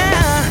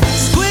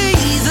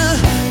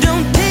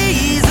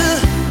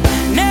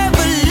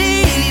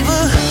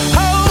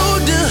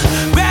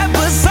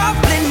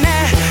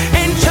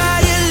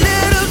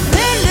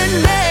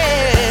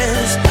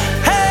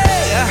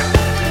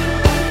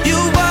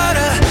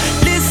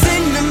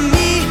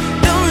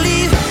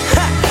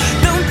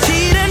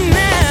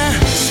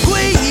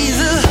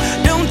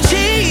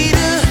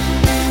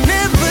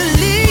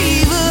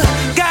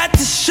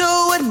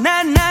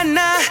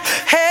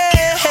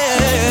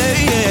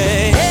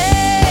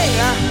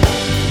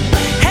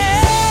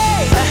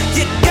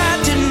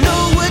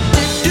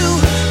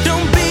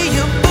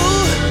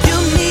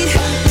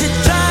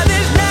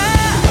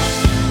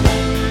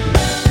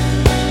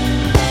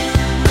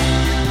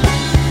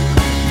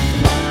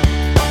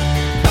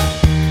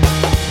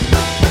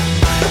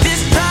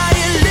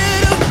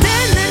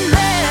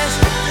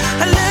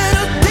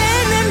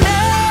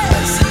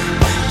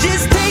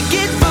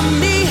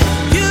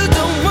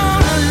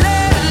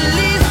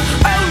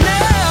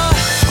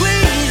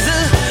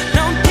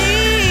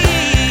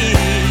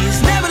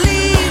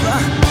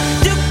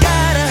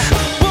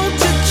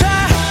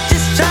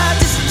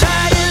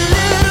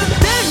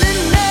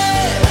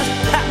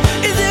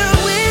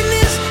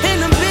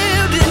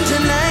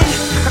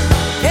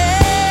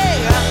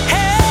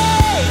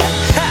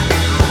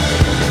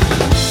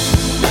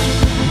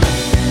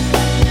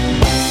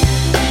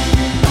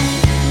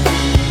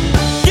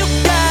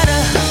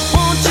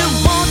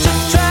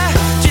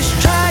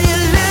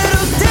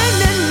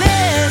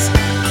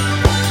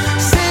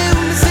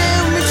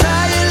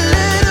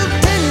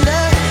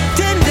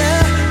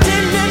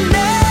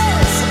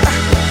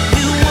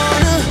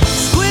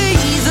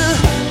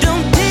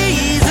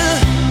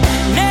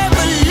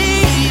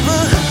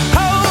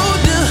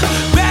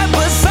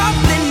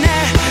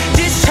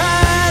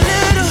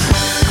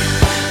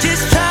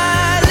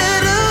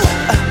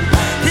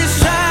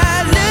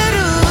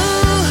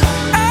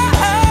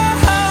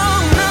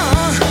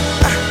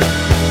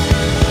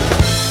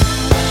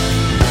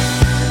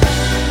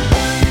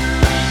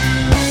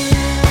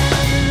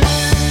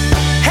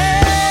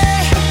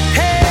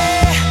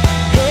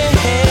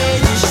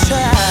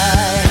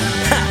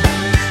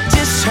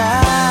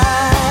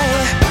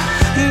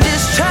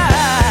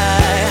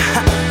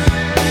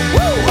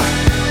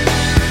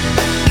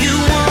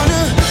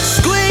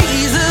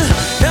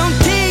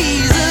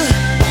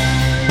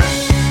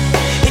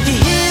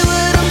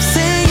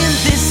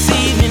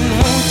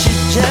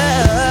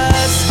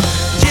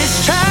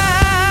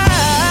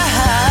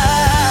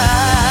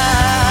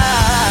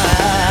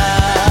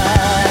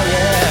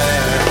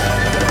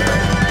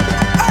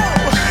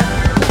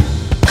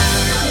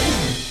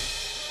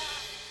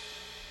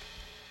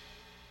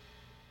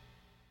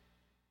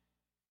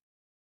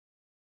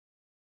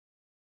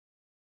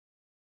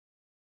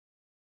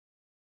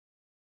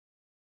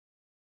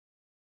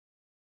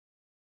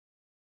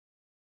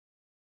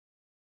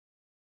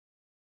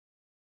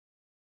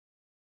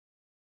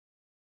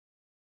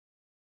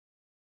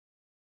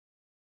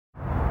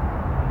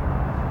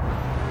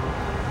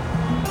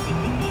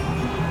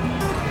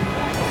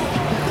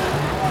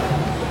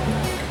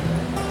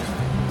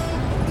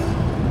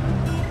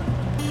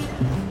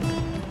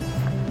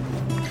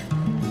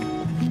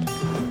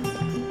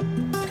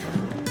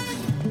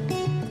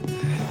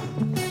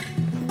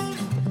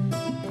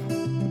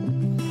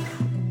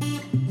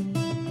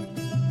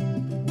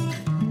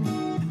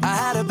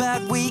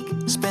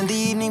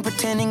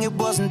pretending it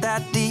wasn't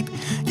that deep.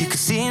 You could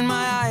see in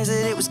my eyes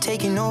that it was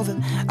taking over.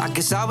 I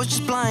guess I was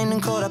just blind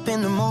and caught up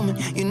in the moment.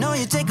 You know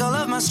you take all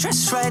of my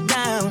stress right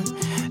down.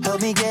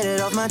 Help me get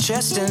it off my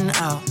chest and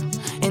out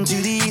into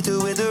the ether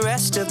with the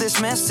rest of this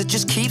mess that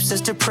just keeps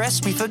us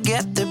depressed. We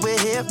forget that we're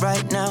here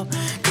right now,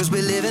 cause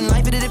we're living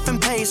life at a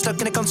different pace, stuck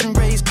in a constant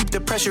race. Keep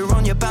the pressure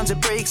on, you're bound to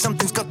break.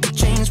 Something's got to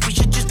change. We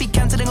should just be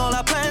cancelling all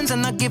our plans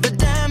and not give a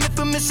damn if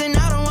we're missing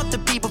out on what the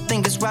people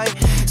think is right.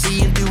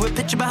 Seeing through a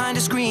picture behind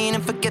a screen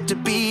and forget to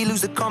be,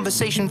 lose the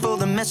conversation for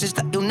the message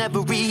that you'll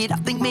never read. I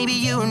think maybe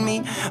you and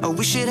me, oh,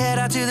 we should head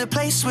out to the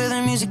place where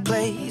the music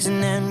plays,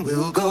 and then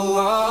we'll go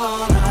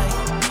all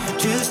night,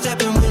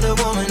 two-stepping with a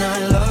woman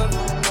I love.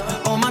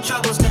 All my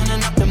troubles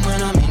turning up, and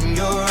when I'm in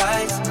your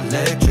eyes,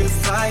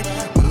 electrified.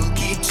 We'll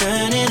keep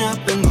turning up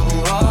and go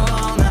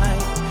all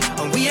night.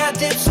 And we had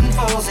dips and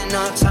falls in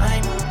our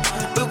time,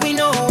 but we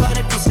know what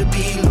it feels to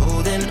be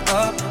low then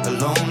up,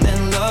 alone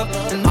then love.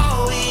 And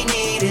all we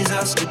need is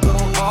us to go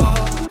all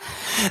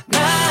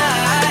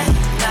night,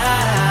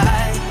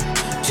 night.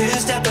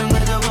 Two-stepping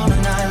with a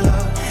woman I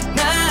love.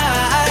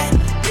 Night,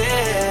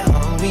 yeah.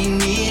 All we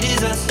need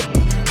is us.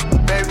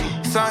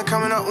 Sun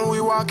coming up when we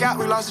walk out,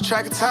 we lost the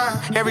track of time.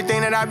 Everything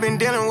that I've been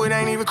dealing with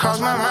ain't even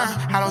crossed my mind.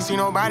 I don't see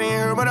nobody in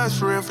here but us,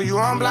 for real, for you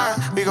I'm blind.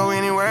 We go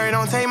anywhere, it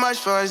don't take much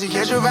for us to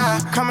catch your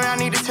vibe. Come here, I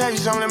need to tell you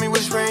something, let me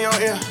whisper in your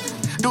ear.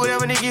 Do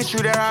whatever to get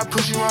you there, I'll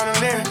push you on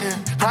them there, yeah.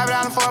 Private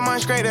island for a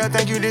month straight, they'll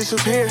think you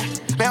disappeared.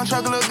 Lamb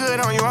truck look good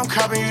on you, I'm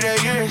copping you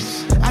that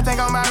years. I think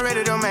I'm about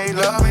ready to make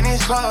love in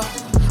this club.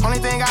 Only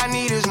thing I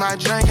need is my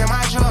drink and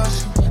my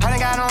drugs. I done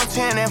got on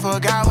 10 and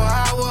forgot where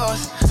I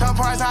was. Some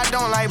parts I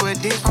don't like, but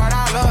this part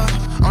I love.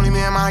 Only me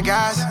and my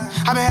guys.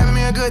 I've been having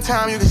me a good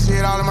time, you can see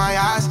it all in my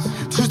eyes.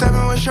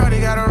 Two-stepping with shorty,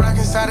 got a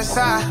rockin' side to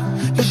side.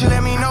 You should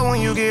let me know when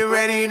you get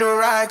ready to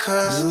ride,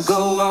 cause we'll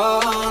go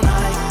all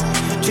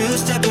night,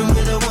 two-stepping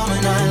with a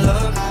woman I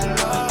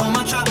love. All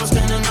my troubles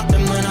standing up,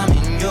 and when I'm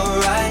in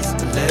your eyes,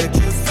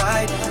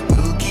 electrified.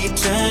 We'll keep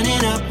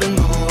turning up and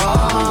go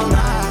all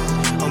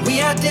night. And we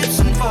had dips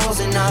and falls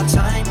in our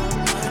time,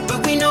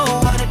 but we know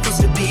what it feels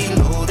to be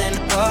low then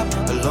up,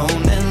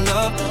 alone then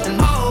love. And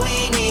all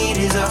we need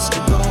is us to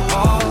go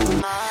all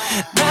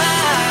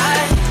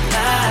night,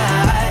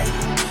 night.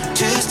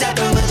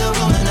 Two-stepping with a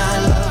woman I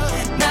love.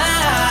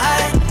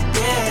 Night,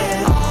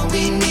 yeah. All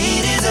we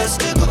need is us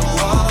to go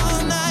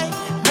all night,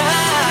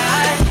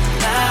 night,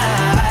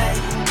 night.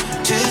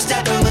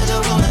 Two-stepping with a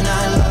woman I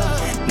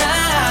love.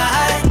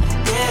 Night,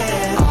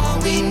 yeah. All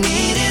we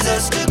need is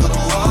us to go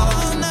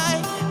all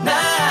night,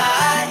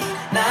 night,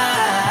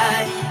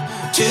 night.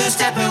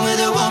 Two-stepping with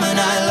a woman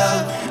I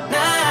love.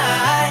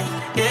 Night,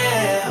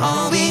 yeah.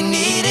 All we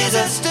need is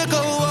us to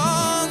go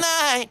all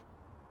night.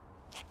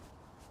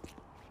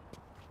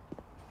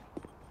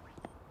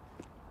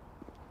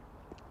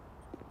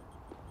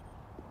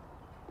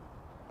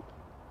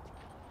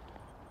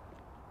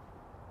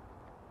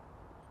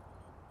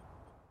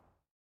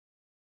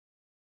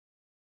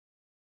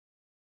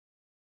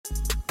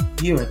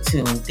 You are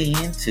tuned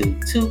in to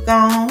Too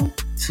Gone,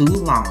 Too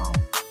Long,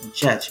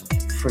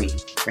 Judgment-Free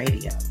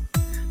Radio.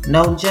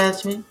 No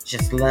judgment,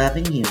 just love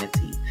and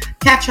unity.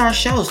 Catch our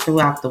shows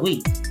throughout the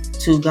week.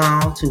 Too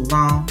Gone, Too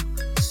Long,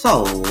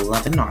 Soul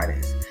Loving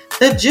Artist.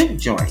 The Juke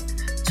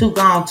Joint, Too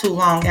Gone, Too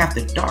Long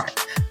After Dark.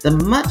 The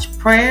Much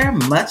Prayer,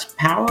 Much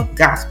Power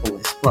Gospel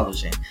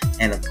Explosion.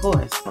 And of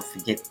course, don't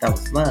forget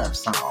those love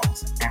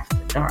songs after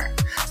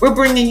dark. We're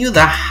bringing you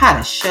the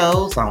hottest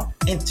shows on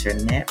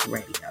internet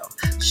radio.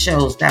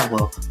 Shows that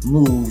will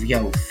move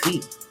your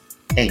feet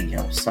and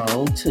your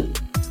soul too.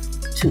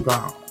 Too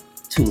Gone,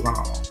 Too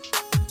Long,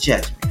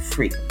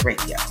 Judgment-Free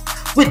Radio.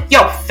 With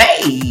your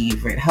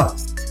favorite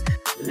host,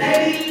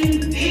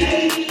 Lady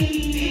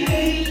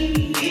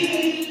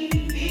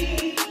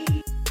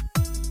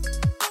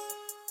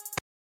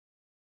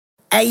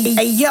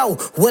Hey, yo,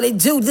 what it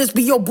do? This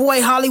be your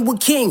boy Hollywood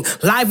King,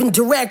 live and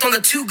direct on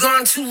the Too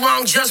Gone, Too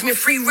Long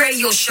Judgment-Free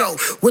Radio Show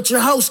with your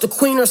host, the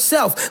queen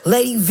herself,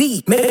 Lady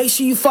V. Make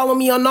sure you follow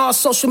me on all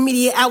social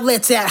media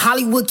outlets at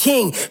Hollywood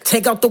King.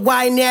 Take out the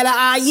Y and add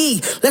a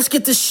IE. Let's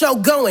get this show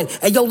going.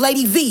 Hey, yo,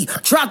 Lady V,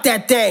 drop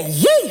that thing.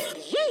 Yee!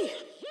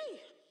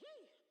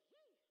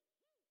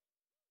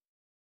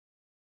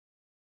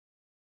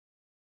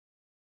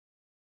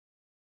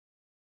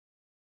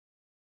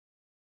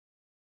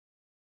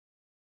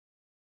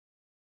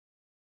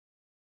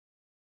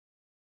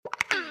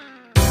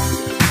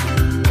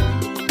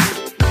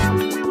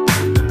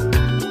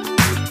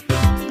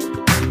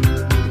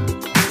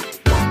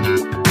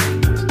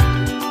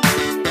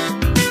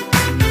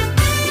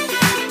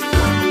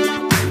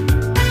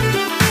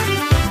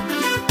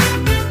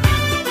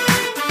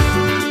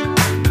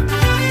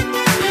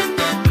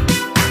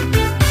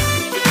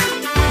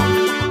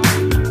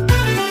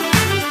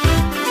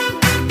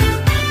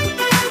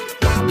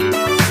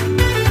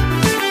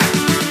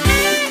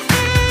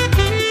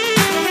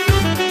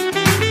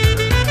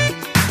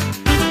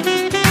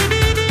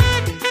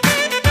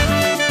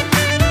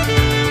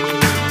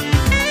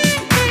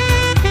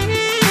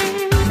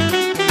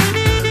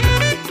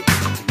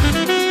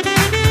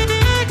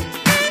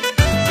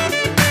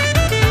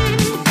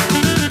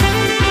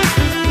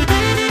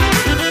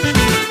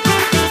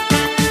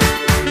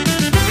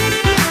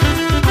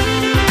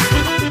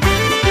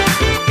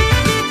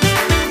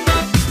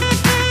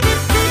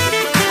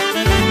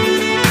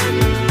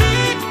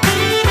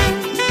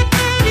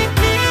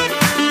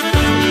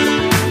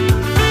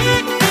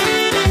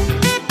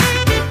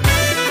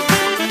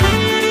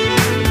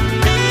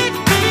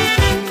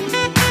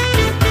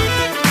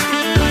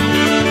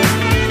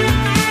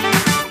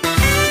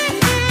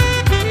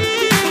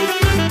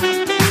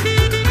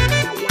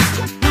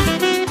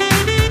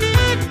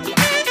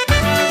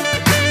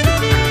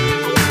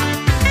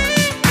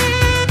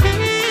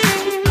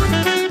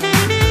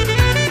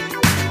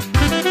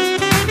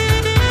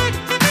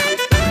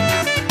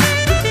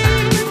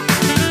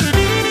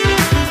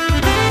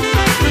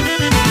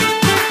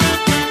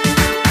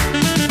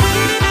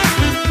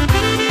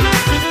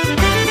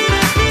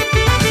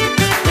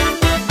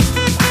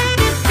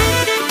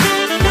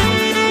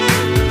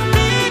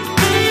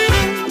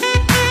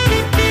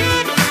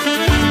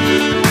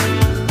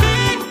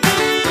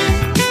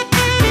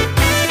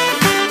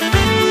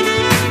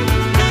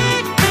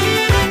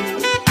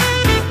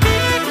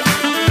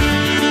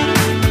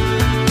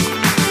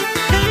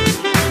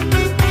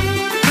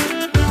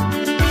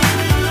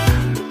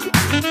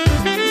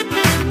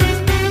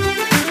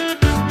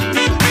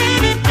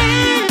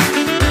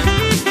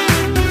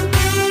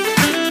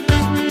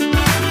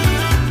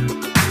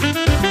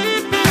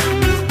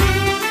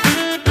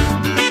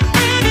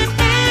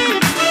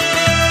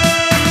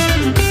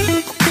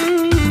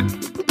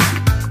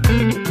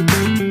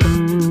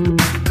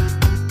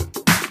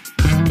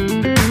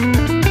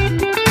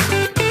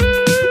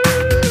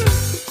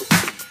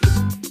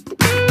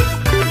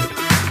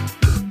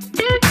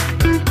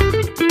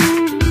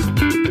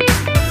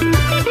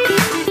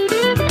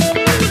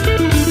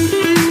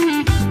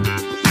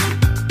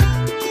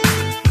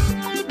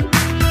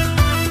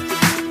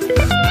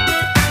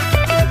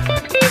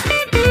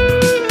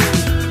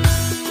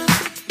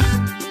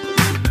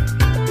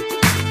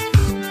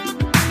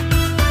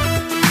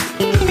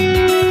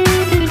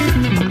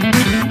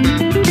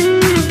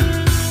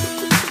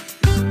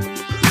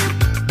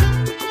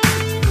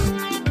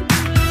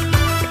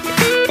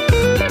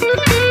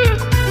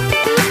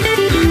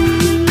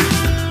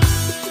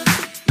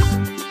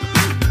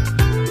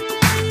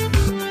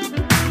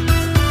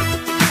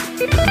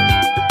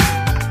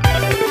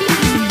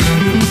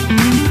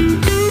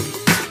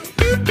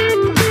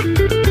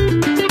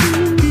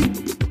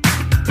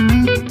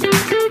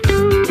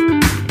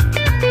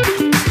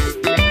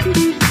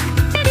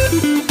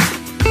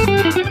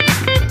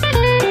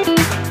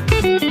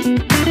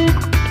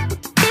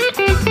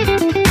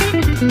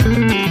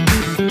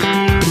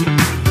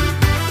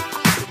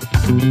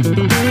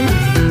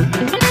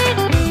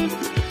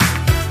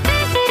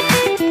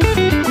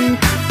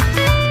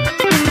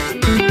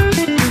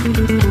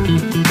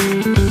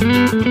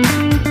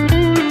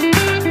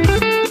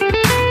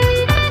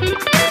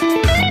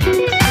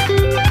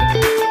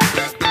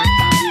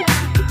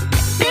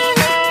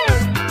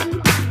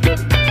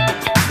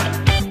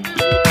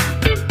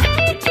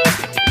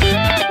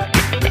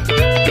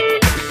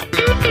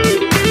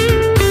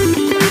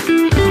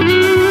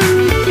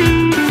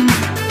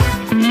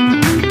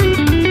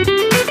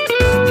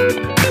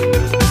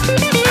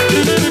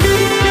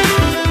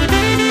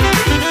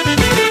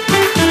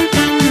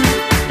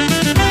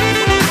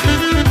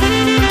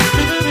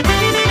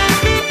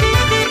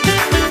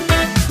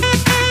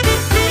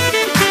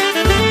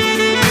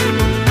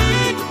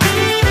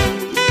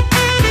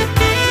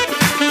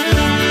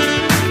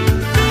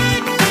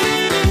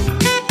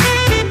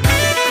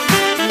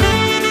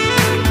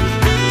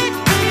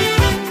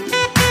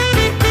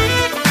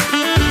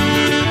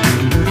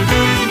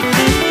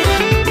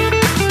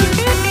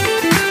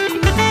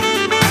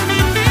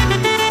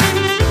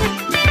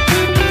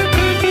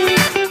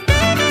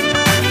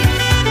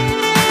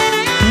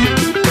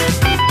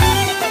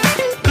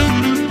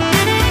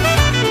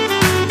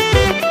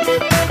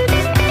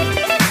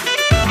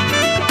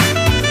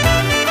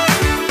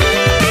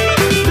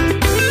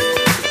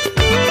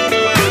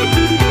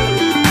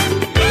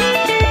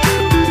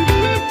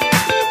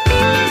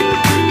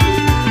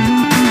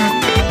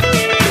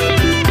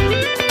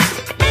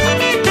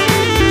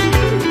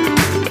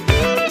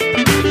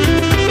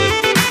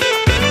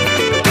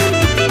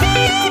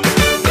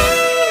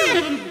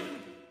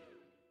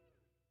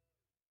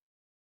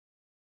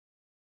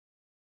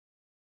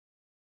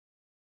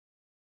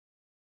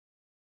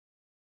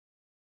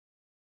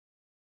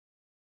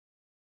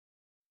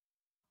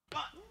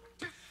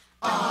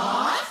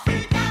 Have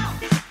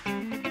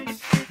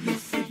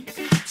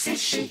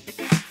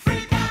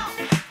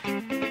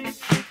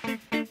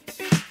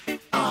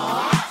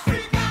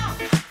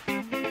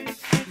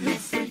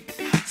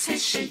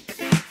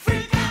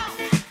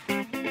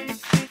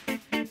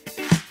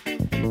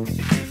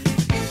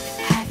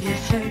you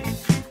heard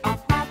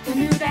about the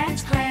new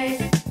dance craze?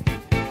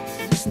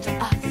 Listen to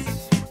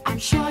us, I'm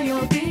sure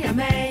you'll be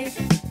amazed.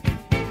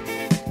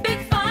 Big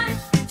fun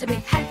to be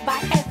had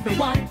by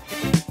everyone.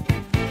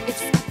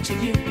 It's up to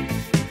you,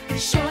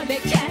 surely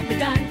can be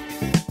done.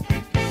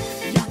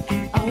 Young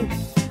and old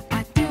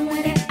are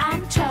doing it,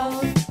 I'm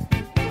told.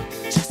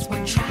 Just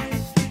one try,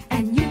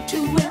 and you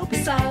too will be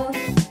sold.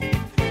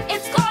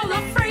 It's called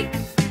a freak,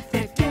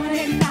 they're doing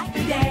it night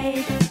and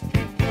day.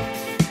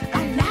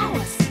 Allow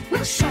us,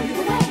 we'll show you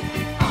the way.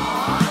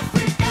 Oh,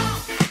 freak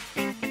out.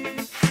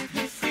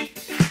 The freak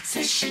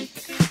says she.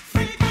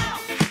 Freak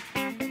out.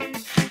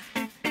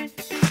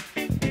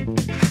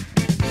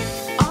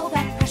 All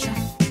that pressure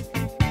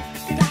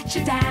got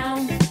you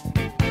down.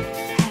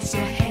 Has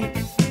your head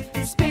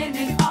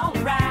spinning all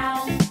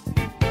around.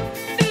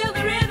 Feel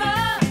the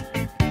rhythm,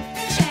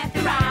 chant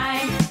the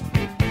rhyme.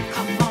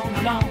 Come on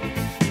along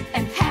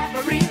and have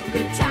a real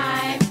good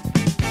time.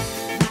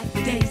 Like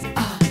the days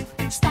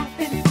of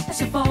stomping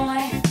as a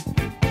boy.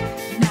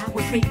 Now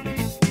we're free.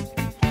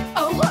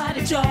 Oh, what a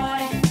joy.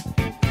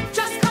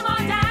 Just come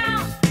on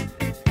down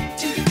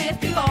to the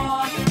 54.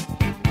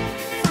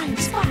 Find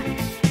a spot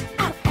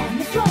out on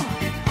the floor.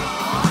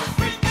 Oh,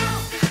 freak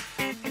out.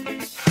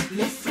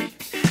 The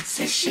freak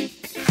says she.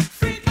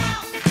 Freak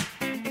out.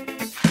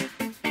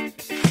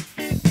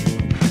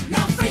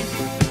 Now freak.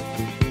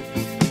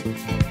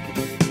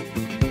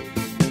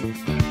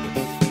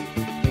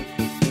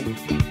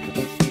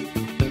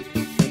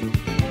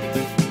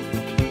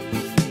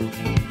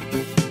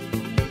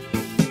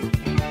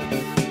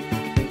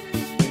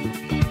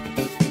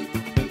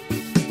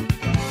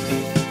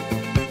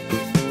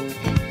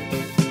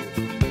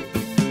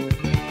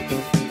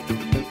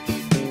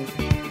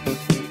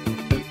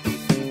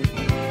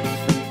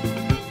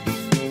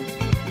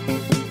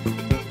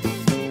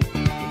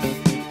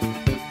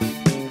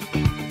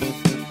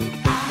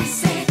 I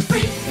said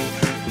freak.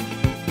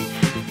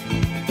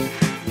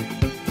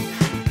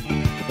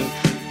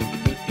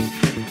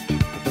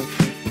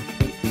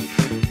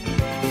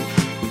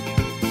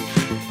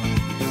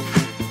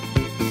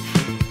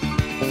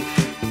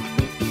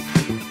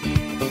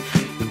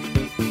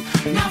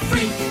 Now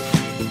freak.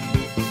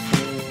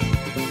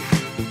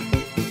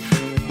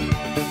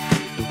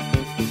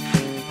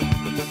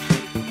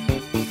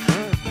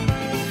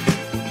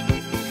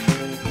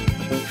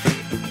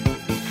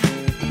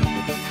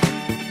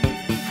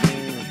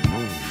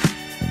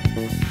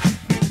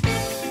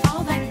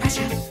 All that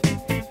pressure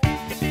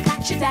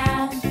got you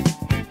down.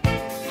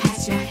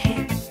 Has your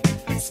head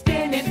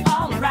spinning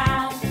all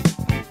around.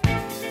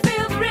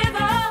 Feel the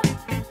rhythm,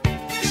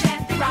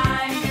 chant the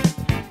rhyme.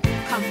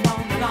 Come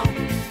on along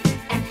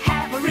and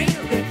have a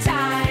real good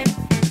time.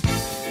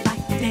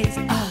 Like the days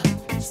of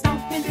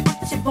stomping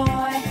as a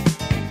boy.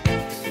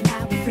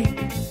 Now we're free.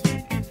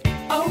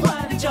 Oh,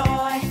 what a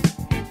joy.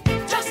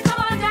 Just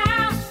come on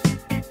down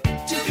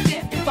to the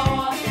 54.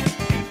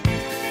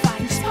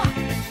 Find a spot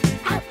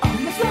out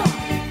on the floor.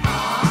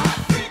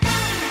 Ah, freak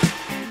out.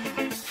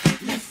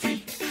 The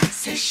freak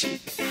says she.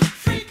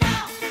 Freak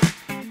out.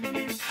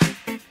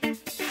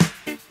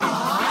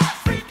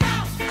 Ah, freak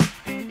out.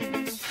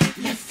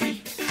 The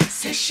freak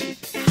says she.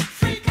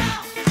 Freak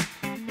out.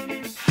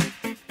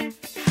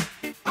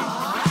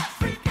 Ah,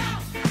 freak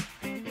out.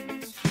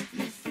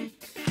 The freak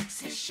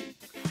says she.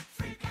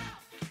 Freak out.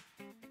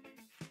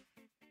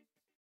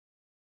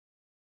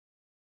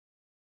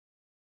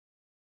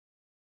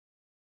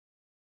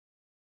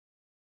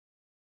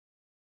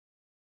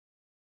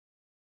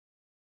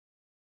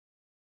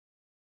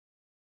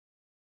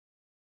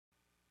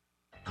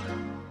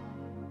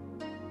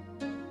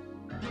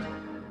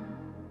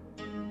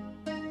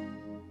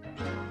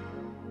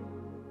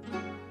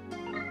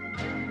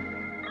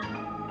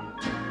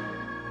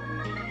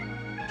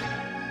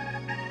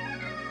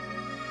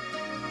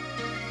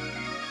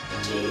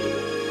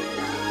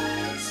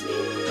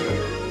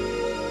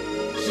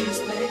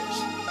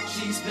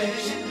 She's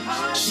playing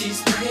hard.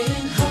 She's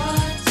playing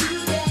hard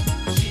today.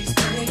 She's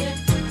playing.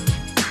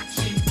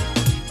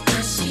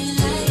 Cause she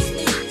likes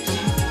me.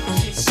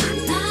 She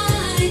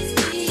likes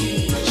me.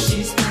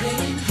 She's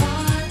playing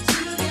hard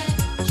today.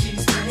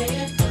 She's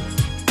playing.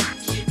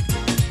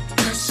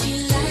 Cause she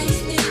likes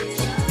me.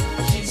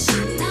 She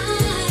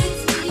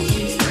likes me.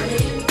 She's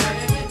playing.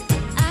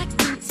 I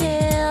can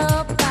tell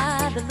by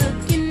the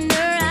look in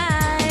her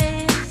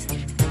eyes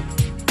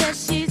that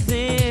she's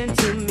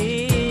into me.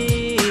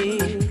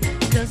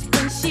 'Cause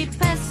when she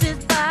passes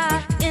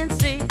by,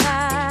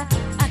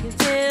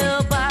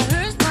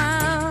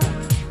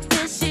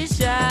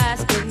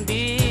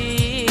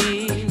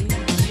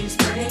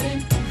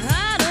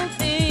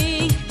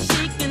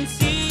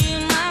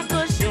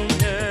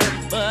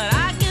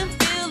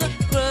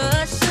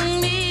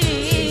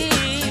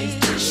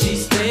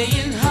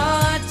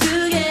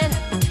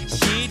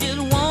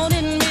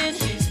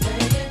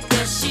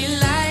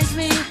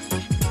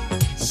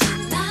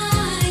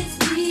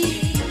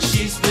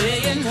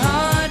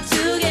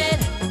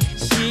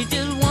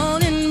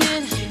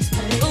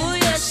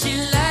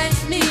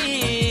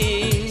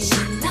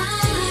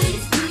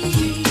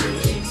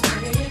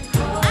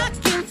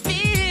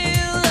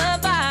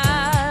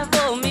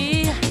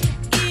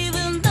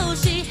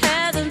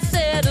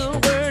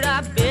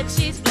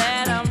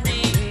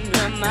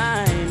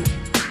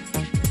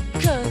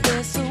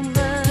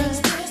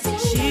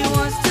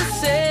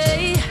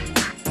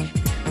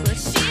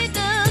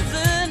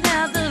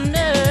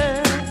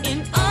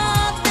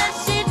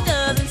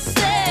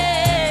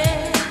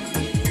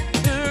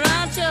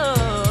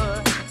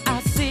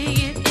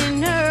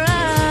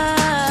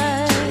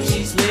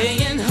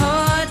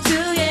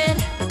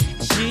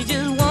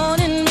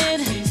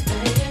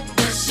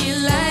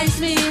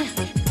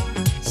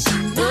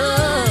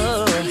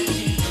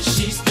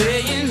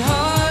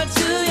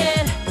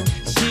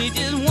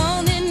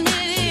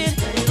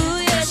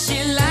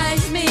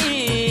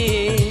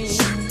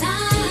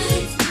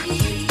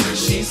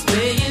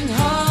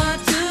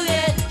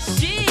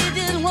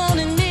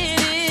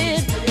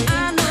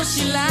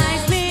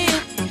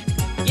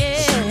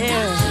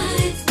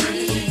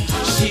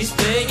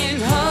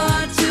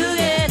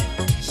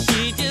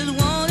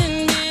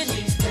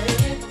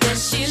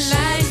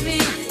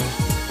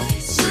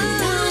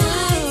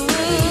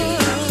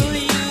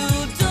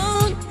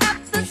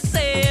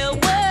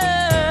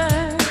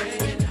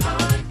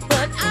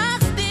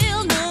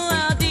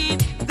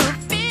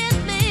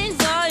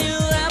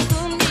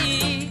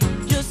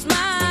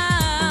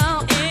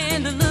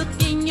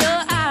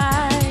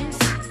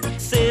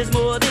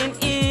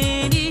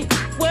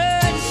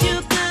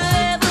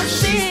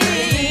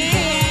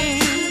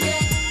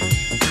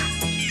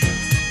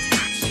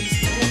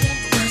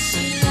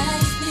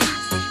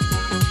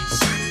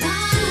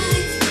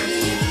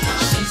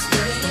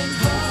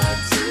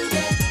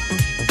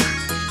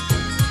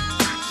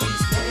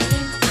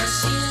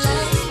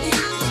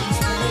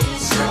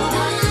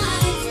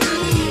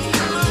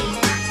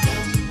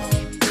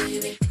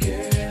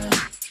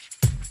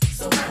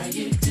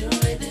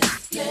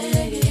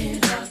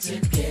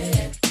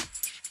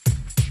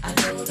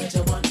 know that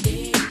you want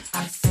me.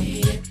 I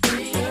see it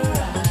in your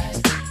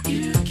eyes.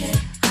 You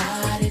can't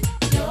hide it.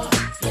 You're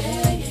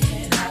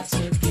playing hard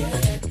to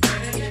get.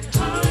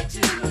 Hard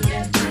to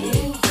get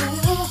me.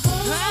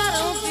 I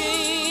don't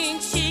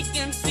think she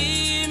can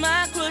see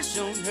my crush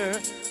on her,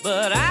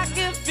 but I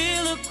can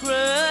feel a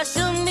crush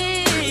on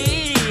me.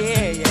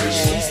 Yeah, yeah.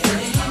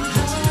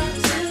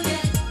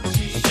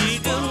 She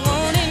don't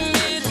want to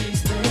admit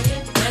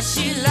that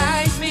she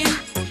likes me.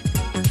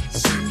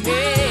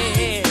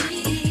 Yeah.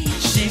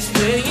 She's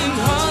playing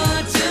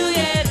hard to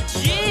get.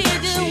 She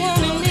don't want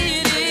to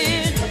admit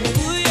it.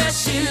 Ooh, yeah,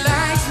 she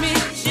likes me.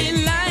 She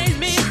likes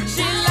me.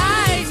 She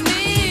likes me,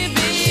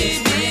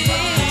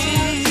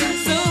 baby.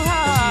 So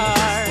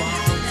hard.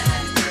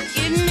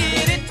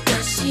 Admit it.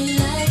 She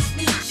likes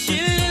me. She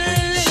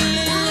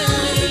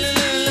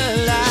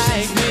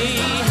likes me.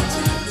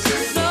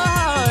 So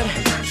hard.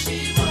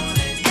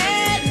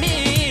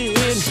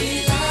 Admit. She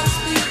likes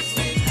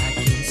me. I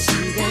can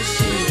see that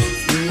she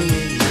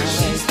really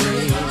likes me.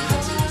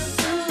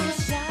 So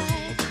shy.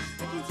 I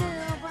can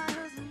tell by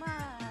her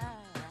smile.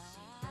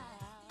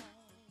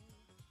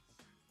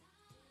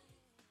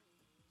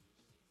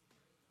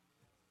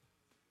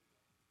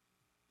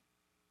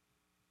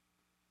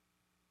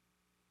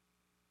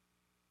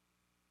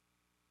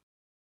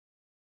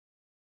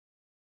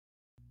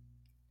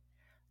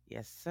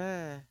 Yes,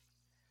 sir.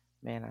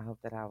 Man, I hope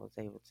that I was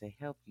able to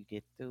help you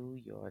get through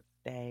your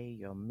day,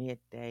 your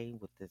midday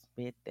with this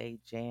midday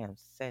jam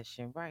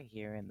session right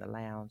here in the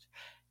lounge.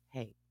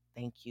 Hey,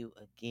 thank you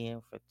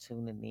again for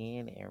tuning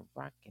in and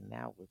rocking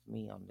out with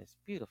me on this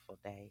beautiful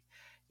day.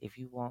 If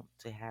you want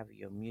to have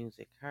your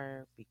music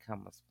heard,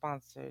 become a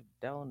sponsor,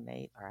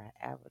 donate, or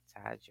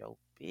advertise your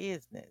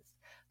business,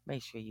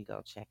 make sure you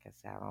go check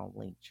us out on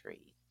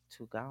Linktree.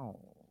 Too gone,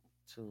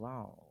 too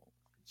long.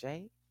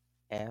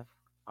 JFR.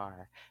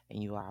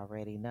 And you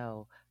already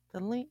know the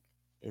link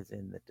is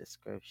in the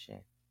description.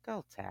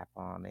 Go tap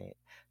on it.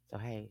 So,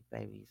 hey,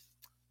 babies,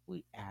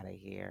 we out of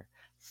here.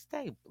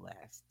 Stay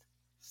blessed.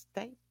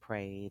 Stay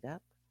prayed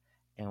up.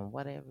 And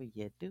whatever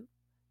you do,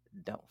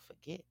 don't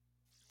forget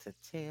to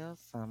tell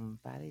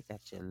somebody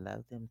that you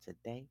love them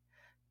today,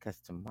 because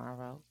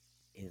tomorrow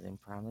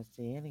isn't promised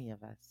to any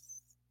of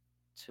us.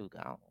 Too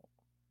gone.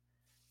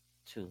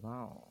 Too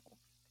long.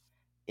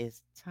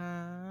 It's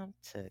time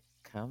to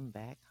come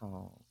back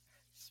home,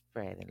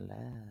 spreading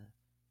love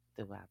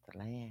throughout the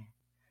land.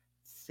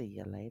 See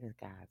you later,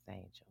 God's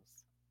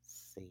angels.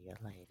 See you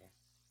later.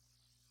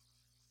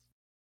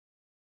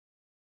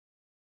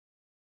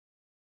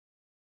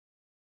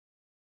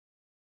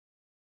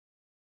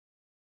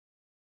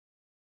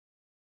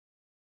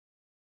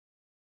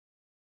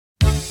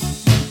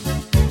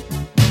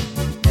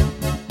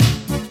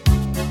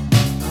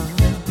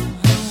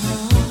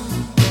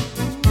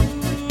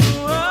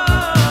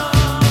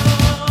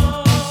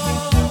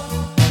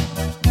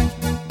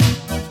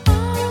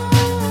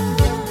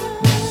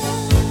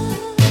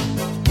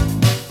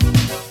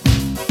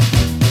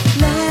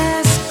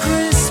 Last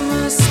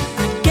Christmas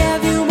I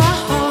gave you my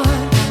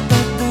heart,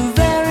 but the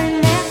very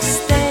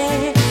next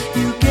day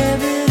you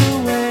gave it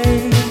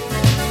away.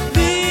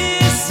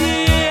 This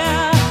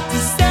year, to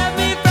save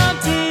me from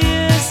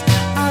tears,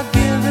 I'll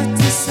give it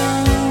to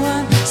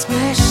someone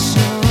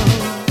special.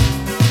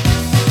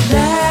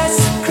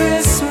 Last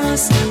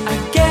Christmas I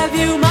gave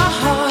you my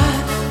heart,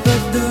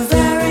 but the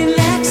very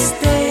next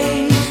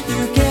day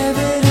you gave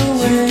it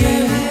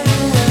away.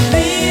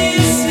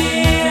 This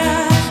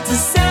year, to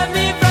save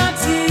me from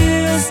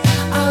tears,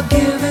 I'll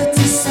give it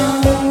to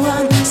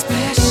someone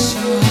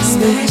special.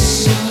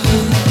 Special.